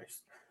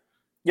Christ.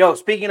 Yo,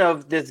 speaking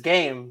of this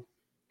game,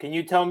 can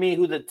you tell me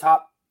who the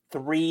top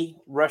 3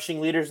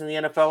 rushing leaders in the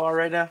NFL are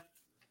right now?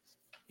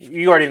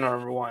 You already know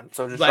number 1,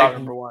 so just talk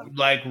number 1.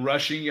 Like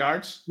rushing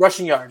yards?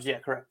 Rushing yards, yeah,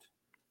 correct.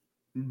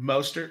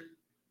 Mostert?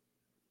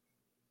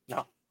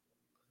 No.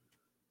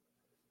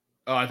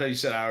 Oh, I thought you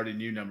said I already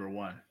knew number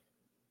 1.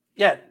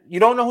 Yeah, you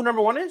don't know who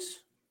number 1 is?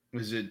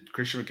 Was it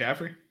Christian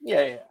McCaffrey?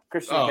 Yeah.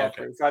 Christian McCaffrey,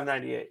 okay.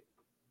 598.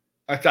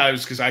 I thought it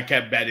was because I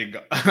kept betting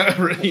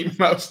Raheem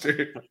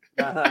Mostert.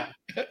 Uh-huh.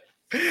 Can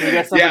you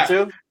guess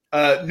number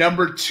 2?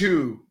 Number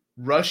 2,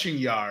 rushing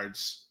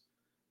yards.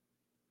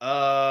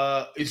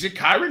 Is it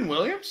Kyron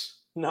Williams?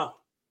 No.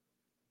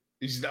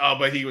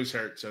 But he was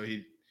hurt, so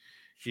he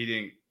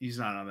didn't. He's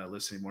not on that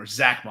list anymore.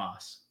 Zach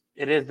Moss.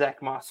 It is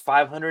Zach Moss,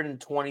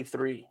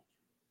 523.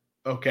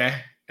 Okay.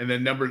 And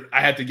then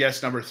I had to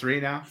guess number 3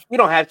 now. You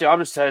don't have to. I'm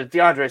just saying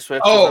DeAndre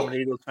Swift. Oh. I'm an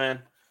Eagles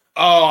fan.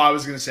 Oh, I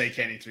was gonna say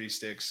Kenny 3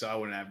 Sticks, so I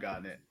wouldn't have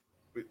gotten it.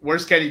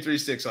 Where's Kenny 3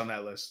 Sticks on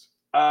that list?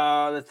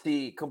 Let's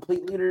see.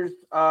 Complete leaders.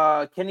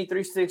 Kenny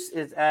 3 Sticks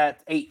is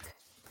at 8.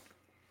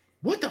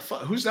 What the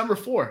fuck? Who's number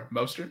 4?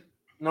 Mostert?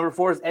 Number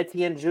 4 is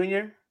Etienne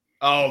Jr.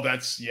 Oh,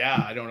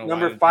 I don't know.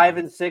 Number 5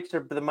 and 6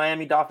 are the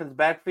Miami Dolphins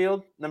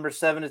backfield. Number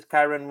 7 is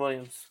Kyren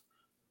Williams.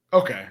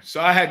 Okay,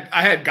 so I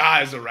had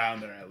guys around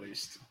there at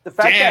least. The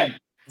fact that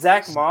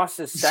Zach Moss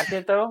is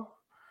second, though,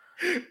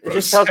 it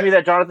just tells me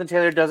that Jonathan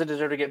Taylor doesn't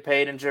deserve to get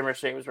paid, and Jim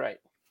Irsay was right.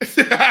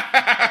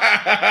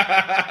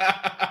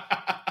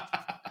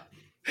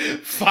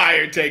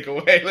 Fire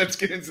takeaway. Let's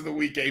get into the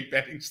Week 8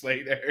 betting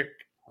slate, Eric.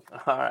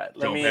 All right.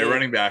 Don't pay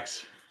running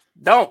backs.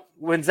 Don't.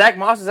 When Zach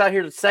Moss is out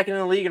here second in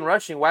the league in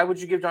rushing, why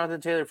would you give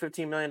Jonathan Taylor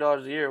 $15 million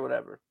a year or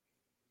whatever?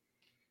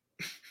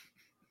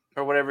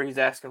 Or whatever he's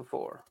asking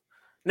for.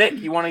 Nick,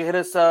 you want to hit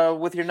us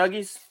with your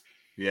nuggies?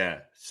 Yeah.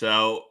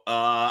 So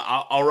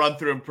I'll run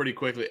through them pretty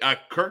quickly.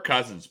 Kirk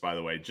Cousins, by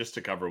the way, just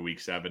to cover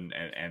Week 7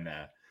 and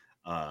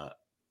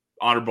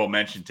honorable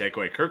mention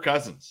takeaway. Kirk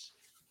Cousins,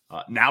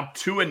 now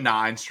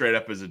 2-9 straight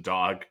up as a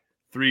dog,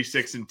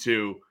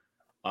 3-6-2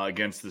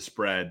 against the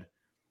spread.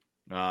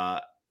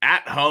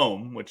 At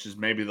home, which is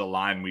maybe the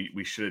line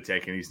we should have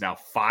taken. He's now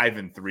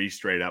 5-3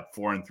 straight up,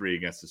 4-3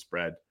 against the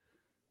spread.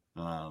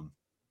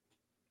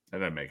 That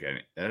doesn't make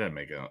a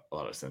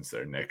lot of sense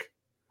there, Nick.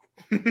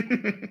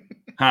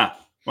 Huh.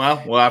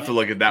 Well, we'll have to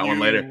look at that one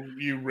later.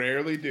 You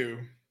rarely do.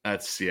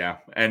 That's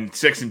and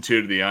 6-2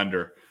 to the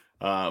under.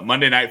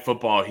 Monday Night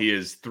Football, he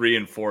is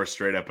 3-4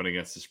 straight up and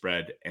against the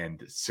spread, and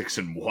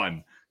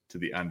 6-1 to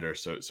the under.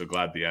 So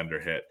glad the under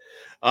hit.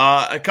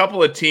 A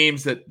couple of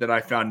teams that I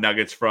found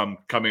nuggets from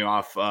coming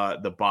off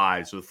the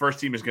bye. So the first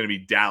team is going to be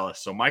Dallas.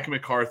 So Mike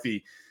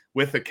McCarthy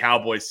with the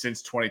Cowboys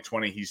since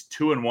 2020, he's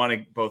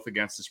 2-1 both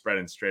against the spread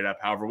and straight up.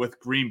 However, with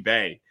Green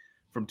Bay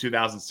from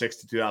 2006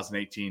 to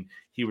 2018,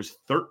 he was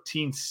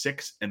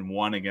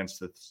 13-6-1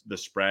 against the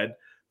spread,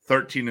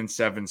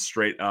 13-7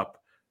 straight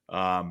up.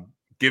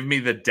 Give me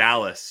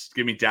Dallas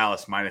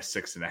minus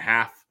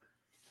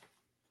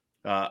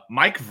 6.5.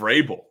 Mike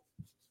Vrabel,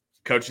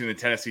 coaching the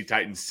Tennessee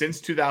Titans since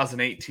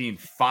 2018,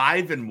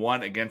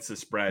 5-1 against the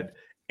spread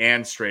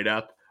and straight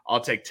up. I'll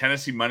take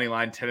Tennessee money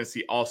line.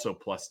 Tennessee also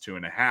plus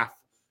 2.5.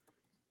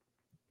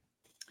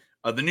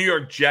 The New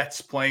York Jets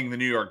playing the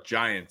New York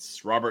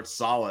Giants. Robert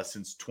Saleh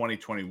since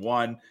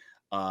 2021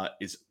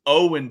 is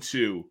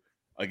 0-2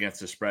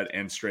 against the spread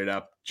and straight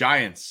up.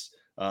 Giants,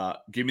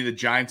 give me the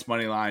Giants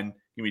money line.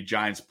 Give me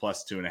Giants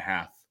plus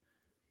 2.5.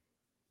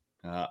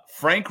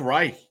 Frank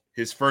Reich,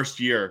 his first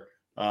year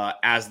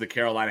as the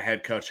Carolina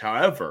head coach.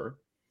 However,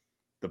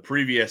 the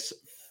previous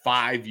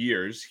 5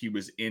 years he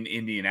was in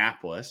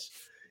Indianapolis.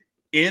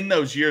 In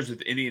those years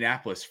with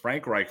Indianapolis,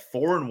 Frank Reich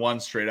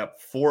 4-1 straight up,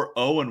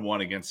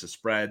 4-0-1 against the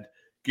spread.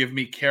 Give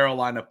me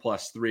Carolina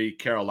plus 3,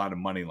 Carolina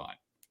money line.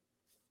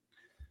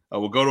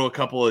 We'll go to a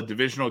couple of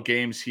divisional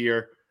games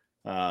here.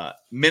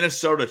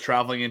 Minnesota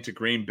traveling into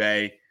Green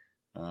Bay.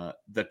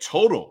 The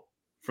total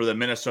for the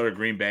Minnesota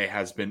Green Bay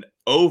has been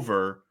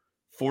over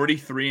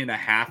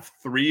 43.5,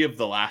 3 of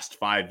the last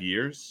 5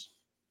 years.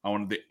 I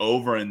wanted the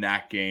over in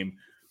that game.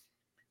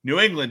 New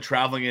England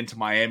traveling into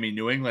Miami.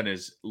 New England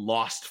has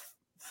lost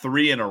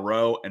 3 in a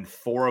row and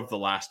 4 of the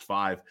last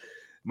 5.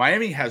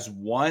 Miami has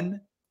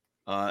won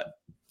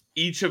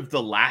each of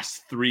the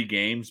last 3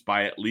 games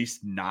by at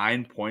least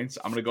 9 points.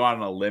 I'm going to go out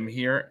on a limb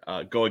here,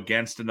 go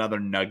against another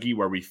nuggie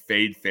where we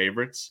fade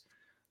favorites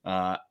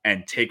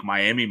and take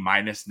Miami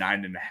minus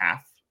 9.5.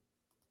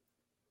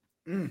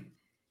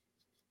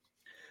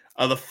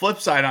 The flip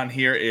side on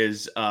here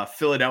is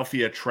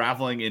Philadelphia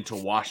traveling into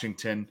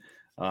Washington,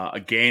 a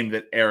game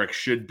that Eric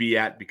should be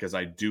at because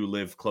I do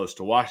live close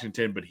to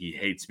Washington, but he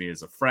hates me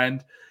as a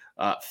friend.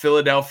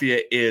 Philadelphia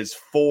is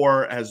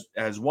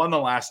has won the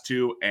last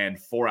 2 and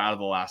 4 out of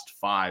the last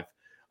 5.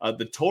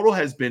 The total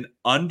has been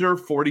under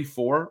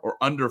 44 or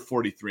under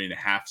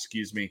 43.5,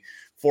 excuse me,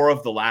 4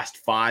 of the last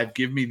 5.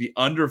 Give me the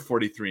under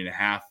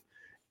 43.5.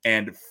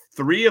 And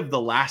 3 of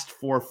the last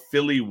 4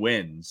 Philly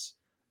wins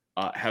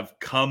have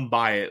come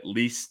by at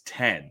least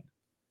 10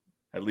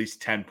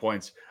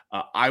 points.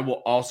 I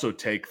will also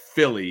take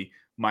Philly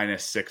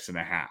minus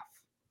 6.5.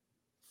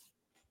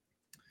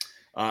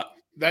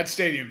 That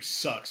stadium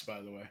sucks,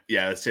 by the way.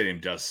 Yeah, that stadium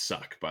does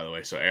suck, by the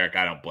way. So, Eric,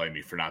 I don't blame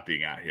you for not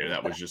being out here.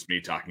 That was just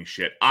me talking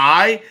shit.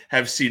 I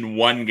have seen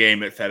one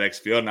game at FedEx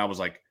Field, and I was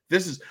like,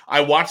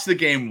 I watched the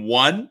game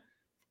one.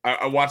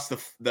 I watched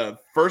the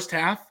first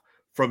half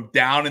from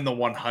down in the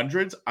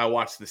 100s. I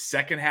watched the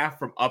second half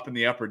from up in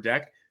the upper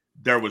deck.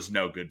 There was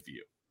no good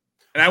view.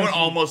 And I would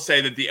almost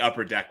say that the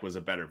upper deck was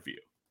a better view.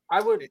 I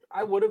would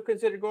have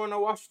considered going to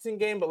a Washington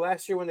game, but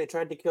last year when they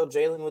tried to kill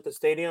Jalen with the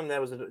stadium,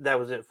 that was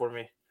it for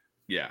me.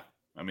 Yeah.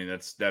 I mean,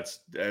 that's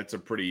a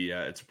pretty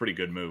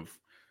good move.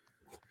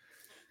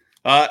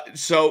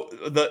 So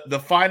the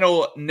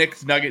final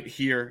Knicks nugget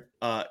here,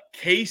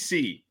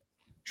 KC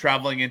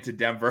traveling into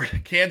Denver,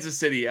 Kansas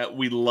City.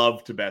 We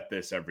love to bet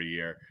this every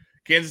year.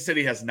 Kansas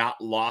City has not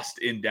lost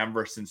in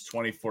Denver since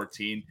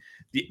 2014.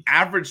 The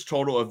average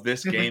total of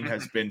this game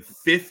has been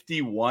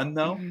 51,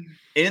 though.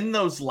 In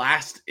those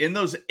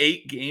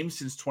 8 games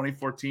since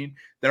 2014,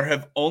 there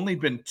have only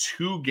been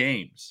 2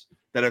 games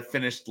that have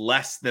finished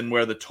less than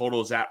where the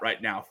total is at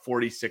right now,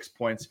 46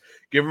 points.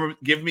 Give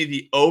me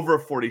the over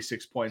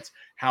 46 points.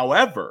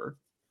 However,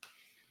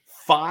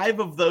 5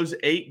 of those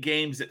 8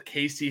 games that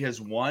KC has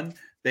won,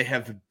 they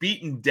have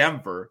beaten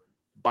Denver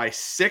by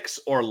 6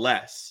 or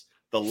less.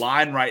 The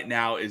line right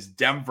now is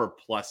Denver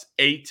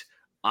 +8.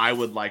 I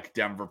would like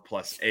Denver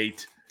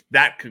 +8.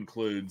 That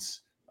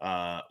concludes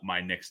my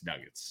Knicks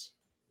Nuggets.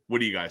 What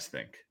do you guys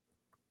think?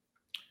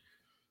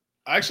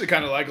 I actually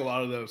kind of like a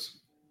lot of those.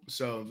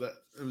 So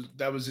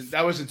that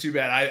wasn't too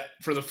bad.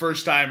 For the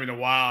first time in a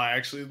while, I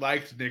actually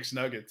liked Knicks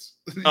Nuggets.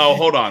 Oh,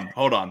 hold on.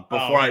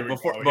 Before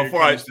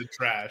I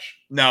trash.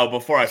 No,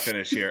 before I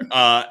finish here,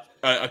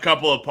 a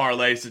couple of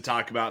parlays to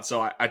talk about.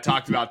 So I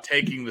talked about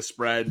taking the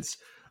spreads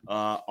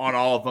on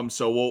all of them.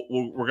 So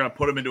we're gonna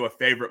put them into a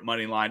favorite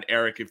money line.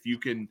 Eric, if you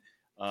can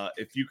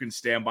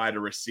stand by to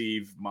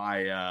receive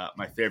my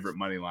favorite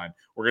money line,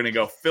 we're gonna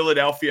go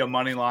Philadelphia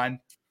money line.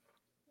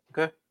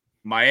 Okay.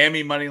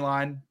 Miami money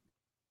line.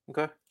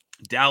 Okay.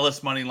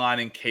 Dallas money line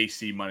and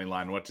KC money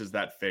line. What does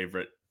that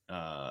favorite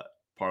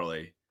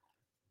parlay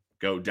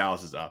go?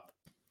 Dallas is up.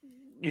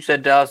 You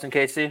said Dallas and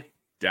KC?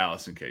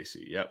 Dallas and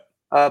KC, yep.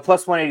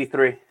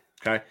 +183.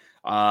 Okay.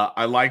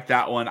 I like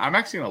that one. I'm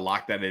actually gonna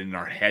lock that in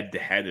our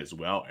head-to-head as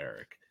well,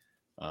 Eric.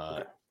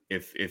 Okay.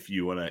 If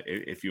you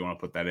wanna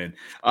put that in.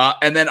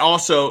 And then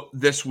also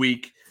this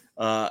week,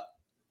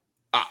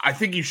 I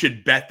think you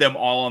should bet them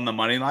all on the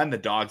money line, the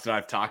dogs that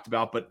I've talked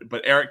about.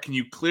 But Eric, can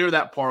you clear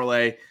that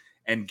parlay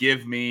and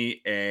give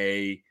me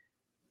a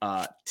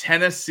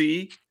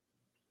Tennessee,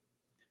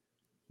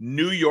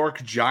 New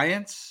York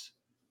Giants,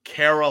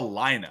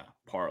 Carolina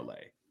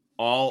parlay?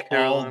 All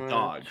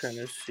dogs.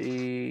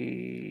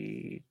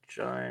 Tennessee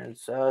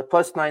Giants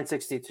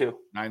 +962.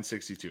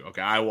 962.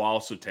 Okay, I will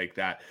also take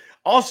that.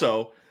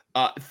 Also,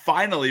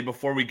 finally,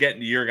 before we get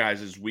into your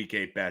guys' week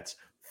 8 bets,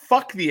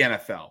 fuck the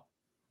NFL.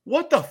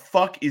 What the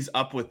fuck is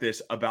up with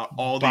this about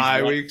all these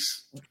bye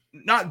weeks?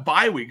 Not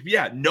bye weeks.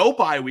 Yeah, no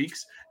bye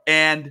weeks.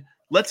 And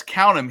let's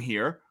count them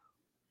here.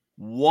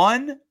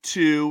 1,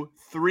 2,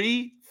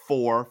 3,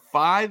 4,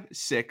 5,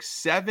 6,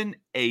 7,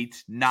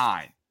 8,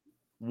 9.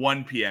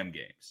 1 p.m.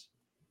 games.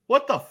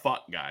 What the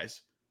fuck,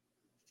 guys?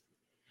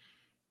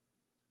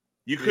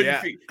 You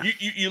couldn't. Yeah.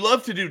 You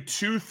love to do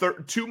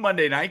two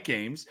Monday night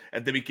games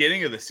at the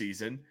beginning of the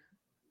season.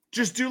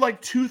 Just do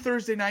like 2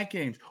 Thursday night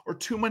games or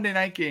 2 Monday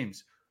night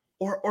games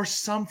or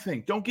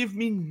something. Don't give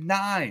me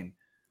 9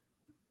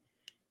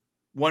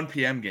 1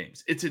 p.m.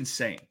 games. It's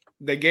insane.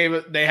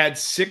 They had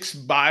 6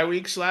 bye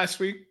weeks last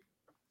week.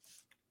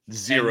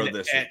 0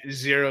 this week.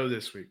 0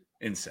 this week.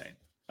 Insane.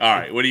 All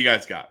right, what do you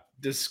guys got?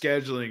 The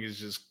scheduling is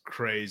just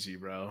crazy,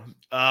 bro.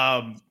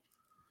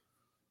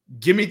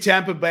 Give me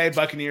Tampa Bay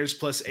Buccaneers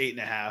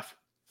 +8.5.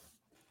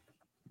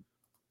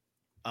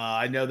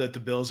 I know that the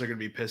Bills are going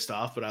to be pissed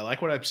off, but I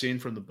like what I've seen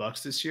from the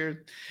Bucs this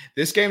year.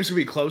 This game's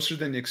going to be closer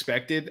than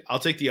expected. I'll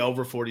take the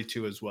over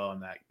 42 as well in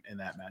that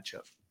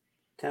matchup.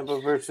 Tampa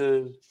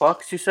versus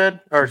Bucs, you said,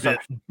 or sorry,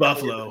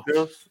 Buffalo.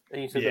 Bills.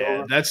 And you said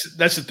yeah,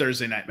 that's a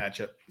Thursday night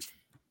matchup.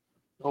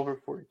 Over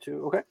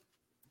 42. Okay.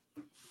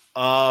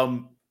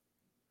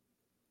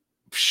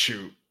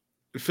 Shoot,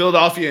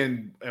 Philadelphia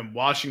and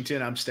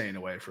Washington, I'm staying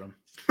away from.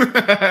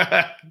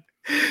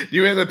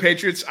 New England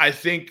Patriots, I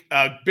think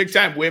big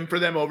time win for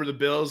them over the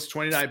Bills.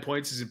 29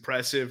 points is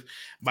impressive.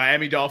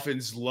 Miami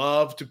Dolphins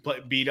love to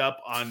beat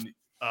up on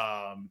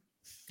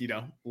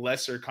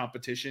lesser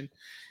competition.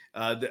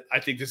 I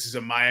think this is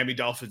a Miami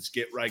Dolphins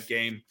get right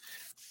game.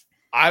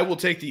 I will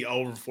take the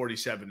over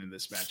 47 in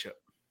this matchup.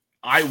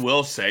 I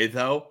will say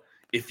though,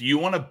 if you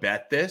want to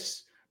bet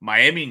this,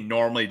 Miami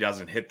normally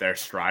doesn't hit their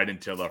stride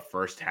until the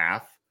first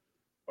half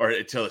or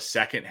until the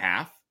second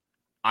half.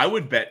 I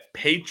would bet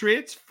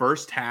Patriots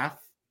first half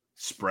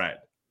spread.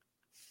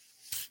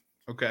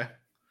 Okay.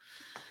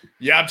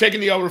 Yeah, I'm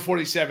taking the over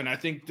 47. I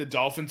think the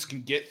Dolphins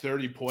can get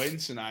 30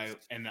 points, and I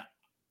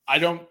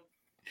don't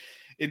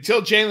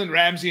until Jalen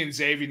Ramsey and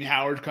Xavier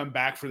Howard come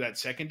back for that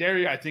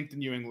secondary. I think the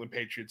New England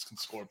Patriots can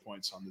score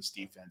points on this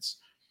defense.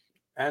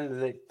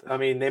 And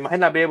they might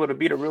not be able to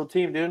beat a real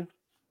team, dude.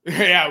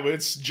 Yeah, but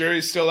it's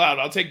jury's still out.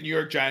 I'll take New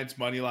York Giants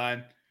money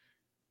line.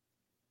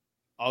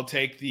 I'll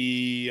take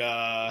the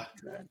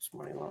Giants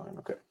money line.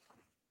 Okay.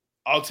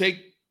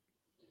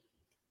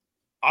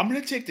 I'm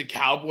going to take the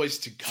Cowboys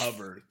to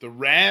cover. The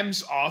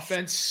Rams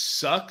offense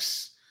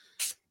sucks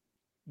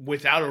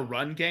without a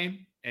run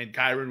game, and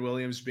Kyron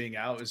Williams being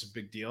out is a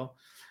big deal,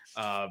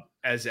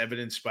 as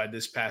evidenced by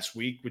this past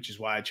week, which is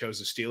why I chose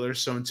the Steelers.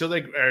 So until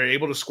they are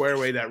able to square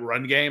away that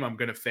run game, I'm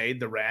going to fade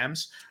the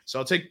Rams. So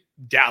I'll take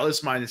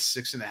Dallas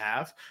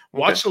 -6.5.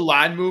 Watch the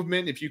line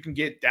movement. If you can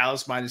get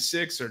Dallas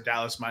 -6 or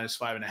Dallas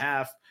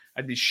 -5.5,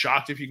 I'd be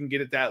shocked if you can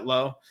get it that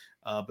low.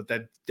 but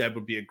that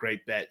would be a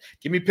great bet.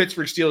 Give me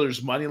Pittsburgh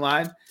Steelers money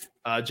line.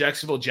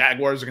 Jacksonville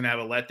Jaguars are going to have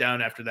a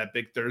letdown after that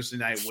big Thursday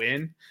night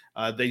win.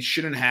 They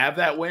shouldn't have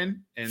that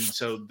win, and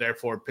so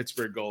therefore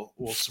Pittsburgh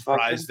will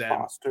surprise them.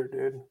 Foster,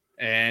 dude.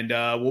 And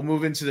we'll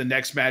move into the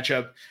next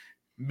matchup: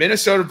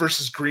 Minnesota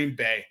versus Green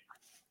Bay.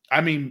 I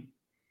mean,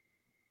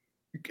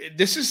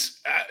 this is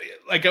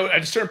like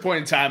at a certain point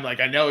in time. Like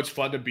I know it's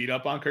fun to beat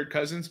up on Kirk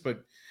Cousins,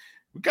 but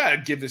we gotta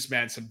give this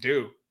man some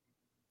due.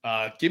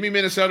 Give me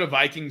Minnesota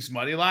Vikings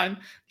money line.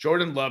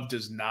 Jordan Love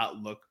does not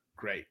look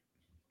great.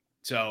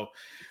 So.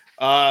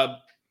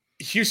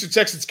 Houston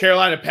Texans,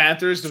 Carolina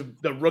Panthers,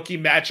 the rookie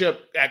matchup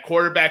at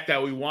quarterback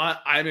that we want.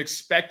 I'm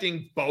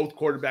expecting both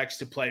quarterbacks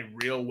to play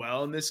real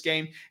well in this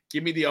game.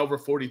 Give me the over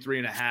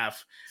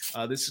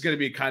 43.5. This is going to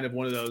be kind of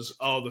one of those,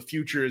 the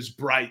future is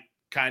bright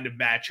kind of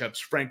matchups.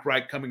 Frank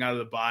Reich coming out of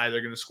the bye.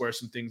 They're going to square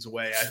some things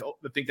away. I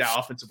think that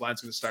offensive line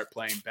is going to start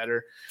playing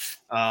better.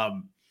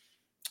 Oh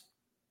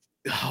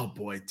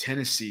boy,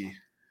 Tennessee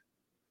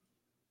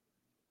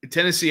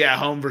at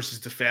home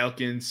versus the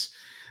Falcons.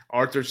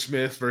 Arthur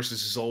Smith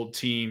versus his old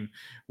team.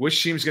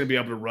 Which team's going to be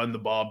able to run the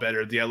ball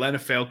better? The Atlanta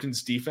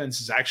Falcons defense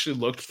has actually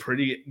looked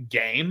pretty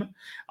game.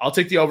 I'll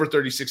take the over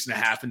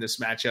 36.5 in this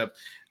matchup.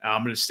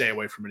 I'm going to stay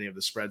away from any of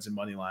the spreads and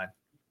money line.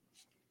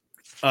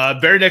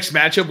 Very next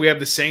matchup, we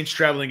have the Saints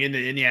traveling into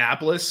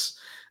Indianapolis.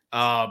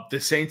 The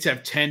Saints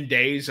have 10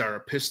 days, are a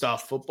pissed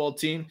off football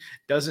team.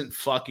 Doesn't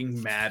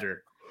fucking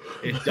matter.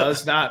 It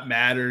does not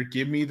matter.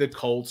 Give me the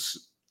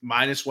Colts.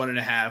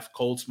 -1.5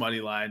 Colts money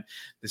line.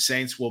 The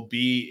Saints will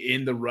be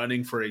in the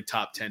running for a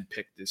top 10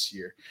 pick this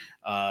year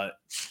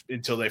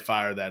until they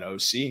fire that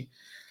OC.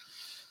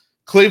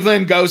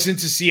 Cleveland goes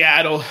into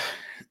Seattle.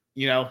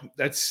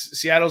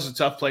 Seattle's a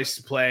tough place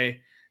to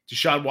play.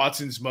 Deshaun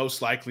Watson's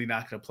most likely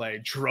not going to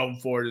play. Jerome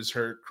Ford is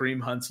hurt.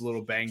 Kareem Hunt's a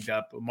little banged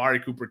up. Amari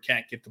Cooper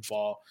can't get the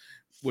ball,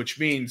 which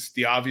means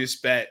the obvious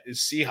bet is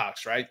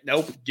Seahawks, right?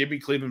 Nope. Give me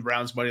Cleveland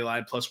Browns money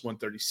line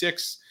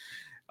 +136.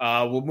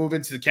 We'll move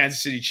into the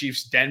Kansas City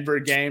Chiefs Denver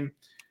game.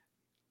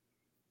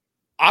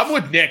 I'm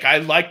with Nick. I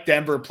like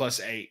Denver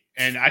 +8.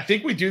 And I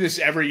think we do this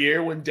every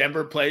year when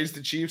Denver plays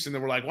the Chiefs. And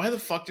then we're like, why the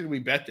fuck did we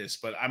bet this?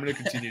 But I'm going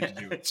to continue to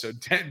do it. So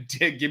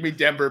give me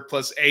Denver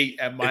 +8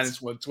 at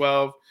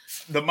 -112.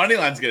 The money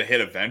line's going to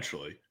hit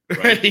eventually.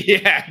 Right?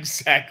 Yeah,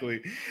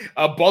 exactly.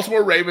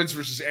 Baltimore Ravens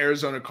versus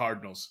Arizona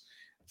Cardinals.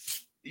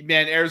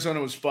 Man, Arizona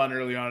was fun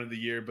early on in the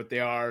year, but they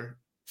are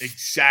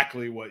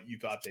exactly what you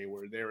thought they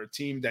were. They're a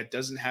team that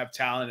doesn't have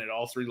talent at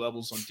all three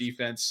levels on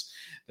defense.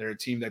 They're a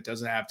team that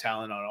doesn't have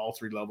talent on all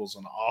three levels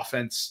on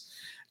offense.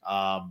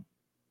 Kyler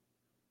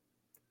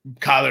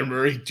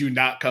Murray, do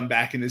not come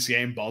back in this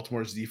game.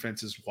 Baltimore's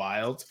defense is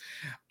wild.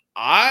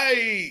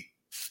 I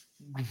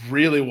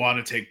really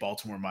want to take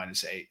Baltimore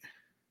 -8.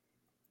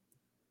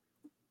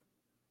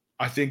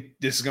 I think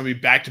this is going to be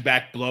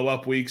back-to-back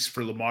blow-up weeks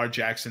for Lamar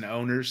Jackson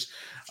owners.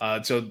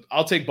 So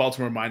I'll take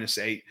Baltimore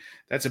 -8.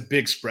 That's a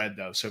big spread,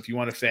 though. So if you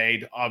want to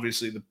fade,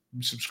 obviously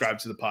subscribe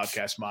to the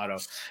podcast motto.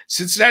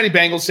 Cincinnati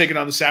Bengals taking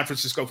on the San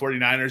Francisco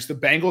 49ers. The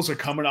Bengals are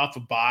coming off a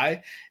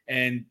bye,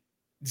 and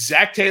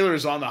Zach Taylor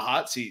is on the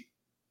hot seat.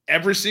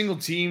 Every single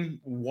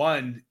team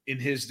won in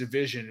his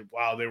division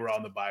while they were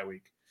on the bye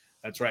week.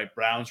 That's right.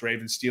 Browns,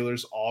 Ravens,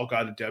 Steelers all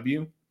got a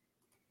W.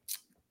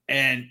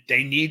 And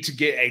they need to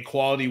get a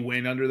quality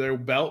win under their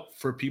belt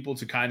for people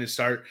to kind of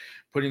start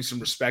putting some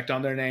respect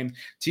on their name.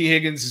 T.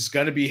 Higgins is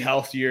going to be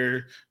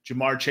healthier.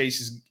 Jamar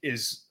Chase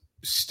is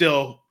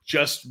still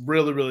just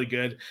really, really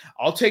good.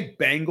 I'll take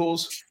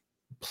Bengals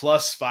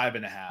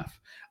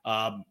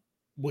 +5.5,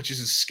 which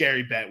is a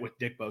scary bet with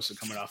Nick Bosa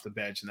coming off the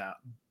edge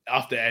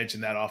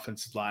in that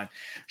offensive line.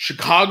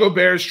 Chicago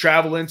Bears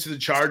travel into the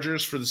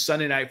Chargers for the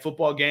Sunday night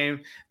football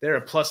game. They're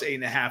a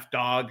 +8.5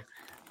 dog.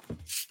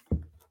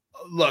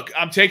 Look,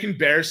 I'm taking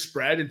Bears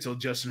spread until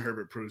Justin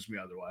Herbert proves me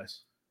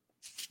otherwise.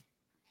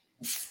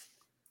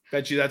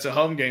 Bet you that's a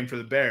home game for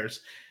the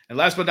Bears. And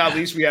last but not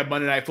least, we have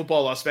Monday Night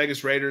Football. Las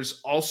Vegas Raiders,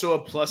 also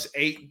a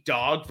 +8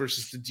 dog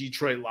versus the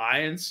Detroit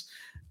Lions.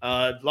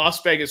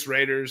 Las Vegas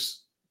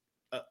Raiders,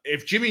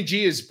 if Jimmy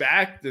G is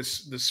back, the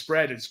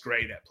spread is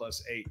great at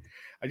 +8.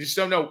 I just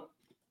don't know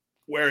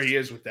where he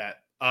is with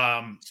that.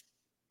 I'm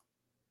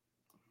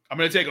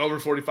going to take over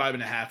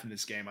 45.5 in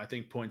this game. I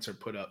think points are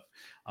put up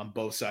on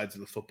both sides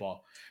of the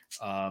football.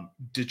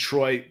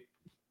 Detroit,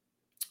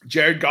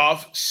 Jared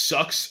Goff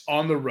sucks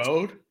on the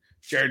road.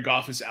 Jared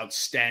Goff is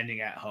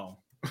outstanding at home.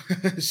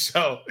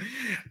 So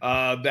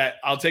that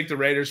I'll take the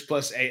Raiders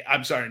 +8.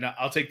 I'm sorry,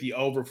 I'll take the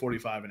over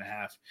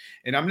 45.5.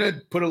 And I'm going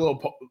to put a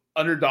little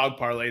underdog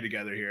parlay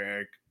together here,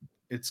 Eric.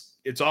 It's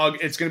going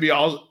to be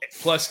all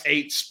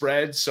 +8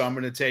 spreads. So I'm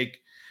going to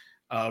take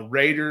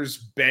Raiders,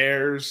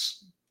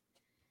 Bears,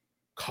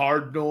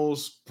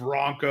 Cardinals,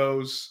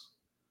 Broncos,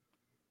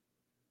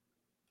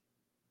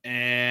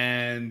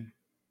 and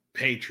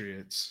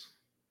Patriots,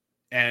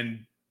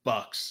 and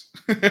Bucks.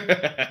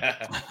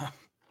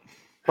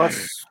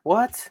 Plus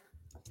what?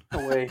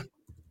 No way.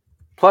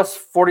 Plus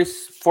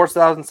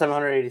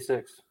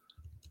 44,786.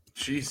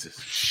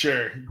 Jesus.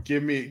 Sure.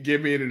 Give me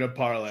it in a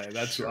parlay.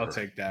 I'll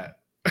take that.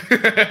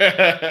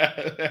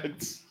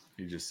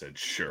 He just said,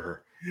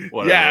 sure.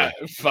 Whatever. Yeah,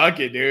 fuck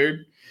it,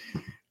 dude.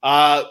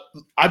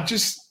 I'm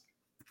just,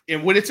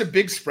 and when it's a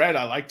big spread,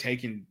 I like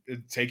taking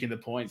the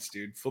points,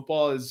 dude.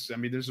 Football is, I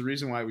mean, there's a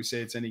reason why we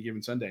say it's any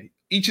given Sunday.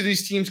 Each of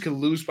these teams can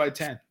lose by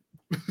 10,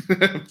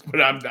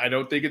 but I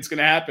don't think it's going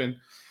to happen.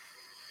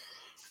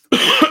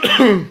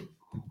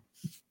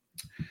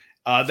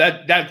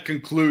 That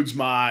concludes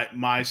my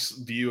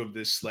view of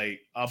this slate.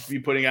 I'll be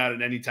putting out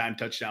an anytime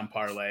touchdown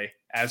parlay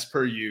as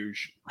per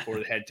usual for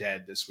the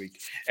head-to-head this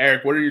week.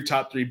 Eric, what are your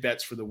top 3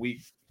 bets for the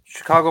week?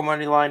 Chicago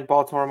money line,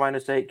 Baltimore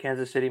 -8,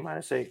 Kansas City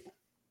 -8.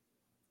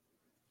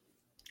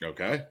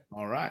 Okay.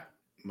 All right.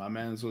 My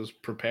man was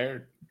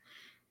prepared.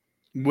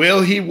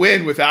 Will he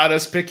win without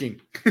us picking?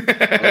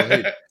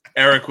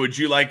 Eric,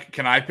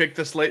 can I pick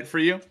the slate for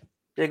you?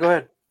 Yeah, go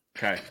ahead.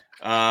 Okay.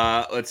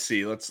 Let's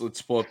see.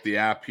 Let's pull up the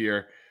app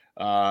here.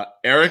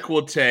 Eric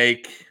will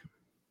take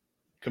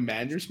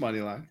Commanders money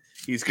line.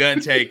 He's going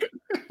to take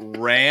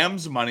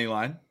Rams money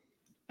line.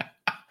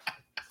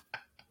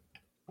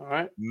 All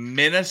right.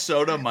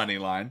 Minnesota money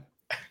line.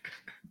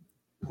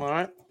 All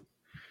right.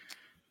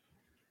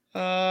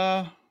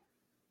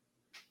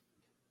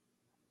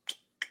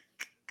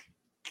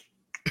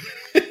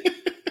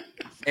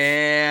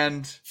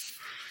 And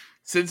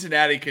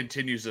Cincinnati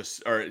continues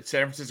San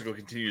Francisco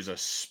continues a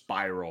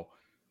spiral.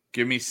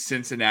 Give me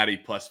Cincinnati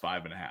plus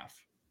 5.5.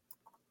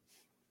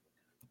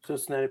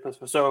 Cincinnati plus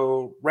 5.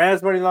 So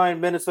Rams money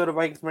line, Minnesota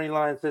Vikings money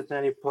line,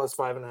 Cincinnati plus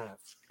 5.5.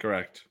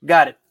 Correct.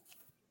 Got it.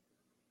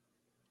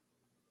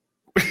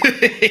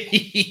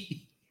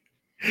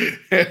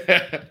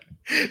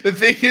 The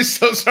thing is,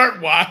 those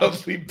aren't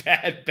wildly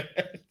bad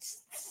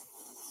bets.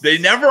 They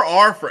never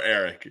are for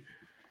Eric.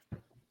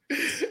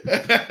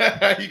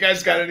 You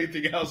guys got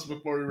anything else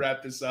before we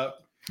wrap this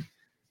up?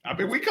 I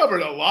mean, we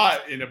covered a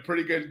lot in a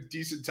pretty good,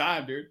 decent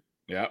time, dude.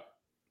 Yep.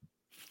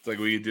 It's like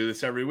we could do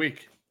this every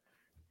week.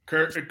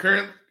 Current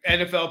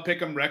NFL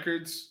pick'em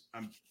records.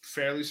 I'm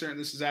fairly certain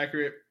this is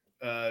accurate.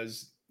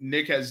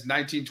 Nick has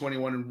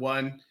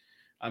 19-21-1.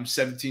 I'm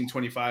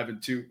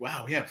 17-25-2.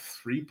 Wow, we have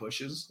 3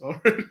 pushes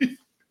already.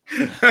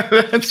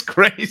 That's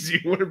crazy.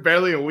 We're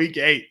barely in week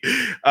 8.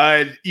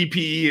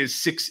 EPE is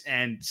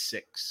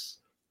 6-6.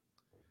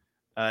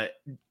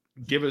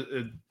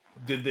 Did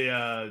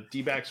the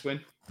D-backs win?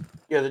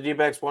 Yeah, the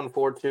D-backs won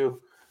 4-2.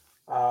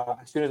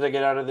 As soon as I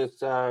get out of this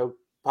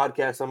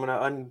podcast, I'm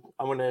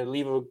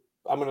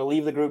gonna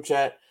leave the group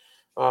chat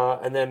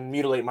and then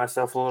mutilate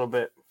myself a little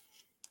bit.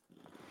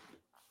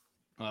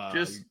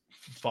 Just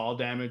fall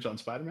damage on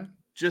Spider-Man.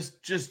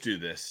 Just do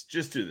this.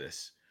 Just do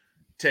this.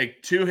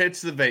 Take 2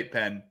 hits to the vape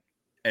pen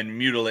and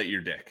mutilate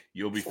your dick.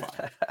 You'll be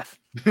fine.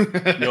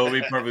 You'll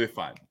be perfectly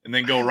fine. And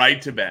then go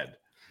right to bed.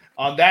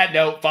 On that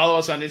note, follow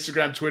us on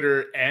Instagram,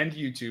 Twitter, and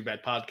YouTube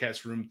at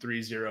Podcast Room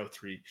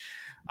 303.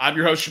 I'm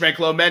your host,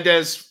 Jermaine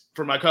Mendez,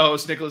 for my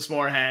co-host, Nicholas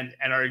Moorhan,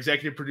 and our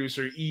executive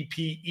producer,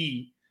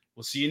 EPE.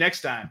 We'll see you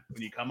next time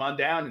when you come on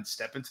down and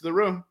step into the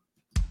room.